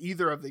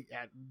either of the.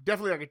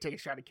 Definitely, I could take a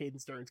shot at Caden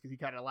Stearns because he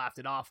kind of laughed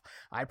it off.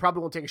 I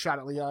probably won't take a shot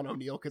at Leon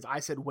O'Neal because I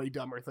said way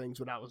dumber things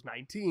when I was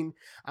 19.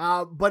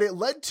 But it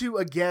led to,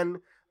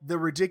 again, the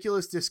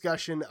ridiculous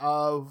discussion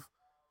of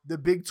the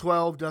Big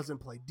 12 doesn't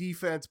play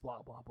defense,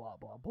 blah blah blah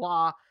blah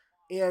blah,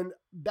 and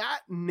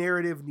that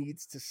narrative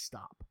needs to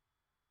stop.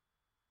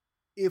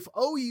 If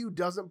OU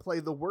doesn't play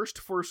the worst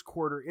first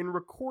quarter in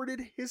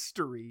recorded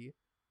history,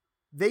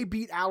 they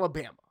beat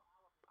Alabama.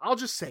 I'll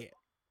just say it.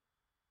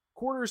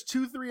 Quarters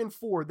 2, 3, and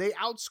 4, they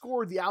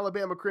outscored the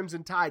Alabama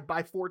Crimson Tide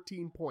by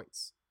 14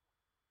 points.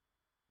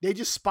 They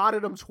just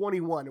spotted them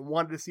 21 and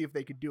wanted to see if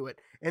they could do it,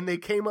 and they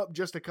came up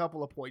just a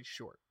couple of points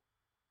short.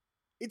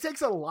 It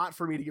takes a lot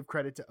for me to give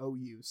credit to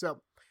OU.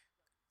 So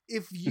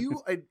if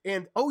you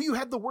and OU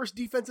had the worst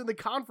defense in the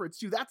conference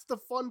too. That's the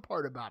fun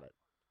part about it.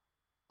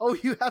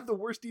 OU had the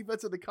worst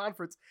defense in the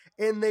conference,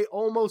 and they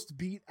almost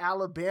beat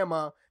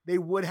Alabama. They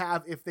would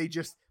have if they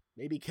just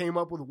maybe came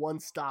up with one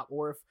stop,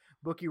 or if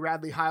Bookie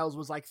Radley Hiles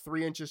was like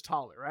 3 inches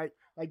taller, right?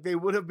 Like they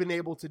would have been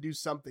able to do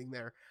something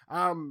there.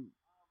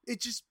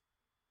 It's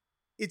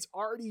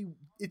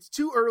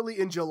too early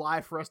in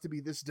July for us to be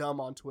this dumb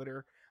on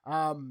Twitter.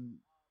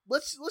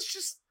 Let's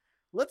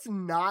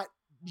not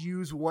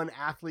use one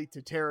athlete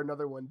to tear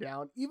another one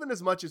down, even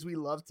as much as we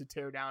love to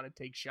tear down and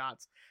take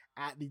shots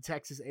at the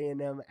Texas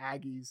A&M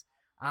Aggies.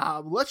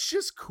 Let's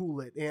just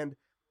cool it, and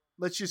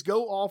let's just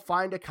go all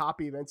find a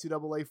copy of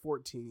NCAA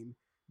 14,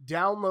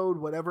 download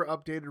whatever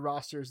updated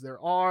rosters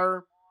there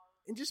are,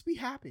 and just be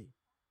happy.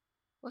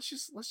 Let's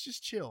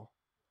just chill.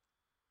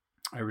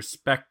 I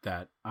respect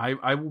that.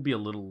 I will be a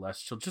little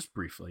less chill, just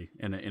briefly,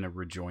 in a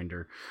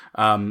rejoinder.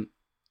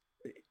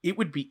 It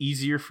would be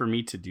easier for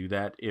me to do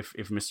that if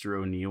Mr.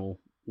 O'Neal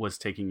was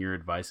taking your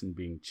advice and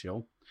being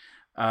chill.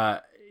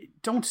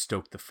 Don't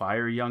stoke the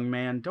fire, young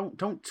man.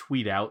 Don't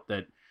tweet out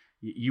that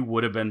you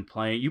would have been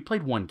playing. You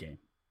played one game.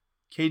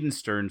 Caden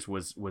Stearns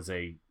was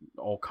a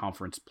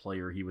all-conference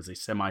player. He was a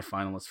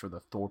semifinalist for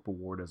the Thorpe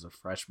Award as a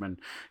freshman.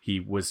 He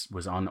was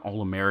on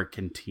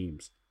All-American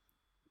teams.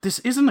 This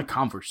isn't a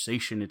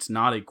conversation. It's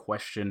not a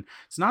question.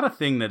 It's not a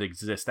thing that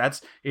exists.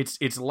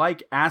 It's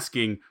like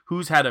asking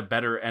who's had a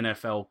better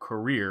NFL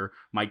career,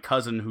 my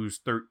cousin who's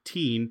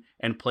 13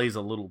 and plays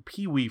a little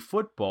peewee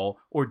football,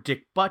 or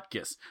Dick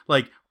Butkus.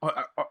 Like,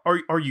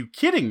 are you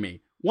kidding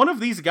me? One of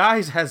these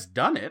guys has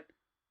done it.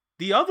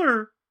 The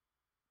other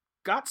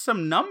got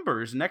some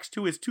numbers next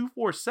to his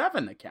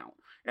 247 account.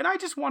 And I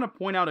just want to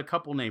point out a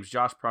couple names: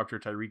 Josh Proctor,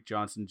 Tyreek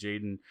Johnson,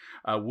 Jaden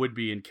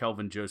Woodby, and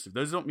Kelvin Joseph.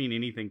 Those don't mean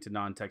anything to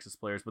non-Texas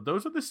players, but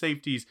those are the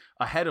safeties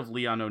ahead of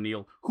Leon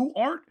O'Neal, who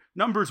aren't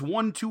numbers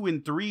 1, 2,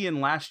 and 3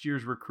 in last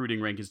year's recruiting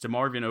rankings.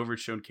 DeMarvion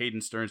Overshown,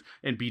 Caden Stearns,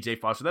 and BJ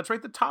Foster. That's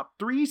right, the top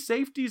 3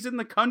 safeties in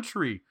the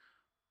country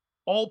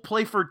all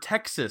play for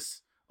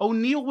Texas.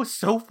 O'Neal was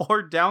so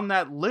far down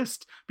that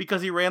list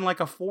because he ran like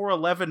a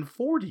 4.11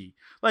 40.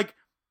 Like,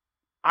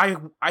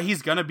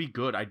 he's gonna be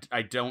good.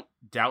 I don't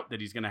doubt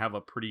that he's gonna have a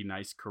pretty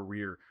nice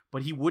career,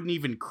 but he wouldn't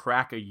even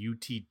crack a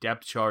UT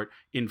depth chart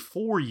in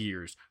 4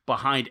 years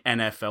behind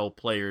NFL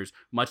players,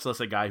 much less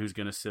a guy who's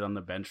gonna sit on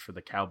the bench for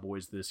the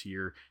Cowboys this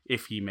year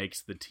if he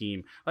makes the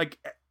team. Like,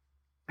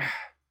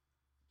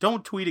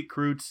 don't tweet at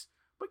Krutz,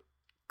 but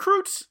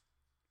Krutz,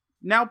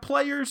 now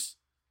players,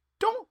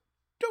 don't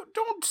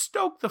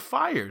stoke the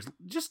fires.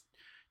 Just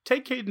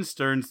take Caden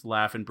Stearns'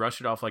 laugh and brush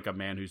it off like a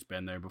man who's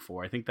been there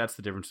before. I think that's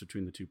the difference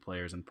between the two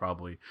players and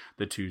probably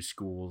the two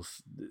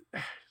schools.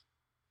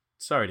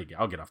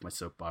 I'll get off my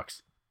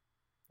soapbox.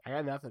 I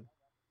got nothing.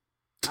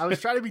 I was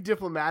trying to be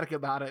diplomatic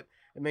about it,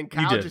 and then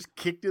Kyle just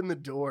kicked in the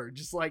door.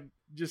 Just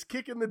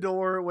kicking the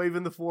door,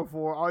 waving the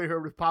 4-4. All you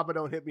heard was, "Papa,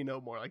 don't hit me no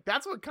more." Like,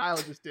 that's what Kyle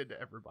just did to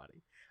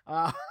everybody.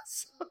 Yeah,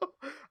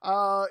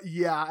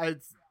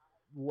 it's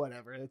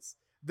whatever. It's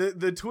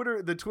the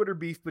Twitter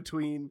beef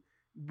between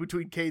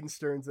Caden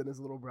Stearns and his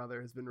little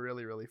brother has been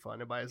really, really fun.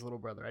 And by his little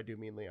brother, I do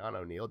mean Leon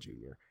O'Neal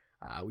Jr.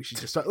 We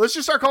should let's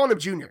just start calling him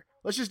Junior.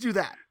 Let's just do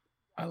that.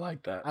 I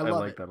like that. I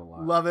like that a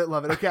lot. Love it.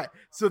 Okay.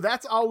 So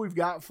that's all we've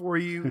got for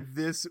you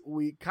this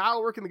week.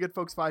 Kyle, where can the good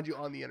folks find you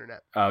on the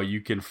internet?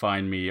 You can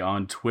find me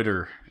on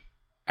Twitter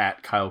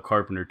at Kyle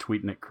Carpenter,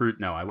 tweeting at Crute.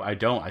 No, I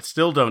don't. I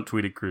still don't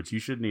tweet at Crute. You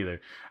shouldn't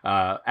either.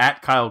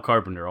 At Kyle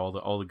Carpenter,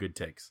 all the good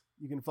takes.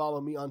 You can follow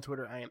me on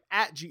Twitter. I am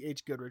at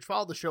GH Goodrich.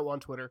 Follow the show on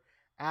Twitter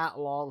at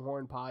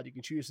Longhorn Pod. You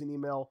can shoot us an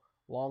email,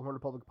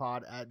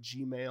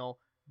 longhornrepublicpod@gmail.com.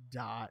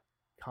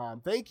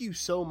 Thank you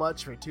so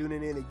much for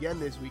tuning in again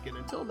this week, and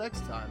until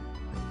next time,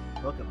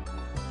 hook 'em.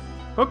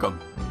 Hook 'em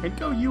and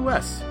go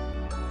US.